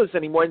need to deal with this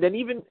anymore. And then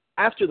even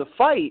after the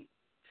fight,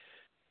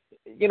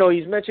 you know,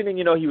 he's mentioning,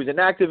 you know, he was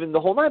inactive in the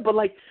whole night, but,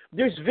 like,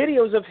 there's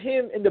videos of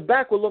him in the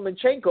back with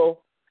Lomachenko.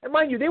 And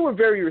mind you, they were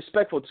very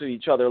respectful to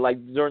each other, like,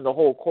 during the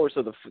whole course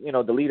of the, you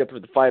know, the lead up to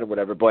the fight or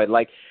whatever. But,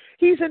 like,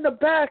 he's in the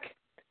back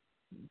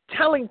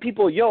telling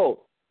people, yo,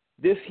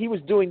 he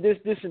was doing this,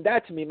 and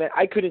that to me, man.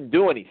 I couldn't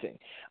do anything.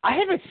 I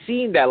haven't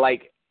seen that,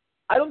 like,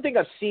 I don't think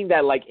I've seen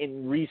that, like,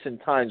 in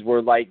recent times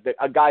where, like,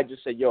 a guy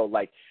just said, yo,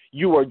 like,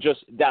 you are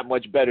just that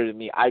much better than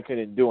me. I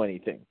couldn't do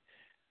anything.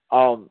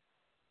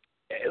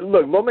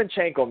 Look,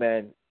 Lomachenko,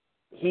 man,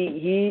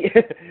 you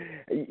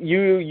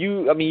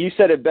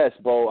said it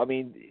best, Bo. I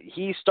mean,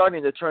 he's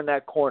starting to turn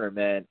that corner,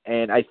 man.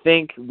 And I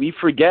think we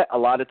forget a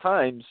lot of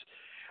times,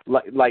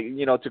 like,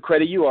 you know, to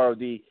credit you,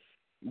 ROD,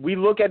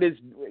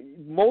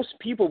 most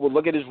people would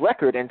look at his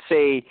record and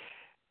say,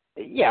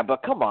 yeah,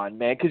 but come on,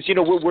 man, because, you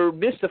know, we're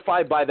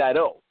mystified by that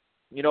O.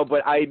 You know,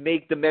 but I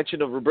make the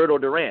mention of Roberto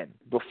Duran.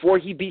 Before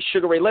he beat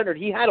Sugar Ray Leonard,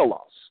 he had a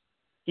loss.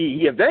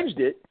 He avenged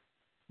it,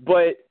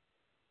 but,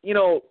 you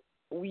know,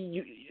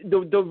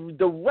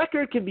 the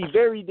record can be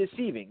very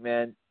deceiving,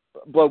 man.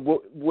 But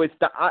with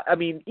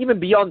even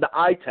beyond the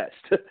eye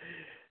test,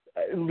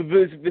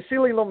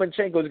 Vasyl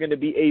Lomachenko is going to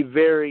be a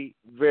very,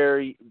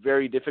 very,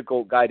 very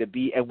difficult guy to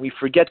beat, and we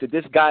forget that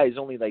this guy is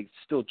only like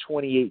still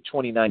 28,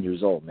 29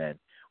 years old, man.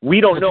 We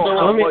don't know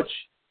how much.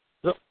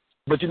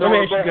 But you know, let me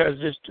ask you guys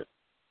just.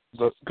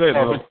 Go ahead,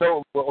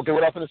 Mo. Okay,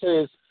 what I'm going to say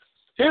is,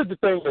 here's the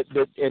thing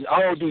that and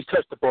ROD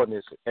touched upon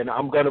this, and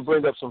I'm going to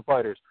bring up some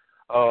fighters.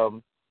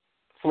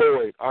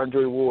 Floyd,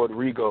 Andre Ward,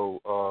 Rigo,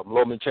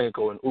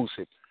 Lomachenko, and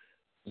Usyk.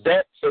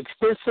 That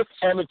extensive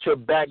amateur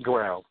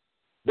background,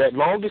 that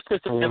long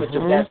extensive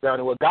amateur background,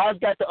 and what guys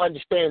got to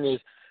understand is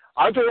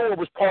Andre Ward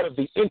was part of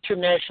the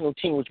international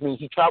team, which means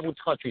he traveled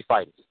country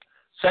fighting.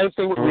 Same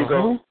thing with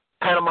Rigo,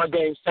 Panama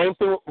Games, same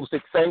thing with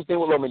Usyk, same thing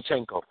with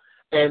Lomachenko.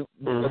 And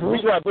the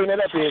reason why I bring that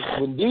up is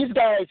when these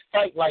guys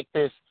fight like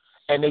this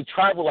and they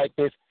travel like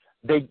this,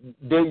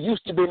 they're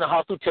used to being in a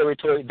hostile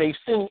territory. They've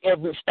seen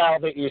every style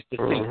there is to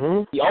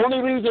see. The only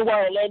reason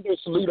why Orlando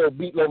Salido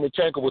beat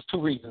Lomachenko was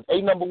 2 reasons.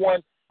 Number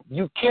one,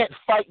 you can't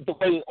fight the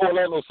way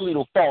Orlando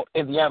Salido fought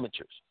in the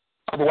amateurs.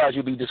 Otherwise,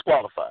 you'll be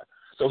disqualified.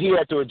 So he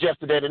had to adjust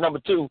to that. And number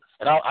two,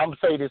 and I'm going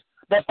to say this,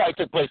 that fight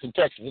took place in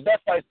Texas. If that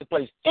fight took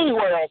place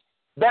anywhere else,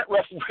 that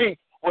referee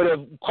would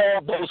have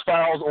called those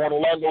fouls on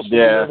Orlando.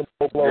 Yeah,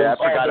 I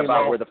forgot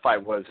about where the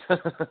fight was.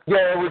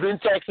 Yeah, it was in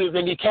Texas,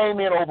 and he came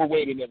in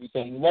overweight and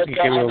everything. And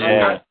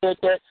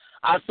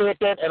I said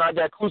that, and I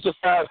got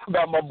crucified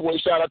about my boy.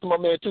 Shout out to my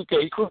man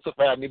 2K. He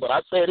crucified me, but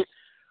I said it.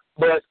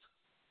 But,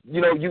 the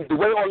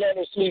way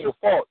Orlando Slater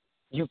fought,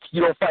 you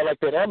don't fight like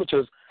that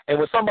amateurs. And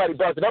when somebody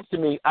brought it up to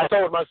me, I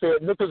told him, I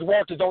said, Nicholas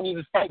Walters don't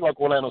even fight like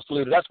Orlando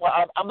Slater. That's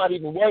why I'm not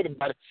even worried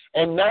about it.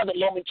 And now that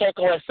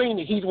Lomachenko has seen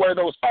it, he's one of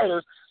those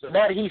fighters. So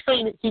now that he's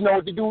seen it, he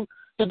knows to do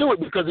it.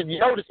 Because if you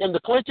notice in the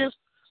clinches,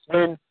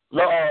 when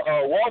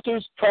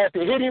Walters tried to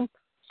hit him,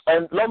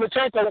 and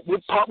Lomachenko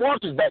would pop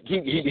Walters back.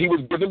 He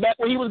was giving back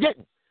what he was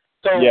getting.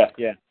 So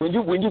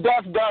when you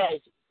got guys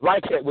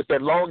like that with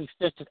that long,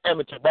 extensive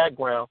amateur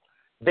background,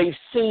 they've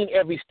seen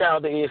every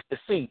style there is to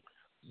see.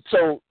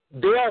 So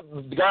there are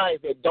guys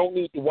that don't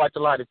need to watch a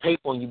lot of tape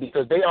on you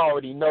because they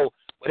already know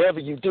whatever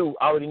you do,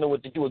 I already know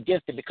what to do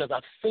against it because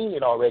I've seen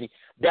it already.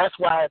 That's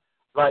why,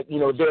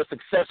 they're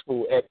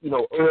successful at,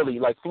 early.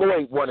 Like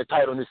Floyd won a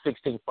title in his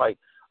 16th fight.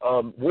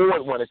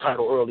 Ward won a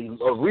title early.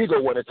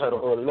 Rigo won a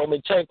title early.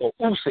 Lomachenko,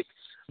 Usyk.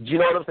 Do you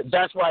know what I'm saying?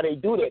 That's why they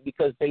do that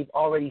because they've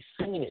already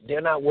seen it.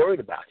 They're not worried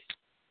about it.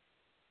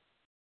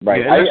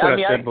 Right. Yeah,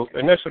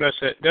 that's what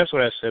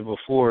I said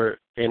before,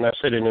 and I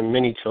said it in a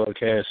mini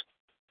telecast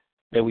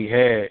that we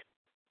had.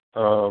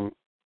 And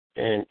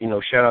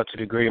shout out to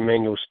the great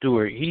Emmanuel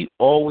Stewart. He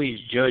always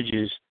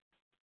judges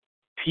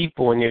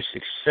people and their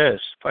success,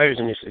 fighters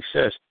and their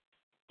success,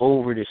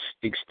 over this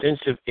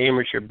extensive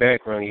amateur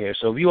background he has.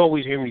 So if you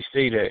always hear me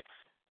say that,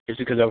 it's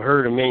because I've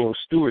heard Emmanuel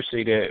Stewart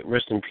say that,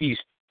 rest in peace,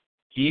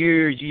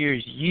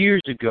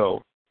 years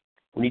ago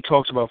when he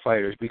talks about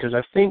fighters. Because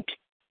I think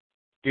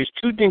there's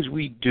two things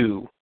we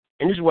do,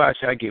 and this is why I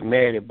say I get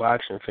mad at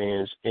boxing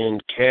fans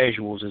and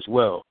casuals as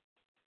well.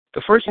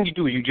 The first thing you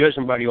do is you judge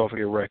somebody off of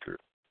their record.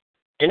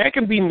 And that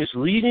can be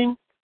misleading,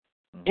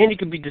 and it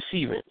can be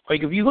deceiving.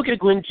 Like, if you look at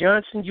Glenn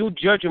Johnson, you'll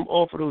judge him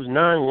off of those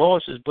 9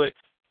 losses, but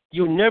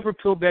you'll never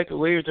peel back the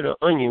layers of the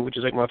onion, which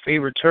is like my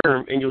favorite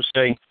term, and you'll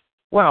say,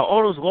 wow,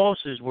 all those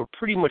losses were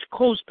pretty much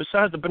close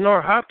besides the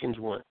Bernard Hopkins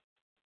one.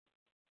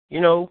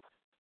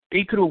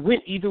 They could have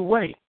went either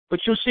way. But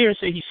you'll sit here and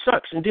say he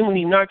sucks, and then when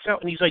he knocks out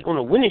and he's like on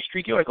a winning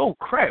streak, you're like, oh,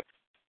 crap,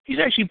 he's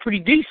actually pretty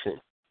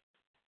decent.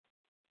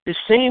 The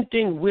same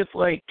thing with,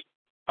 like,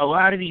 a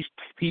lot of these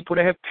people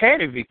that have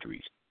padded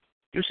victories.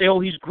 You'll say, oh,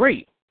 he's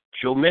great.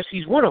 Joe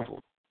Messi's one of them.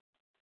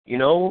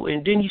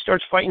 And then he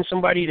starts fighting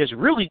somebody that's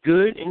really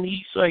good, and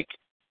he's like,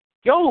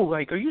 yo,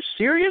 like, are you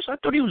serious? I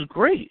thought he was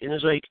great. And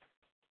it's like,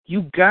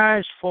 you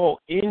guys fall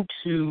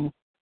into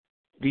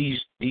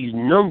these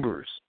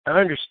numbers. I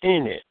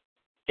understand that.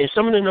 And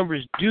some of the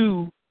numbers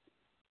do,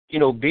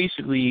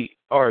 basically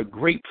are a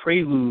great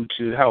prelude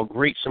to how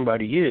great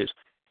somebody is.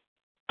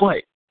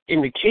 But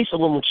in the case of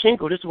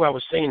Lomachenko, this is why I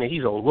was saying that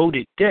he's a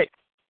loaded deck.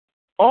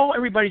 All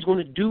everybody's going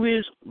to do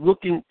is they're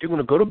going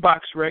to go to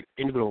BoxRec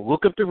and they're going to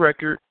look up the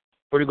record,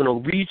 or they're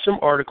going to read some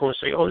article and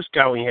say, oh, this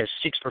guy only has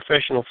 6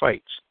 professional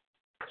fights,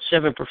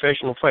 7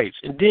 professional fights.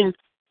 And then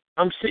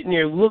I'm sitting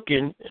there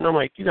looking, and I'm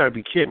like, you got to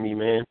be kidding me,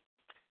 man.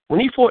 When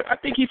he fought, I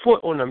think he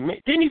fought on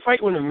didn't he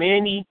fight on the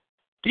Manny?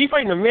 Did he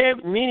fight in the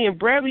Manny and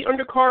Bradley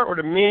undercard or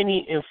the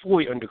Manny and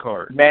Floyd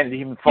undercard?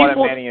 He fought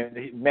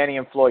Manny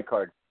and Floyd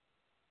card.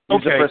 It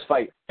was the first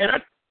fight.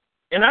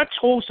 And I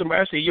told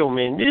somebody, I said, yo,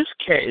 man, this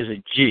cat is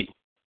a G.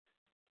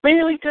 Man,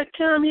 he only got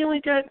time. He only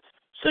got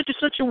such and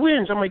such a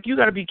wins. I'm like, you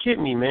got to be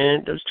kidding me,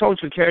 man. I was talking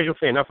to a casual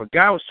fan. Now, if a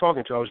guy I was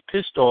talking to, I was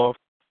pissed off.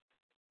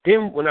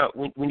 Then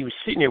when he was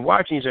sitting there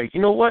watching, he's like,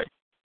 you know what?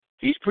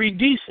 He's pretty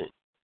decent.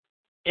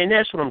 And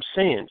that's what I'm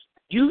saying.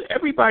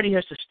 Everybody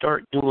has to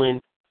start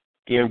doing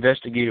the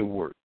investigative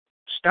work.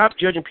 Stop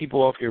judging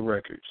people off their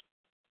records.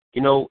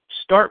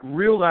 Start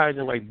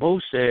realizing, like Bo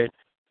said,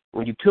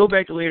 when you peel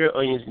back the layer of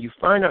onions and you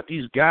find out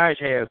these guys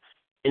have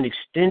an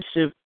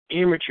extensive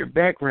amateur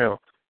background.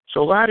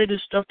 So a lot of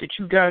this stuff that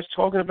you guys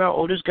talking about,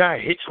 oh, this guy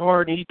hits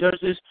hard and he does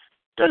this,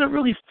 doesn't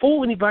really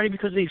fool anybody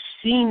because they've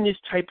seen this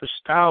type of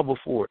style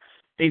before.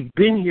 They've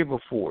been here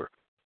before.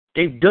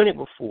 They've done it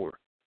before.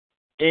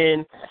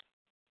 And,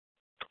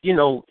 they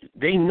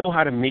know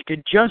how to make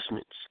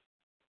adjustments.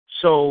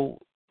 So,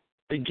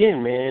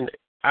 again, man,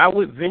 I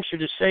would venture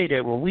to say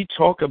that when we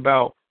talk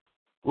about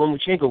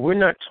Lomachenko, we're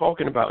not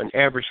talking about an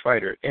average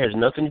fighter. It has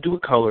nothing to do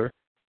with color.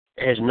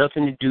 It has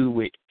nothing to do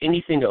with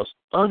anything else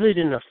other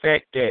than the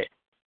fact that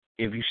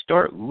if you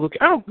start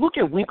looking, I don't look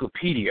at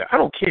Wikipedia. I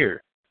don't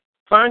care.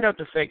 Find out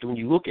the fact that when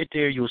you look at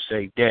there, you'll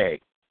say,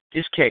 dag,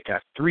 this cat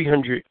got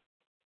 300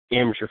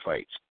 amateur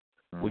fights,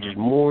 which is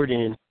more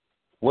than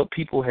what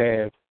people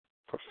have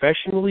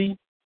professionally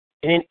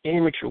and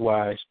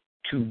amateur-wise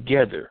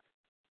together.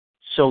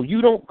 So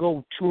you don't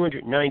go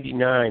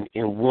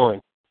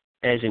 299-1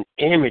 as an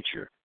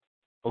amateur,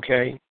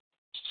 okay?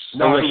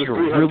 No, he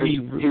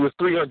was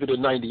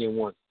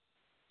 390-1.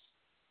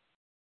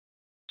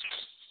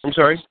 I'm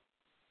sorry?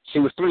 He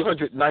was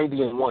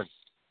 390-1.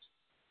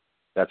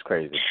 That's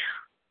crazy.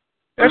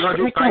 That's, I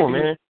mean, come on,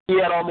 man. He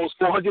had almost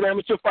 400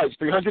 amateur fights,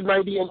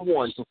 390 and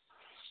 1.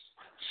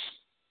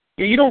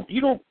 Yeah, you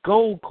don't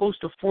go close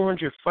to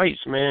 400 fights,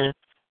 man,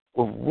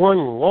 with one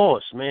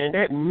loss, man.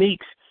 That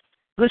makes,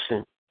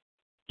 listen,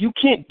 you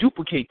can't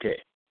duplicate that.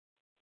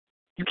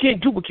 You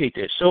can't duplicate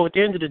that. So at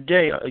the end of the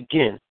day,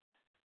 again,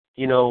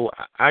 you know,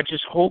 I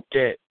just hope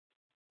that,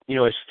 you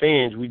know, as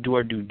fans, we do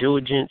our due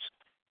diligence.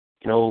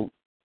 You know,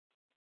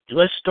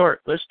 let's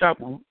stop,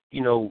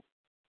 you know,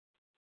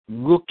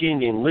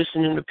 looking and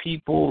listening to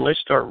people. Let's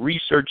start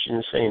researching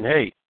and saying,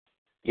 hey,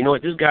 you know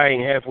what, this guy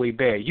ain't halfway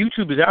bad.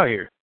 YouTube is out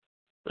here.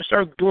 Let's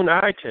start doing the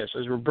eye test,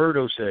 as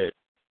Roberto said,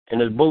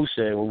 and as Bo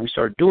said. When we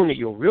start doing it,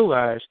 you'll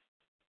realize,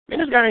 man,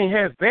 this guy ain't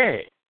half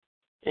bad.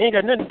 It ain't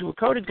got nothing to do with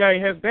code. This guy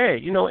ain't half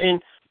bad, you know.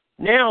 And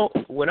now,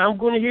 what I'm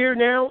going to hear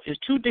now is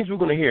two things we're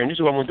going to hear, and this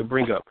is what I want to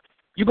bring up.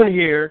 You're going to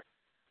hear,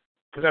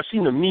 because I've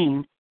seen the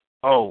meme,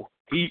 oh,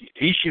 he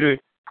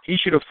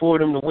should have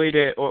fought him the way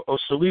that, or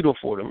Salido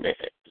fought him. Man,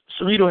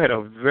 Salido had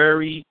a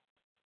very,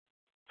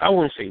 I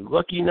wouldn't say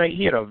lucky night.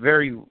 He had a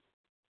very,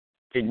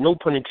 no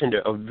pun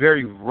intended, a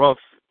very rough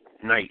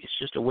night. It's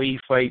just the way he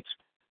fights.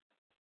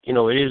 You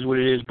know, it is what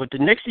it is. But the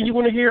next thing you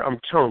want to hear, I'm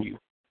telling you,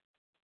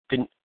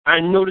 I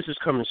know this is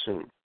coming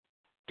soon.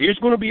 There's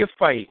going to be a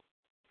fight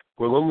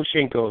where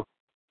Lomachenko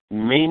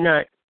may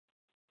not,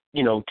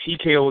 you know,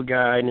 TKO a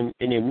guy, and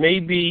it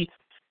may be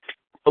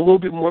a little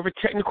bit more of a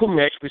technical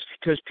match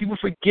because people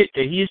forget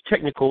that he is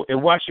technical,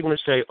 and watch, you're going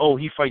to say, oh,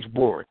 he fights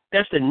boring.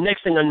 That's the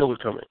next thing I know is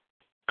coming.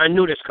 I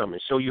know that's coming.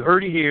 So you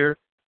heard it here.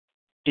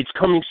 It's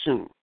coming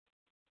soon.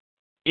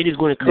 It is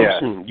going to come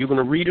soon. You're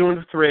going to read it on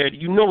the thread.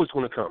 You know it's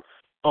going to come.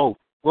 Oh,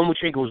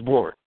 Lomachenko is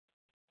boring.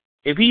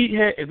 If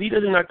he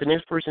doesn't knock the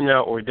next person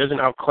out or doesn't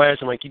outclass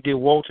him like he did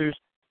Walters,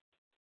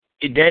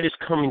 that is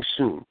coming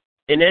soon.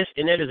 And that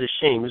is a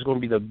shame. It's going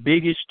to be the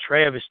biggest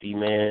travesty,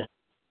 man.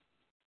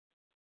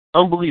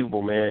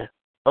 Unbelievable, man.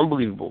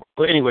 Unbelievable.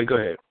 But anyway, go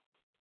ahead.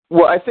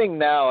 Well, I think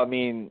now, I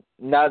mean,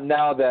 now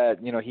that,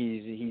 you know,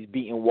 he's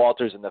beaten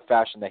Walters in the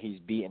fashion that he's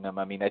beaten him,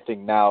 I mean, I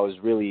think now is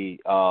really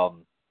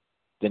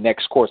the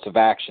next course of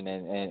action.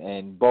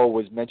 And Bo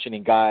was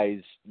mentioning guys,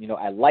 you know,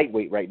 at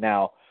lightweight right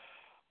now.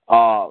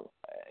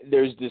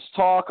 There's this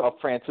talk of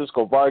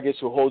Francisco Vargas,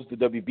 who holds the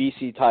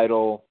WBC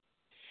title.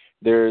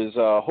 There's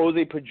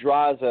Jose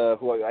Pedraza,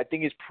 who I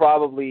think is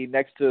probably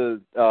next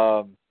to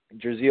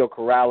Jerziel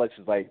Corrales,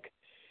 is like,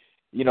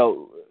 you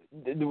know,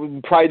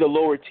 probably the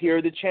lower tier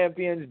of the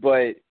champions.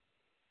 But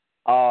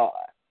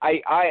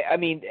I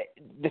mean,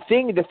 the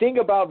thing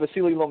about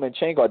Vasyl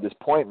Lomachenko at this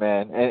point,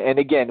 man, and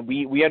again,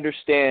 we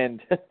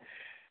understand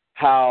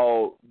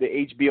how the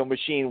HBO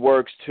machine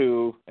works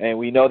too, and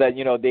we know that,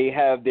 you know, they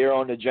have their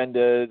own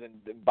agendas,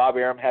 and Bob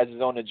Arum has his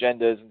own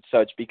agendas and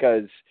such,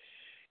 because,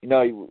 you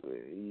know,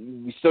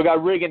 we still got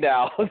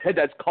Rigondeaux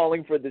that's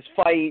calling for this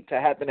fight to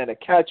happen at a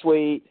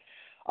catchweight.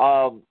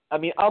 I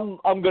mean,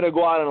 I'm gonna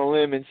go out on a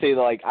limb and say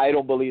that, like, I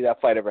don't believe that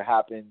fight ever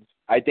happens.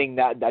 I think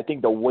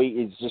the weight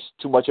is just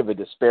too much of a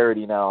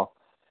disparity now,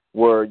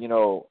 where, you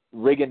know,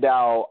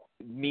 Rigondeaux,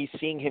 me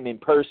seeing him in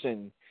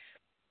person,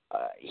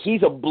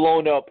 he's a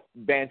blown-up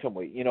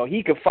bantamweight. You know,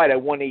 he could fight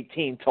at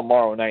 118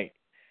 tomorrow night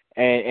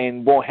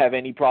and won't have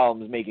any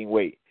problems making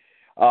weight.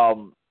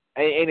 And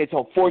it's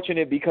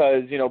unfortunate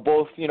because, you know,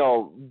 both, you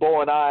know,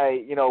 Bo and I,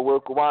 you know, we're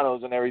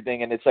Cubanos and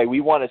everything, and it's like we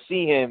want to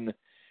see him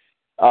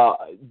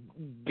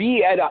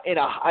be at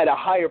a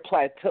higher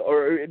plateau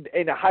or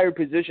in a higher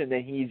position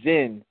than he's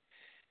in.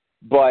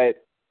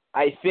 But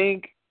I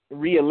think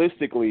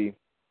realistically,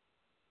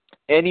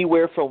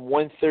 anywhere from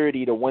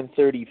 130 to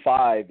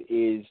 135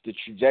 is the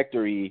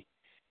trajectory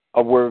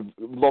of where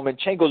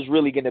Lomachenko's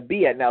really going to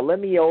be at. Now, let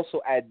me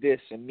also add this,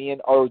 and me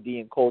and ROD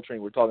and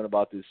Coltrane were talking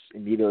about this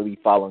immediately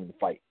following the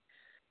fight.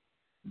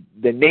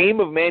 The name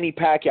of Manny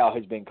Pacquiao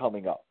has been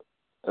coming up,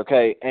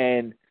 okay?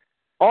 And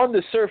on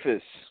the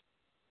surface,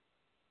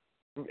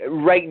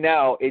 right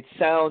now, it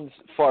sounds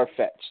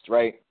far-fetched,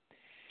 right?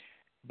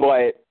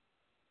 But,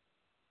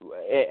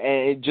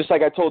 and just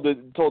like I told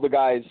the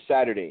guys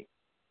Saturday,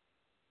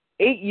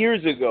 8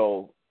 years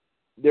ago,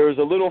 there was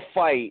a little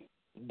fight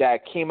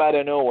that came out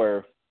of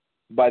nowhere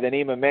by the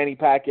name of Manny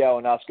Pacquiao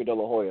and Oscar De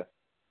La Hoya.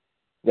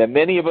 That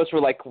many of us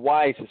were like,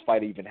 why is this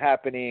fight even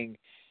happening?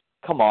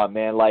 Come on,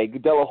 man.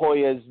 Like, De La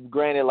Hoya is,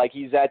 granted, like,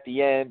 he's at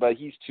the end, but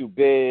he's too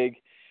big.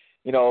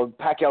 You know,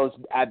 Pacquiao is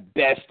at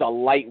best a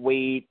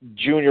lightweight,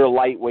 junior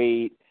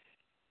lightweight.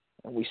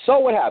 And we saw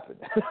what happened.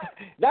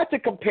 Not to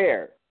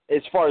compare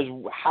as far as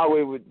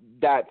how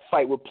that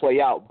fight would play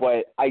out,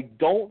 but I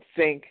don't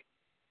think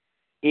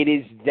it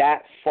is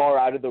that far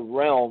out of the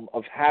realm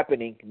of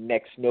happening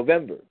next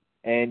November.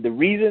 And the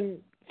reason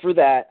for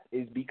that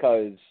is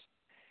because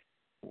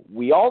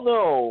we all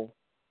know,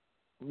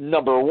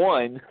 number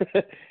one,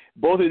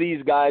 both of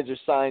these guys are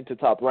signed to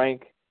Top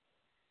Rank.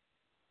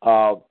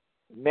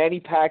 Manny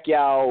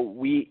Pacquiao,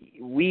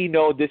 we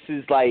know this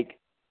is like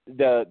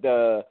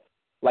the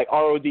like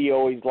ROD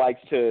always likes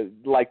to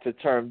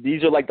term,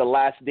 these are like the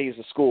last days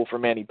of school for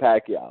Manny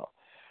Pacquiao.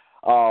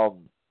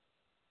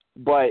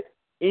 But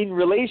in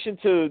relation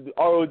to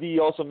ROD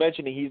also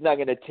mentioning he's not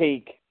going to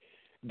take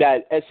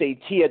that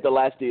SAT at the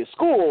last day of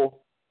school,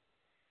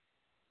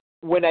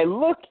 when I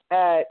look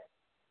at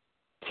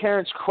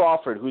Terrence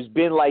Crawford, who's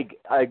been like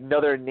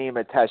another name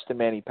attached to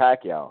Manny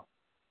Pacquiao,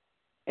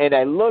 and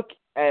I look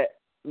at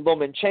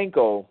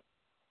Lomachenko,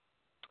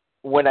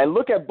 when I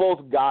look at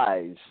both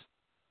guys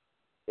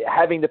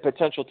having the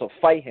potential to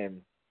fight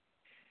him,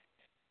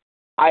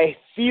 I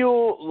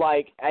feel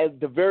like at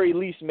the very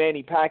least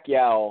Manny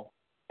Pacquiao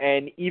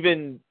and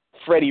even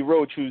Freddie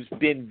Roach, who's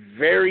been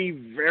very,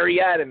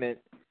 very adamant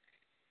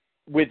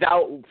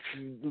without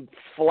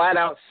flat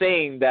out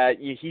saying that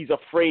he's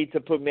afraid to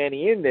put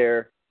Manny in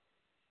there,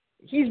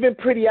 he's been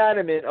pretty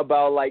adamant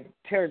about like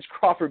Terrence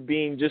Crawford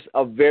being just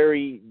a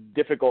very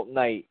difficult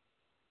night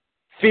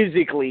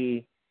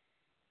physically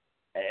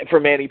for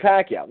Manny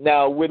Pacquiao.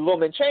 Now, with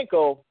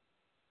Lomachenko,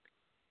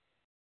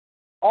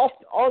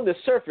 on the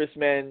surface,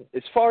 man,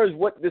 as far as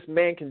what this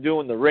man can do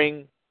in the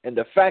ring and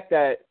the fact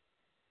that,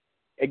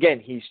 again,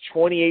 he's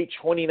 28,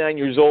 29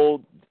 years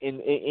old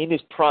in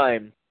his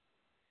prime,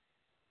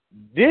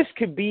 this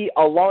could be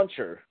a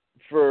launcher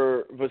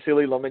for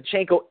Vasyl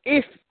Lomachenko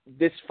if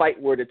this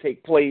fight were to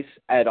take place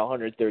at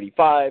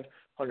 135,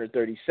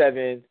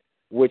 137,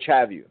 which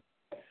have you.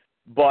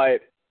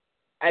 But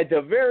at the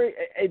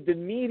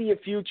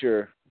immediate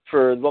future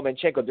for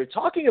Lomachenko, they're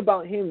talking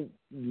about him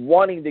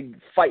wanting to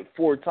fight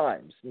 4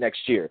 times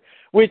next year,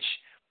 which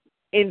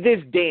in this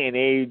day and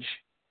age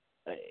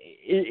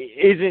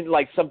isn't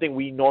like something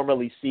we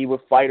normally see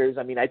with fighters.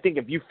 I mean, I think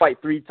if you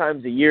fight 3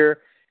 times a year,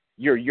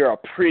 you're a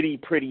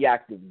pretty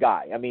active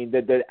guy. I mean,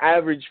 the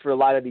average for a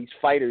lot of these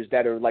fighters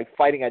that are like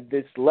fighting at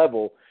this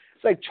level,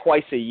 it's like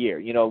twice a year,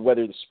 you know,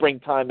 whether the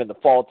springtime and the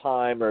fall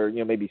time or, you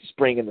know, maybe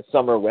spring and the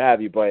summer or what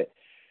have you. But,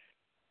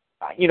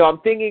 you know,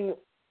 I'm thinking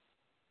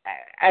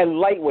at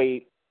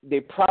lightweight, they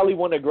probably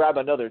want to grab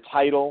another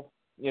title,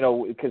 you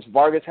know, because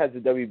Vargas has the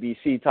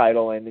WBC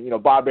title, and, you know,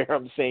 Bob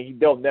Arum's saying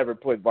they'll never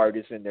put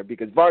Vargas in there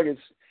because Vargas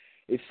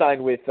is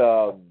signed with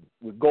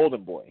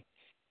Golden Boy,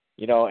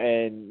 you know,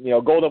 and, you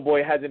know, Golden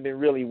Boy hasn't been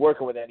really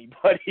working with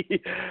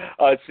anybody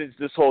since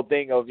this whole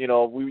thing of, we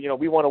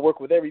want to work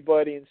with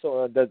everybody, and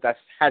so that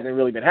hasn't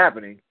really been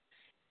happening.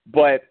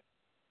 But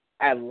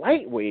at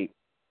lightweight,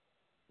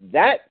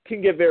 that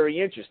can get very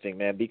interesting,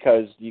 man,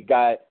 because you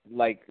got,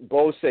 like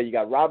Bo said, you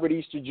got Robert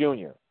Easter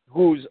Jr.,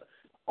 who's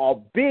a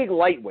big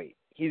lightweight.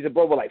 He's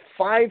above like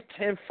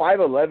 5'10",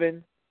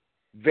 5'11",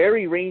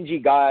 very rangy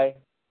guy.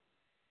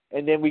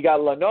 And then we got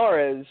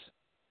Linares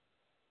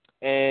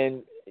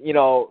and, you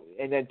know,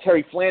 and then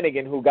Terry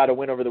Flanagan, who got a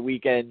win over the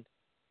weekend.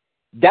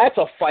 That's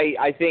a fight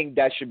I think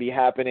that should be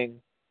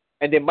happening.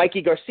 And then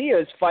Mikey Garcia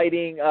is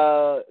fighting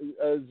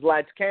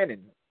Zlats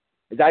Cannon.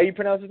 Is that how you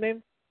pronounce his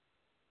name?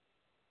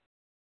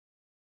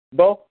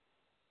 Bo?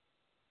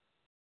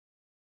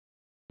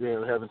 Yeah,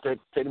 we're having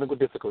technical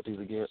difficulties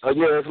again.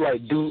 Yeah, it's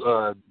like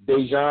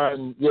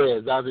Dejan,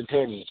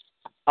 Zaventani.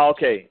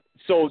 Okay,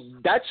 so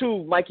that's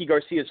who Mikey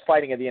Garcia is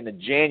fighting at the end of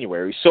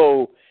January.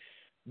 So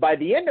by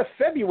the end of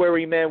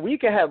February, man, we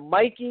could have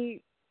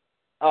Mikey.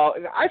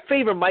 I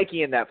favor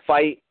Mikey in that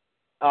fight.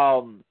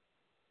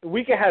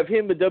 We could have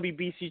him the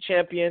WBC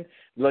champion,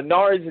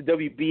 Linares the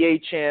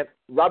WBA champ,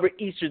 Robert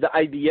Easter the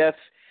IBF,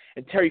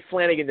 and Terry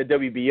Flanagan the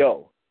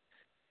WBO.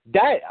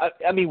 That,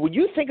 I mean, when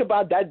you think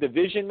about that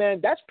division,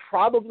 man, that's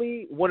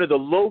probably one of the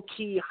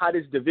low-key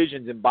hottest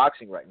divisions in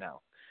boxing right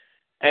now.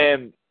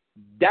 And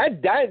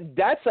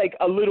that's like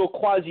a little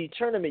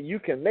quasi-tournament you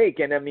can make.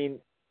 And, I mean,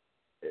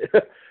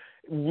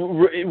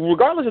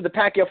 regardless if the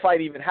Pacquiao fight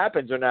even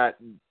happens or not,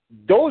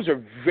 those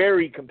are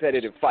very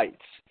competitive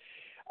fights.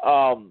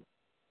 You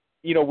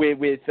know,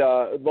 with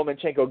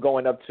Lomachenko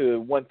going up to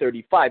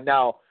 135.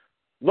 Now,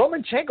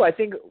 Lomachenko, I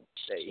think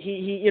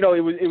he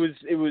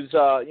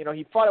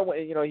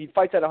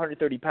fights at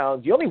 130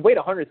 pounds. He only weighed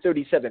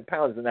 137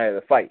 pounds the night of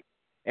the fight,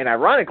 and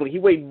ironically, he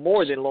weighed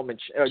more than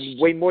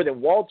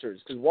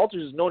Walters, because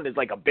Walters is known as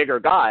like a bigger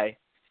guy,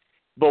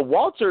 but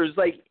Walters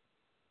I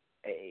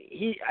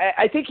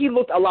think he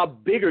looked a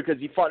lot bigger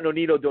because he fought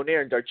Nonito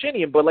Donaire and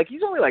Darchinian, but like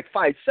he's only like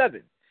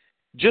 5'7",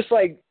 just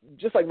like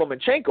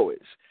Lomachenko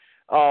is.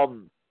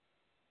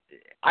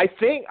 I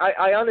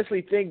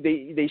honestly think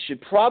they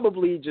should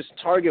probably just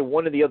target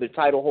one of the other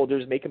title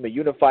holders, make him a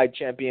unified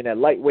champion at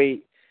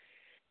lightweight.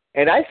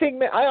 And I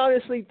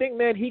honestly think,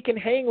 man, he can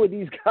hang with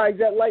these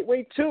guys at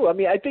lightweight too. I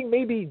mean, I think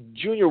maybe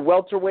junior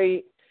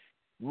welterweight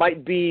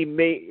might be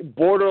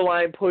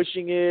borderline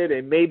pushing it,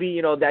 and maybe,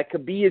 you know, that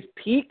could be his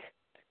peak.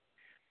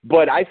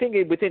 But I think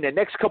within the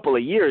next couple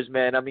of years,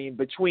 man, I mean,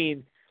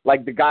 between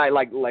like the guy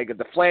like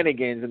the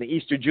Flanagans and the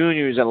Easter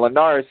Juniors and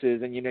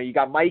Linares's, and, you know, you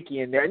got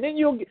Mikey in there, and then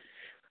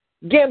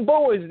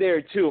Gamboa is there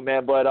too,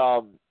 man. But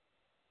I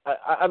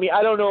mean,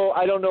 I don't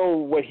know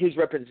what his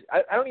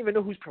I don't even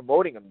know who's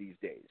promoting him these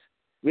days.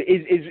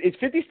 Is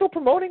 50 still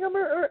promoting him,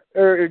 or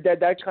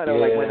that kind of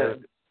like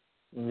when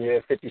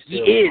 50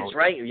 still. He is,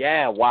 right?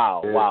 Yeah.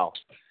 Wow.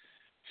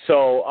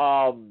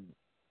 So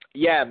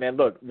yeah, man.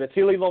 Look,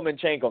 Vasyl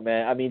Lomachenko,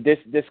 man. I mean, this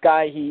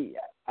guy,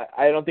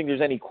 I don't think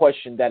there's any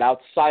question that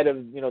outside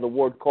of, you know, the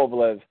Ward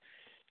Kovalev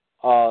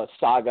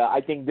saga.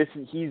 I think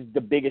he's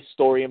the biggest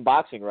story in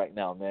boxing right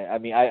now, man. I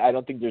mean, I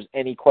don't think there's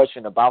any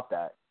question about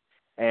that.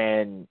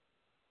 And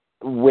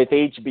with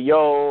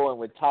HBO and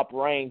with Top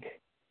Rank,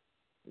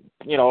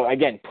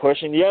 again,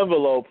 pushing the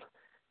envelope,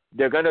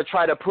 they're going to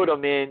try to put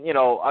him in,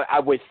 I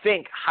would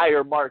think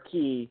higher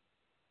marquee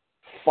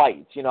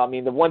fights. I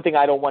mean, the one thing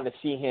I don't want to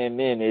see him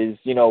in is,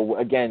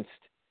 against,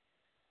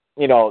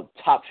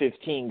 top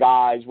 15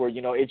 guys where,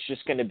 it's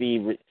just going to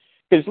be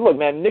because, look,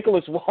 man,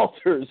 Nicholas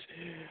Walters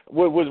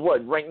was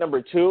what, ranked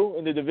number 2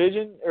 in the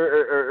division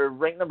or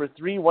ranked number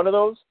 3, one of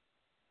those?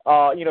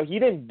 He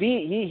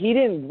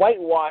didn't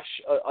whitewash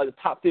a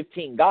top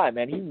 15 guy,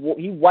 man. He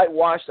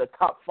whitewashed a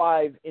top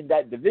 5 in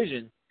that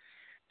division.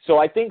 So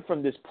I think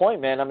from this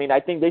point, man, I mean, I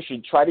think they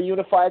should try to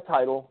unify a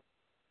title,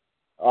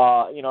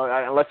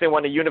 unless they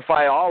want to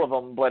unify all of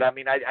them. But, I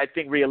mean, I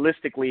think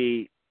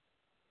realistically,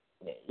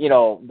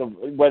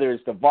 whether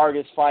it's the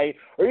Vargas fight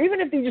or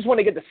even if they just want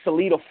to get the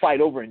Salido fight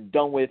over and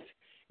done with,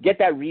 get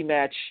that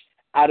rematch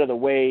out of the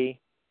way,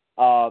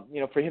 for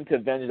him to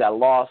avenge that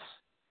loss.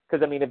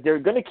 Because, I mean, if they're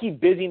going to keep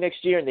busy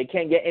next year and they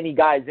can't get any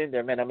guys in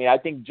there, man, I mean, I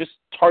think just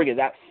target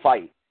that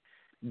fight,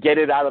 get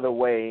it out of the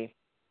way,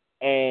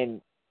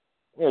 and,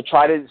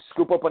 try to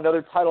scoop up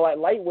another title at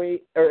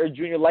lightweight or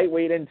junior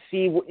lightweight and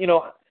see,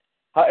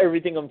 how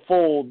everything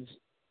unfolds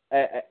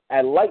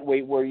at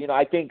lightweight where,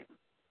 I think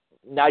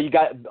now you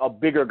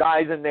got bigger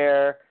guys in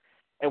there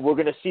and we're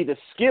going to see the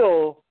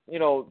skill,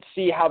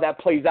 see how that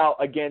plays out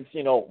against,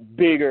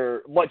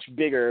 much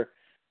bigger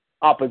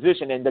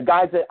opposition. And the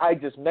guys that I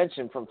just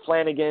mentioned, from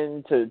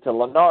Flanagan to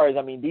Linares,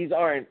 I mean, these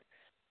aren't,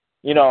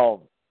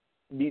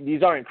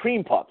 these aren't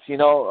cream puffs.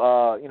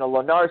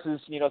 Linares is,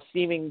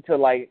 seeming to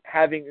like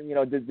having,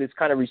 this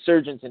kind of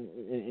resurgence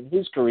in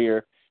his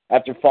career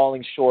after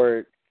falling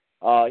short.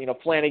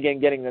 Flanagan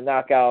getting the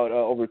knockout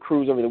over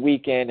Cruz over the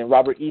weekend, and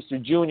Robert Easter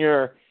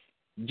Jr.,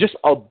 just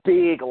a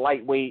big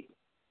lightweight.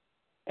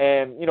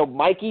 And,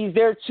 Mikey's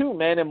there too,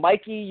 man. And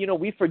Mikey,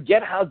 we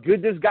forget how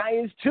good this guy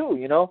is too,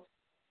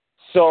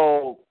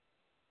 So,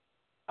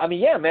 I mean,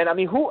 yeah, man. I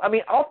mean,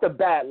 off the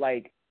bat,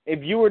 like,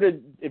 if you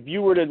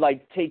were to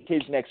like take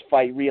his next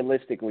fight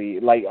realistically,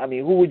 like, I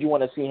mean, who would you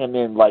want to see him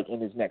in, like, in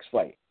his next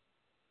fight?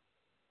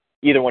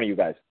 Either one of you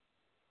guys.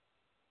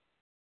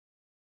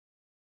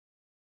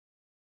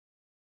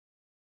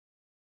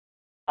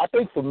 I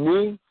think for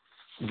me,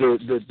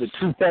 the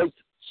 2 fights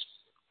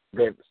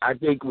that I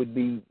think would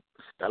be,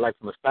 like,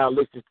 from a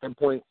stylistic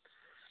standpoint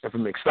and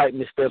from an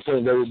excitement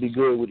standpoint, that would be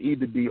good would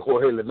either be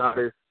Jorge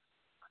Linares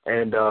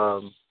and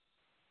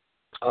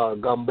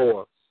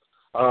Gamboa.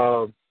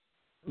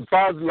 As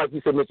far as, like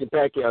you said, Mr.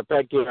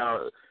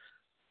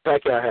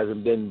 Pacquiao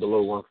hasn't been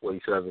below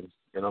 147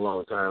 in a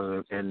long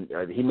time, and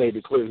he made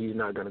it clear he's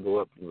not going to go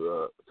up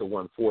to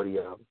 140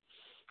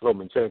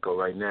 Lomachenko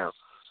right now.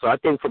 So I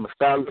think from a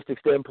stylistic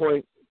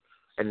standpoint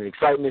and an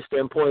excitement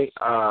standpoint,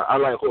 I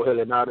like Jorge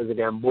Linares and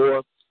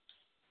Gamboa.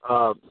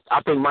 I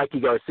think Mikey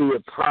Garcia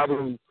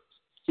probably,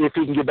 if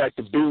he can get back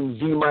to being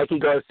the Mikey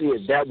Garcia,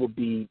 that would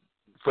be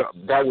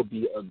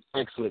an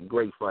excellent,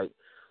 great fight.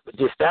 But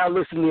just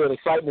stylistically and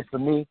excitement for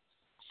me,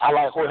 I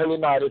like Jorge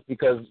Linares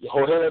because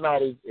Jorge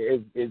Linares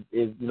is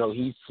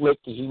he's slick,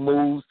 he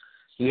moves,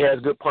 he has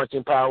good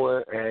punching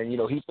power, and,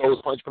 he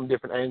throws punch from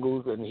different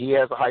angles, and he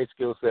has a high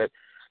skill set.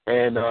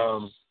 And,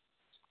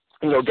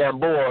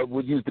 Gamboa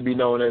would used to be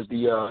known as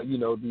the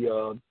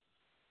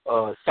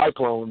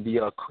Cyclone,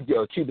 the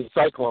Cuban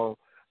Cyclone.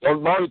 The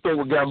only thing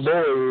with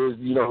Gamboa is,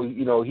 he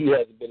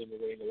hasn't been in the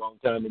ring a long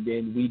time, and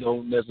then we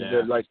don't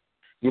necessarily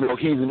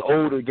he's an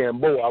older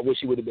Gamboa. I wish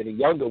he would have been a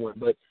younger one,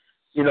 but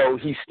he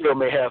still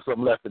may have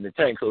something left in the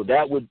tank. So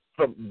that would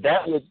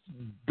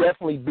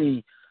definitely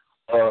be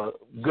a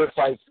good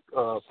fight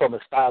from a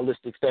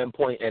stylistic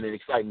standpoint and an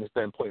excitement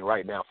standpoint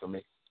right now for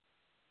me.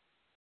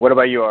 What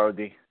about you,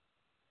 ROD?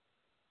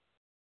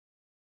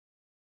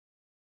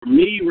 For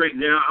me right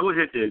now, I would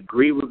have to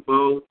agree with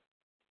Bo.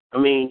 I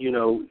mean, do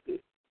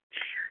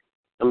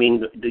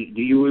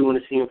you really want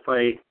to see him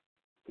fight,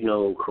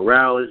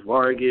 Corrales,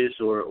 Vargas,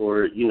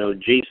 or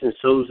Jason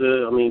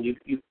Souza? I mean,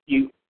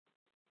 you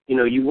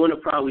want to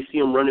probably see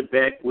him run it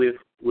back with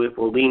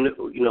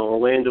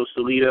Orlando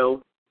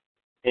Salido,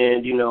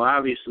 and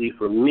obviously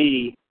for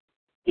me,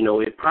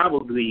 it'd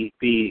probably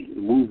be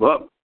move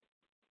up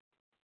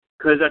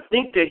because I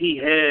think that he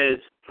has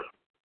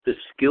the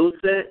skill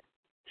set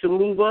to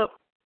move up.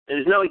 And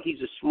it's not like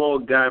he's a small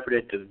guy for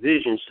that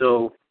division.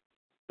 So,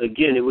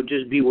 again, it would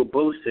just be what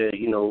Bo said.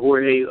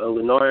 Jorge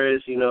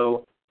Linares,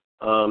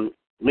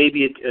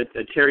 maybe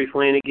a Terry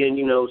Flanagan,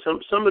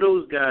 some of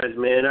those guys,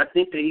 man. I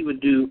think that he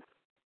would do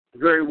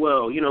very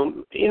well.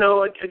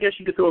 I guess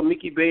you could throw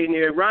Mickey Bay in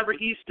there.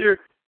 Robert Easter,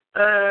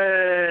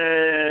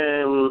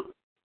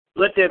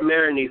 let that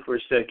marinate for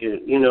a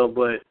second,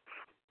 But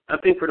I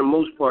think for the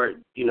most part,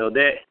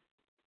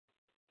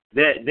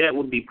 that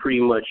would be pretty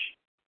much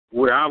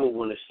where I would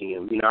want to see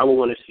him. I would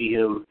want to see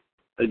him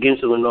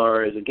against a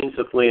Linares, against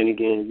a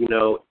Flanagan,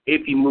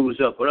 if he moves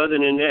up. But other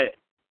than that,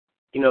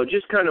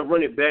 just kind of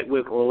run it back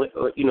with,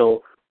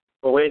 Orlando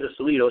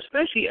Salido,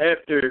 especially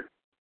after,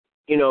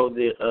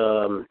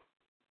 the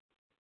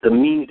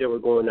memes that were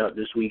going out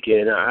this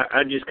weekend.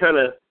 I just kind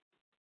of,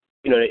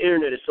 the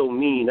internet is so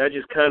mean. I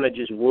just kind of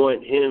just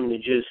want him to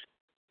just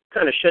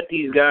kind of shut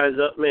these guys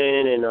up,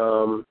 man, and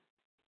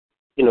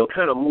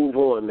kind of move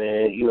on,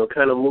 man.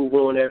 Kind of move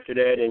on after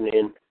that,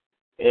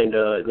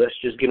 and let's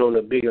just get on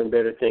to bigger and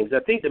better things. I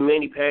think the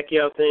Manny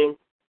Pacquiao thing,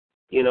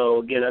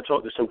 again, I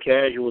talked to some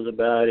casuals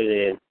about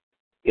it,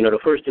 and the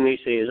first thing they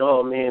say is,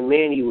 "Oh man,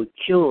 Manny would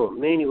kill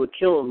him. Manny would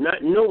kill him,"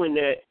 not knowing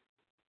that,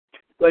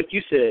 like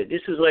you said,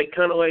 this is like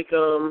kind of like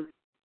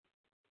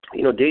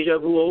deja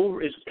vu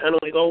over. It's kind of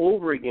like all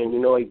over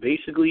again. Like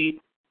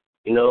basically,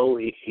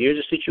 here's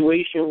a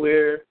situation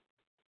where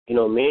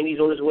Manny's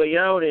on his way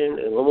out and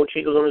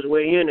Lomachenko's on his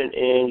way in, and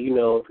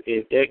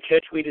if that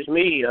catchweight is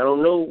made, I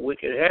don't know what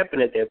could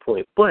happen at that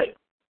point. But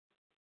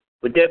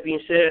with that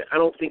being said, I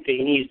don't think that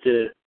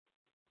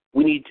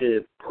we need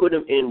to put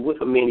him in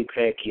with a Manny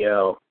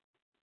Pacquiao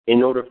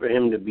in order for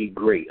him to be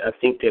great. I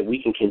think that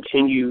we can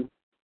continue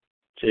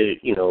to,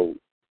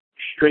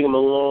 string him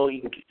along.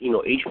 You can,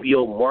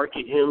 HBO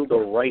market him the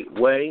right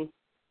way,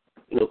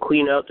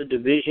 clean out the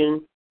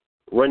division,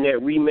 run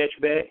that rematch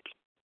back,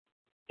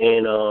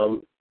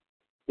 and,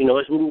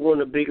 let's move on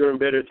to bigger and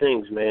better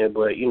things, man.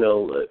 But,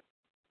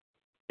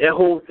 that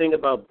whole thing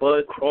about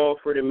Bud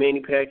Crawford and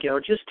Manny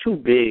Pacquiao, just too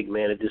big,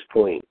 man, at this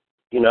point.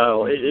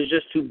 It's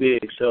just too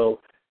big. So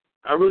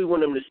I really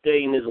want him to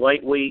stay in this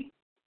lightweight,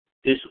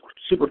 this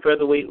super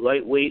featherweight,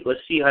 lightweight. Let's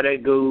see how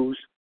that goes.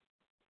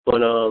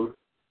 But,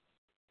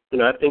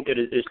 I think that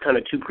it's kind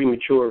of too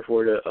premature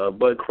for the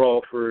Bud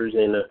Crawfords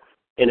and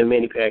the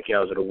Manny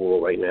Pacquiaos of the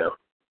world right now.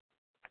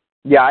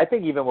 Yeah, I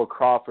think even with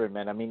Crawford,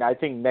 man, I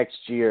think next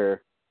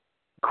year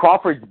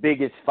Crawford's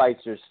biggest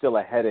fights are still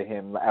ahead of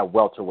him at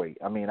welterweight.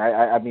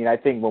 I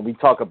think when we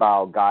talk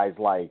about guys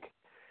like,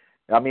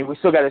 we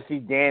still got to see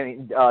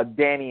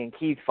Danny and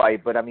Keith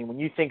fight, but when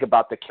you think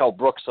about the Kell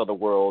Brooks of the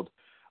world,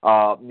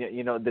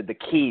 the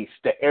Keiths,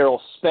 the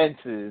Errol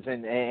Spences,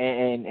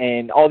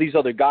 and all these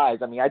other guys,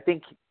 I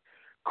think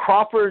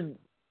Crawford,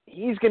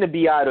 he's going to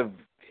be out of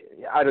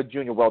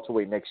junior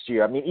welterweight next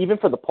year. Even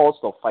for the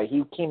Polsto fight,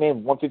 he came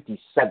in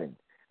 157,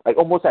 like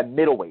almost at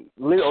middleweight.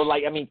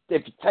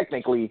 If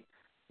technically,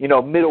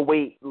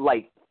 middleweight,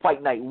 like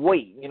fight night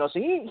weight, so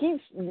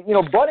he's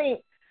Bud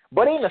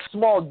ain't a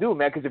small dude,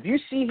 man, because if you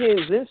see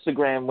his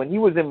Instagram when he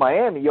was in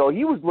Miami,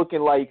 he was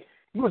looking like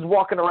he was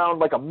walking around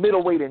like a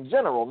middleweight in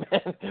general,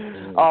 man.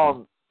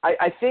 Mm-hmm.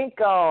 I think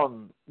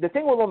the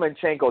thing with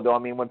Lomachenko, though,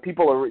 when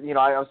people are,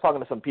 I was talking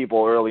to some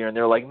people earlier, and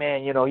they're like,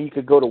 man, he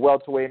could go to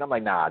welterweight. And I'm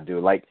like, nah,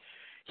 dude, like,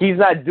 he's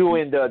not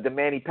doing the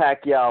Manny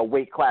Pacquiao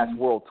weight class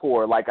world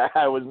tour like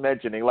I was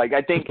mentioning. Like,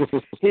 I think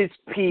his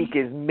peak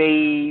is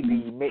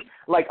maybe,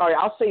 like, all right,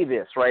 I'll say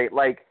this, right?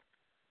 Like,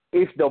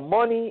 if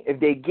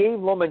they gave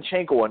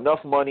Lomachenko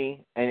enough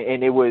money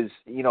and it was,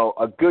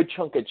 a good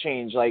chunk of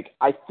change, like,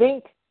 I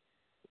think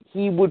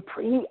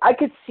I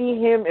could see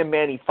him and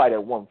Manny fight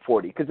at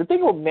 140. Because the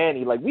thing with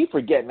Manny, like, we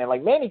forget, man,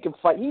 like, Manny can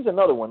fight. He's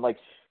another one. Like,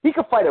 he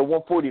could fight at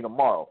 140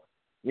 tomorrow.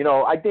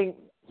 I think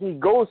he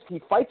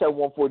fights at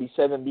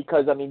 147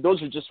 because,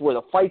 those are just where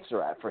the fights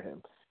are at for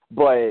him.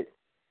 But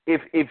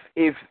if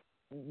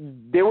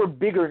there were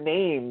bigger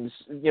names,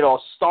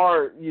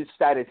 star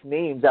status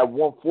names at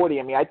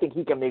 140, I think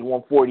he can make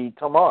 140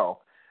 tomorrow.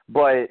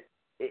 But,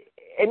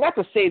 and not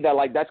to say that,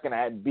 like, that's going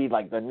to be,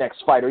 like, the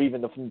next fight or even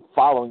the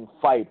following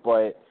fight,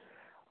 but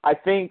I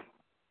think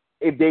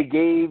if they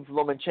gave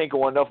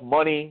Lomachenko enough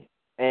money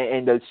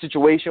and the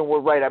situation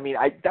were right,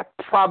 that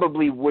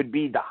probably would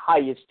be the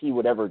highest he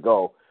would ever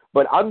go.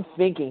 But I'm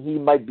thinking he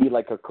might be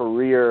like a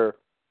career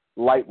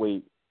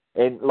lightweight.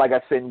 And like I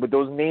said, with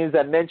those names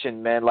I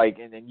mentioned, man, like,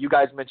 and you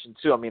guys mentioned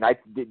too,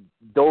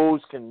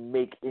 those can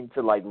make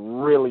into like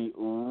really,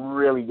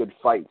 really good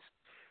fights.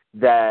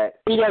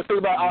 That you guys think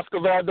about Oscar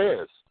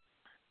Valdez?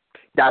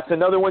 That's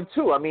another one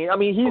too.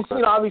 He's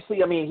obviously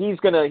he's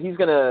gonna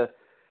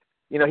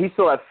he's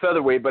still at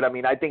featherweight, but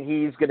I think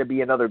he's gonna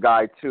be another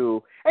guy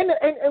too.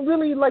 And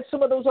really, like,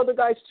 some of those other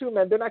guys too,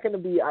 man, they're not gonna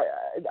be.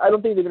 I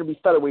don't think they're gonna be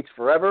featherweights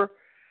forever.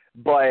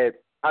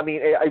 But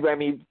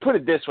put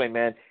it this way,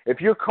 man.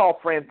 If you're Carl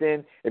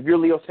Frampton, if you're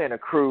Leo Santa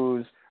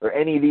Cruz, or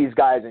any of these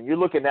guys, and you're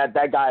looking at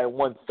that guy at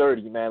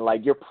 130, man,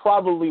 like, you're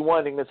probably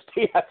wanting to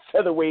stay at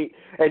featherweight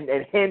and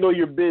handle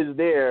your biz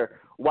there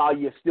while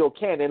you still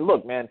can. And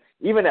look, man,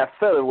 even at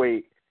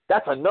featherweight,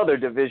 that's another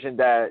division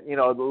that,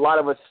 a lot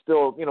of us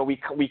still,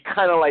 we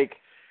kind of like,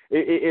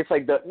 it's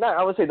like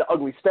I would say the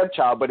ugly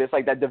stepchild, but it's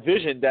like that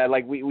division that,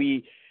 like,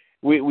 we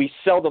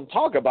seldom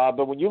talk about.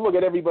 But when you look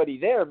at everybody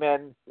there,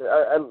 man,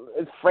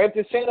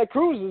 Frampton Santa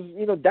Cruz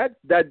is,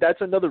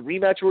 that's another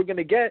rematch we're going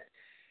to get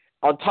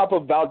on top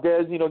of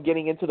Valdez,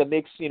 getting into the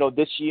mix,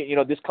 this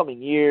year, this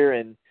coming year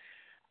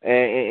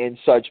and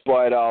such.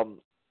 But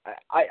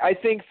I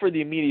think for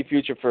the immediate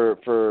future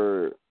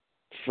for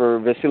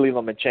Vasyl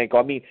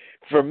Lomachenko,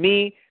 for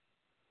me,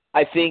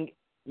 I think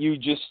you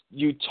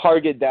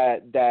target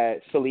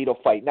that Salido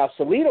fight. Now,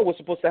 Salido was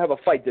supposed to have a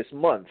fight this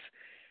month,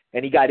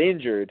 and he got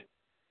injured.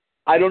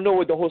 I don't know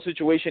what the whole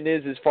situation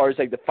is as far as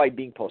like the fight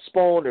being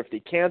postponed or if they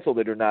canceled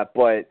it or not,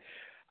 but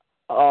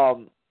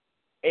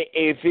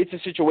if it's a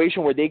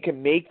situation where they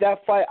can make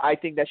that fight, I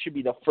think that should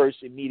be the first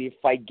immediate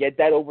fight. Get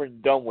that over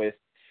and done with.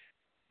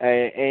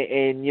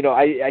 And you know,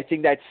 I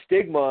think that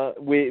stigma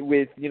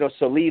with you know,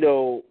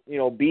 Salido, you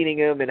know, beating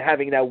him and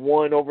having that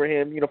one over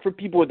him, you know, for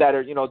people that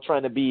are, you know,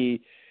 trying to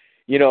be,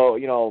 you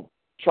know,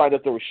 trying to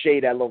throw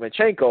shade at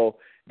Lomachenko,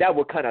 that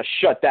would kind of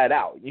shut that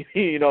out.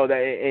 You know, that,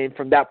 and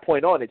from that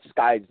point on, it's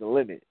sky's the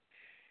limit.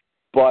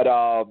 But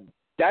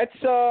that's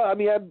I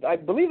mean, I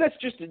believe that's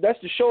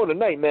the show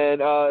tonight,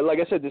 man. Like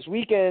I said, this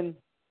weekend,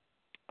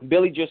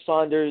 Billy Joe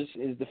Saunders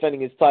is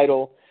defending his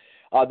title.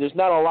 There's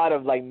not a lot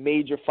of like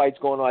major fights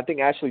going on. I think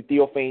Ashley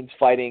Theophane's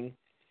fighting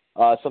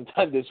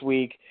sometime this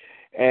week.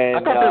 And I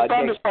thought that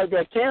Saunders fight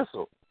got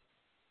canceled.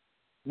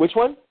 Which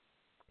one?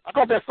 I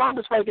thought that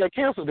Saunders fight got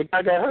canceled. The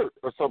guy got hurt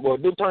or something. Or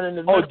did turn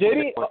into. Oh, did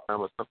he?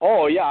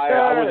 Oh, yeah.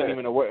 I wasn't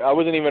even aware. I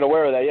wasn't even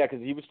aware of that. Yeah,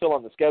 because he was still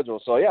on the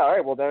schedule. So yeah, all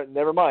right. Well,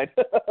 never mind.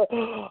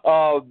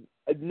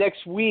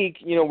 Next week,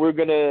 you know, we're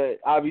gonna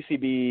obviously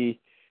be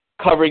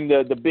covering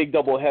the big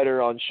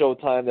doubleheader on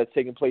Showtime that's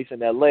taking place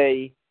in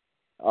L.A.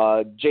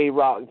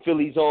 J-Rock,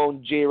 Philly's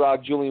own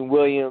J-Rock, Julian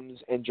Williams,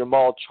 and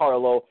Jamal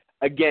Charlo.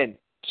 Again,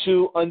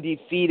 2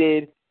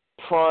 undefeated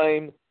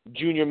prime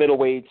junior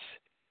middleweights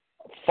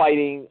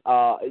fighting.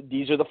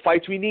 These are the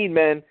fights we need,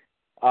 man.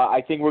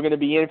 I think we're going to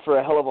be in for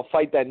a hell of a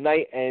fight that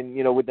night. And,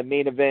 you know, with the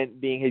main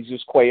event being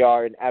Jesus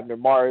Cuellar and Abner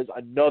Mars,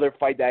 another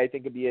fight that I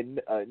think could be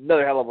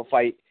another hell of a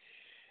fight.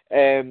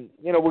 And,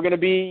 you know, we're going to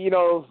be, you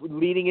know,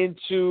 leading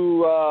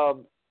into,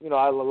 you know,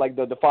 I like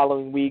the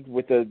following week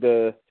with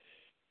the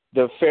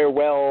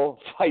farewell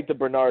fight to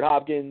Bernard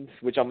Hopkins,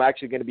 which I'm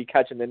actually going to be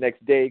catching the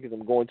next day because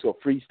I'm going to a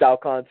freestyle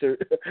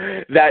concert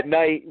that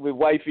night with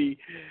wifey.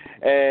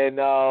 And,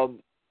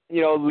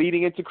 you know,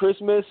 leading into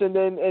Christmas and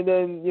then,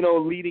 you know,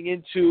 leading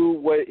into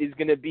what is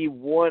going to be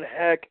one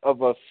heck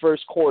of a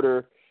first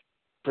quarter,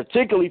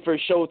 particularly for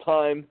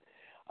Showtime,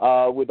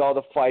 with all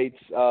the fights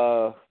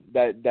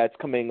that's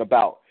coming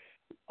about.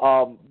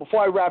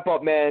 Before I wrap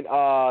up, man,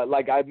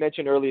 like I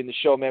mentioned earlier in the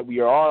show, man,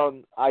 we are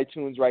on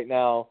iTunes right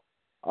now.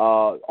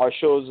 Our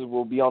shows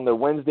will be on there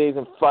Wednesdays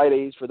and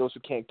Fridays for those who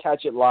can't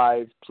catch it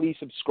live. Please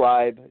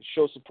subscribe,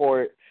 show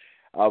support.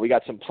 We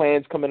got some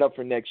plans coming up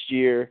for next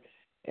year.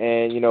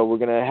 And, you know, we're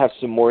going to have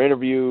some more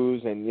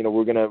interviews and, you know,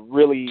 we're going to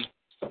really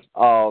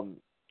go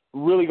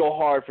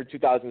hard for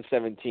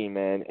 2017,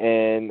 man.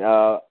 And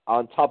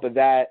on top of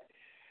that,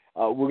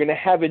 we're going to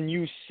have a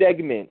new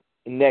segment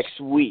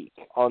next week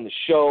on the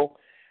show.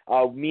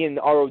 Me and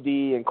ROD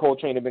and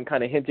Coltrane have been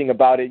kind of hinting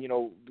about it, you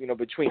know,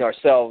 between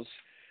ourselves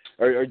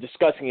or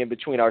discussing it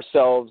between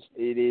ourselves.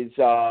 It is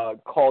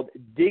called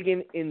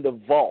Digging in the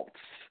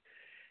Vaults.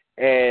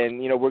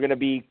 And, you know, we're going to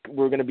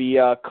be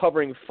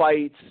covering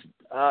fights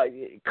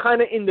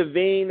kind of in the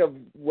vein of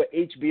what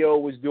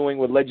HBO was doing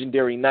with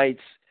Legendary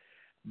Nights,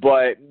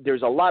 but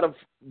there's a lot of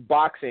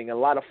boxing, a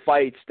lot of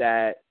fights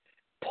that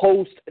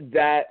post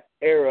that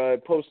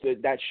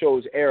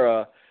show's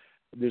era.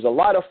 There's a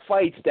lot of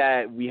fights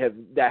that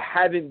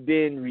haven't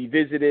been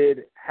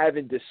revisited,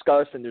 haven't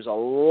discussed, and there's a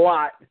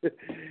lot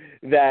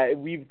that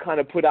we've kind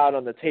of put out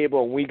on the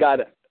table, and we got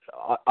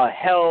a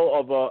hell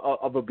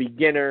of a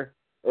beginner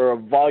or a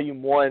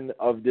volume 1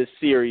 of this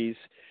series.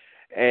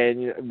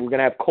 And we're going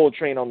to have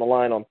Coltrane on the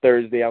line on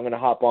Thursday. I'm going to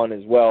hop on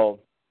as well.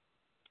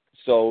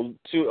 So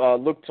to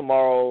look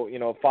tomorrow, you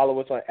know, follow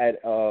us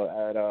at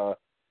Guard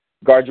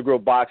Your Grill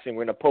Boxing.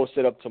 We're going to post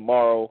it up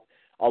tomorrow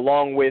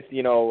along with,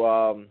 you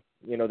know,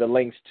 the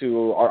links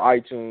to our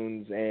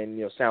iTunes and,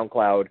 you know,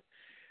 SoundCloud.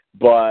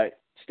 But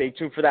stay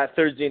tuned for that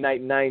Thursday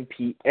night, 9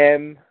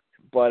 p.m.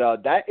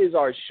 But that is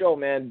our show,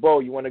 man. Bo,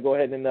 you want to go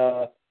ahead and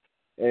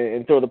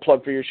throw the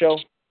plug for your show?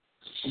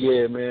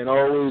 Yeah, man. We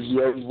always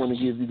want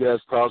to give you guys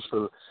props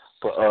for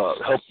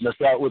helping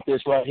us out with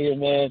this right here,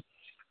 man.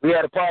 We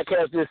had a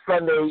podcast this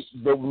Sunday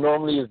that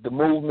normally is The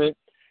Movement.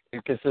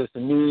 It consists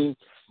of me,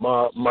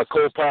 my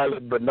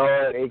co-pilot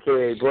Bernard,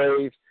 a.k.a.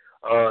 Brave,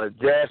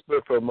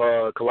 Jasper from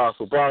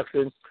Colossal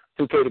Boxing,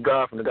 2K the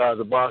God from the Gods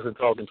of Boxing,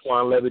 talking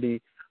Twan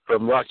Levity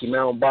from Rocky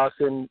Mountain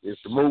Boxing.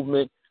 It's The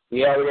Movement.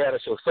 We already had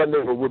a show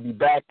Sunday, but we'll be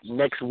back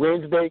next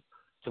Wednesday.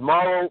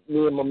 Tomorrow,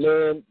 me and my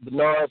man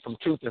Bernard from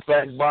Truth and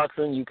Facts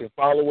Boxing. You can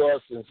follow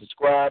us and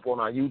subscribe on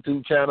our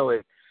YouTube channel,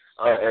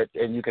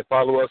 and you can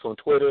follow us on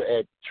Twitter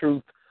at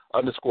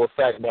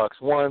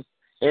Truth_FactBox1,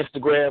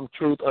 Instagram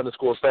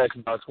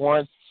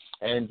Truth_FactBox1.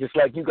 And just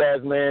like you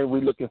guys, man,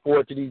 we're looking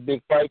forward to these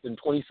big fights in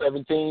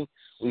 2017.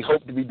 We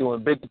hope to be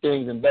doing bigger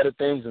things and better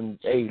things. And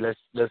hey, let's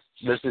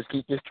just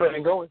keep this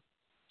trend going.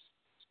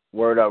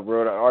 Word up.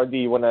 RD,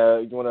 you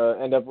wanna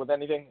end up with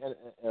anything?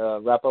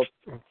 Wrap up.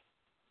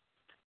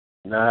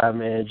 Nah,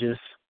 man, just,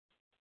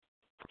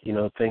 you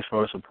know, thanks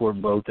for our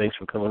support, Bo. Thanks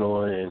for coming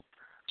on. And,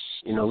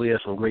 you know, we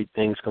have some great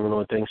things coming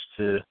on. Thanks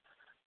to,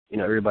 you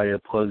know, everybody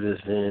that plugs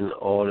us in,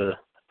 all the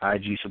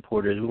IG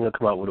supporters. We're going to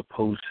come out with a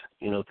post,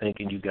 you know,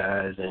 thanking you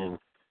guys. And,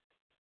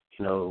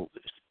 you know,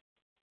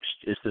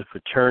 it's a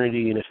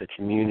fraternity and it's a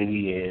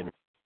community and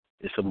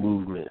it's a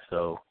movement.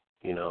 So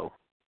Each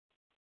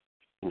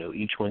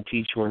one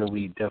teach one, and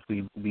we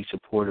definitely be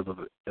supportive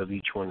of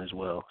each one as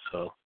well.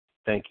 So,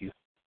 thank you.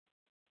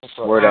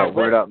 Word up.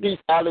 Rest in peace,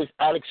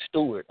 Alex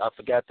Stewart. I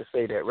forgot to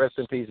say that. Rest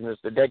in peace,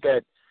 Mr. That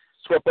got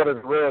swept under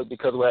the rug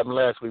because of what happened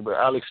last week. But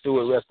Alex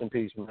Stewart, rest in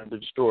peace, man, the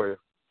destroyer.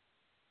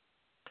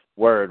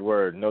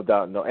 Word, no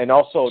doubt, no. And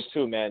also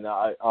too, man.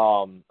 I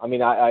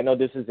know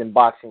this isn't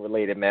boxing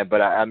related, man,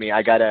 but I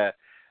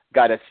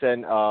gotta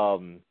send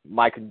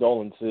my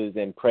condolences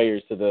and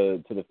prayers to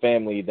the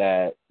families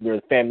that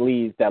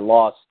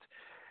lost,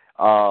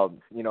 the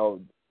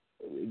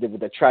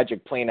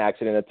tragic plane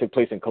accident that took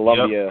place in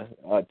Colombia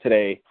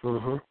today,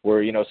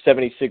 where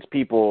 76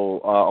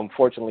 people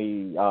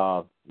unfortunately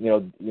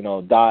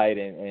died,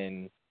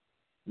 and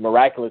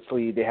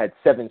miraculously they had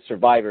 7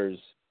 survivors,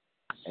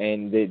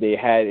 and they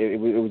had it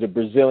was a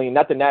Brazilian,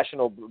 not the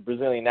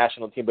Brazilian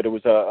national team, but it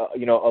was a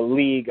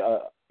league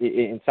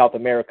in South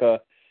America,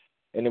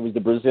 and it was the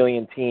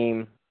Brazilian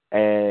team,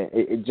 and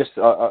it just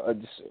a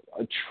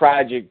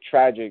tragic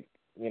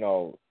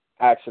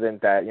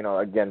accident that,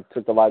 again,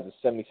 took the lives of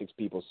 76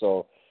 people.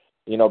 So,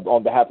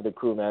 on behalf of the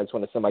crew, man, I just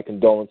want to send my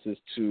condolences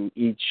to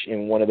each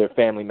and one of their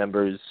family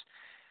members.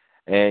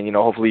 And,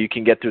 hopefully you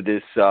can get through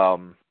this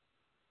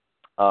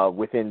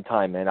within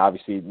time, man.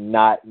 Obviously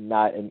not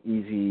an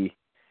easy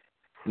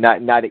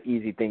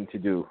thing to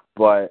do.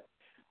 But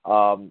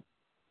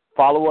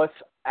follow us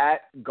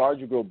at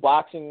GYGB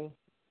Boxing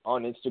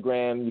on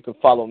Instagram. You can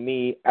follow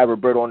me at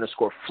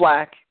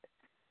Roberto_Flack,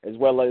 as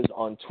well as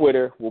on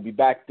Twitter. We'll be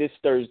back this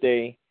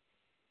Thursday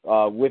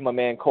with my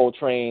man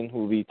Coltrane, who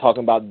will be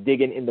talking about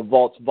Digging in the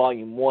Vaults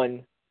Volume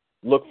 1.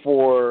 Look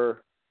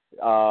for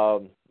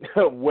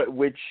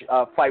which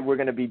fight we're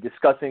going to be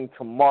discussing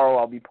tomorrow.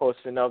 I'll be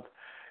posting up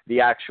the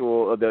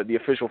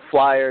official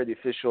flyer, the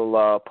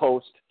official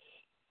post.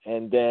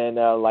 And then,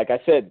 like I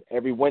said,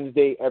 every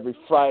Wednesday, every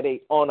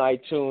Friday on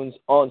iTunes,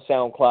 on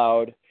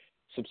SoundCloud.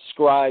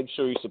 Subscribe,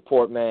 show your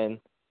support, man.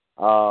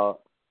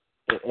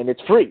 And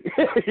it's free.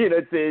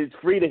 It's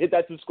free to hit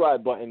that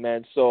subscribe button,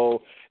 man.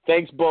 So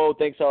thanks, Bo.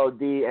 Thanks,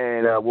 ROD.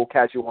 And we'll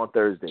catch you on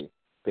Thursday.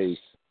 Peace.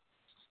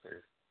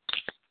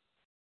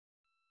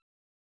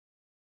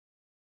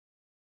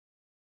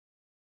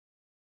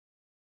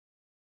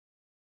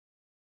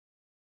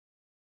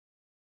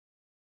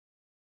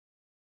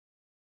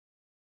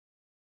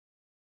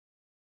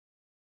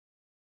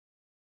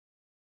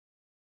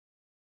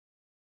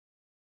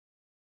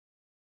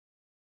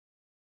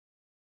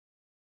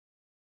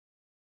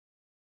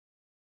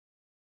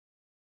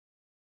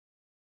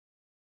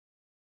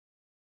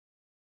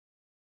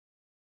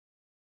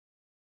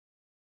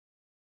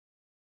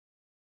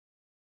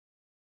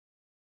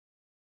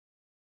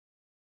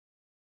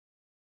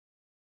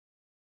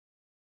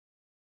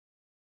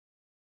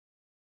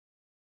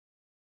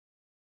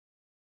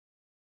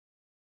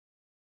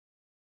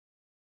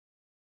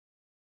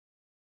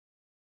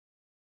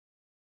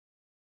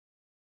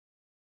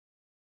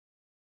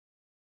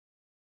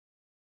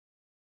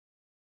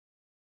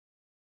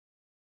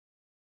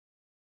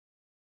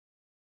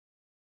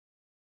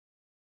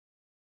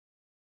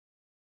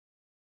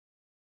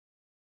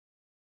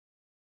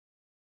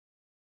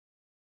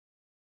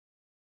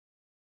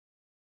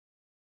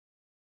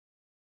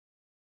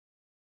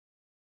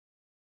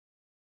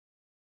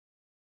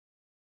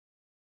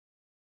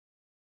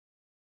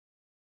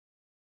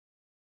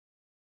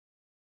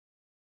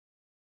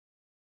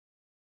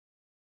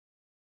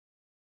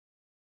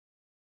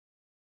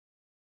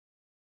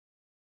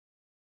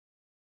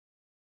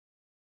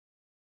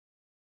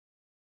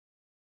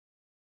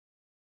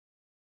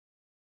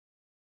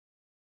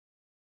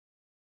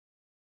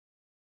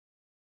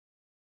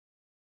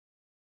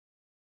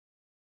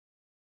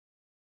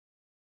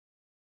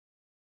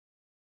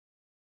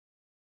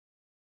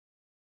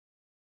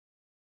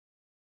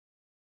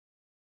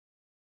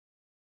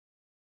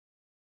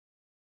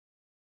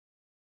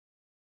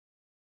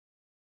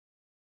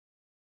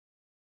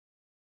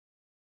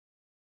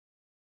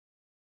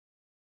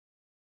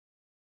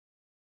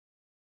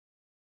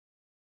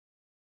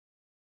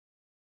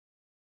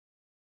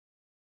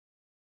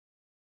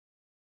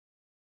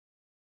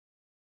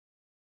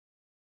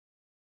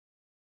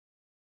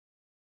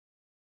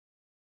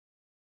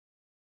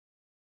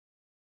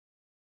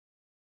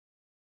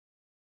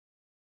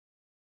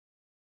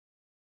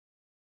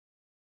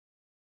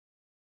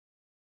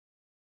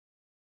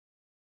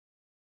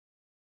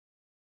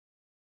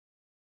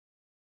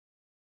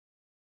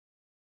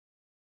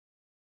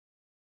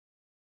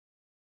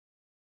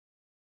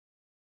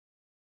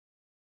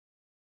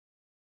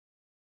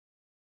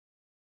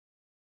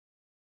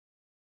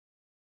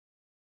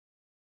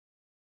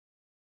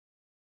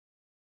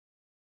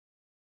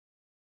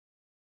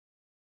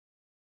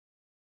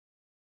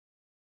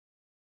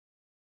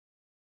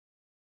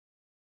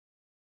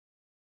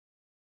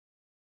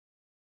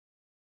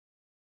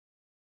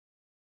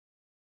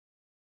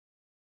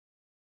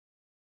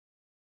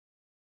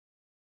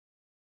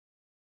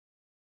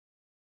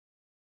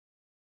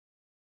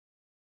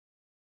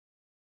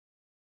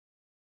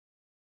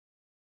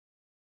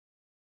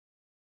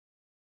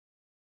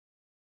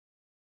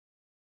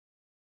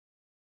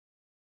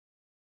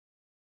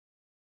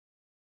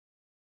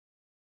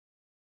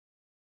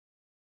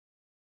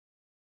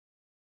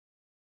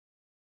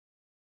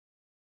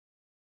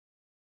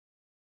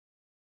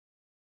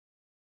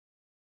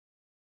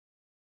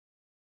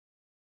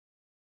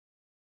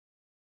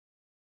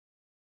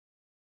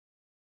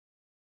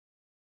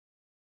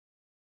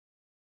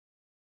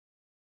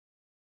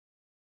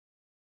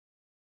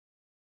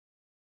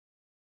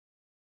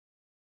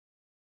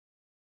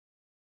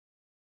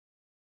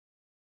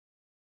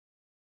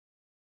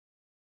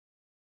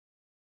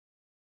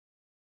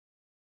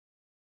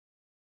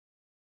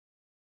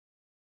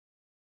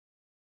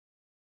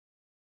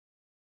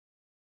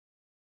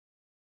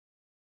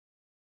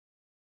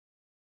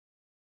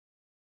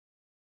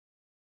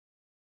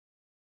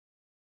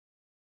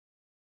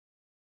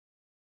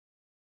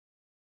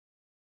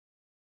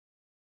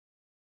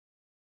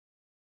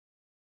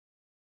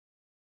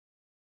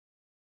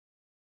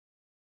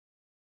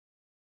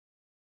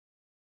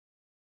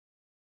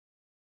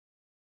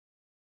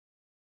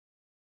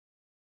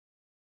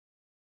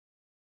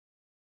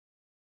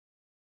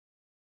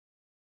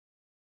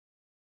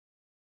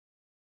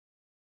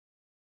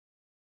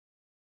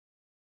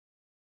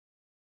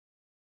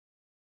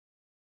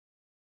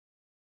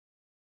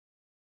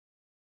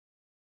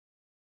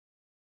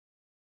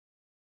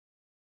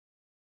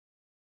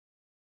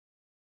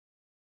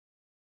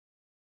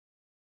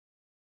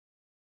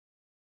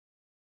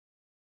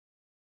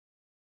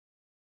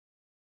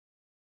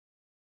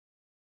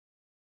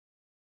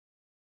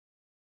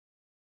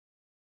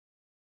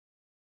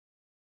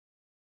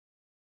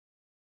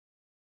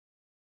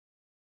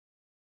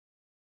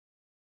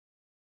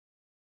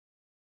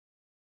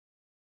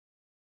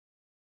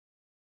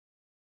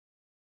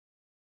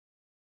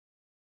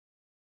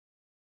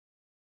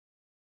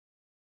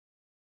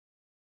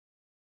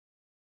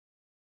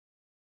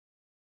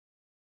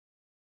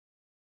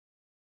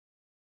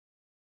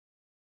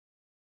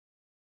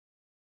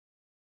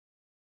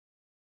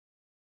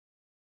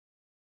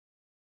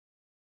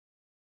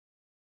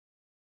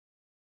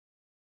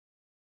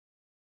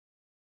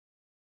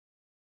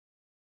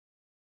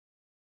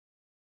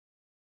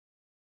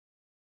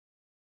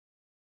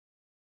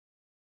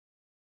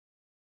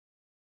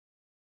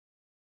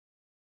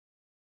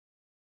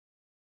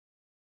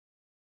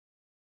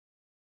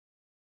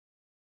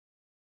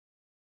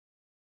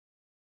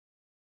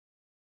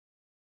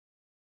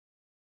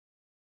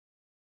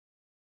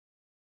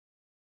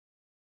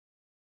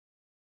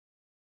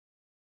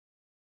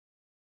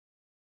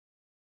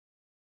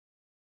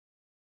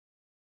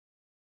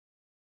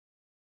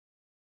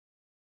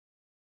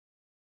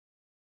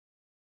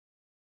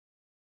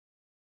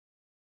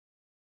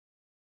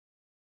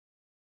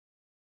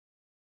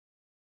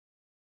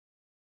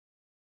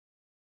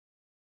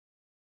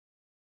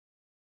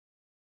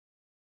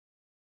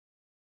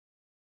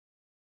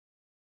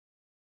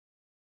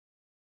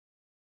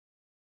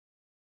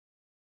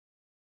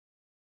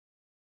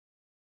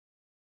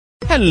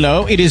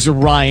 Hello, it is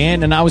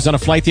Ryan, and I was on a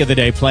flight the other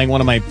day playing one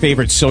of my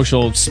favorite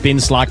social spin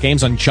slot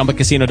games on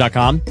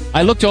ChumbaCasino.com.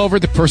 I looked over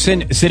at the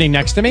person sitting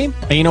next to me,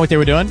 and you know what they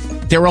were doing?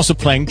 They were also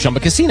playing Chumba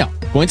Casino.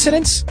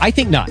 Coincidence? I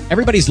think not.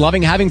 Everybody's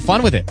loving having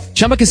fun with it.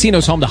 Chumba Casino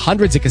is home to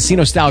hundreds of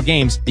casino-style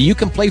games that you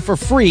can play for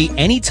free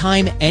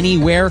anytime,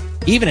 anywhere,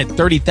 even at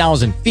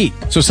 30,000 feet.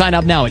 So sign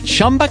up now at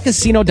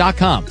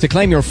ChumbaCasino.com to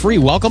claim your free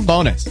welcome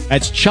bonus.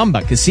 That's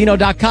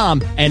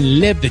ChumbaCasino.com and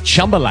live the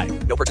Chumba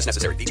life. No purchase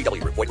necessary.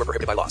 VGW. Void where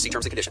prohibited by law. See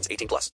terms and conditions. 18+.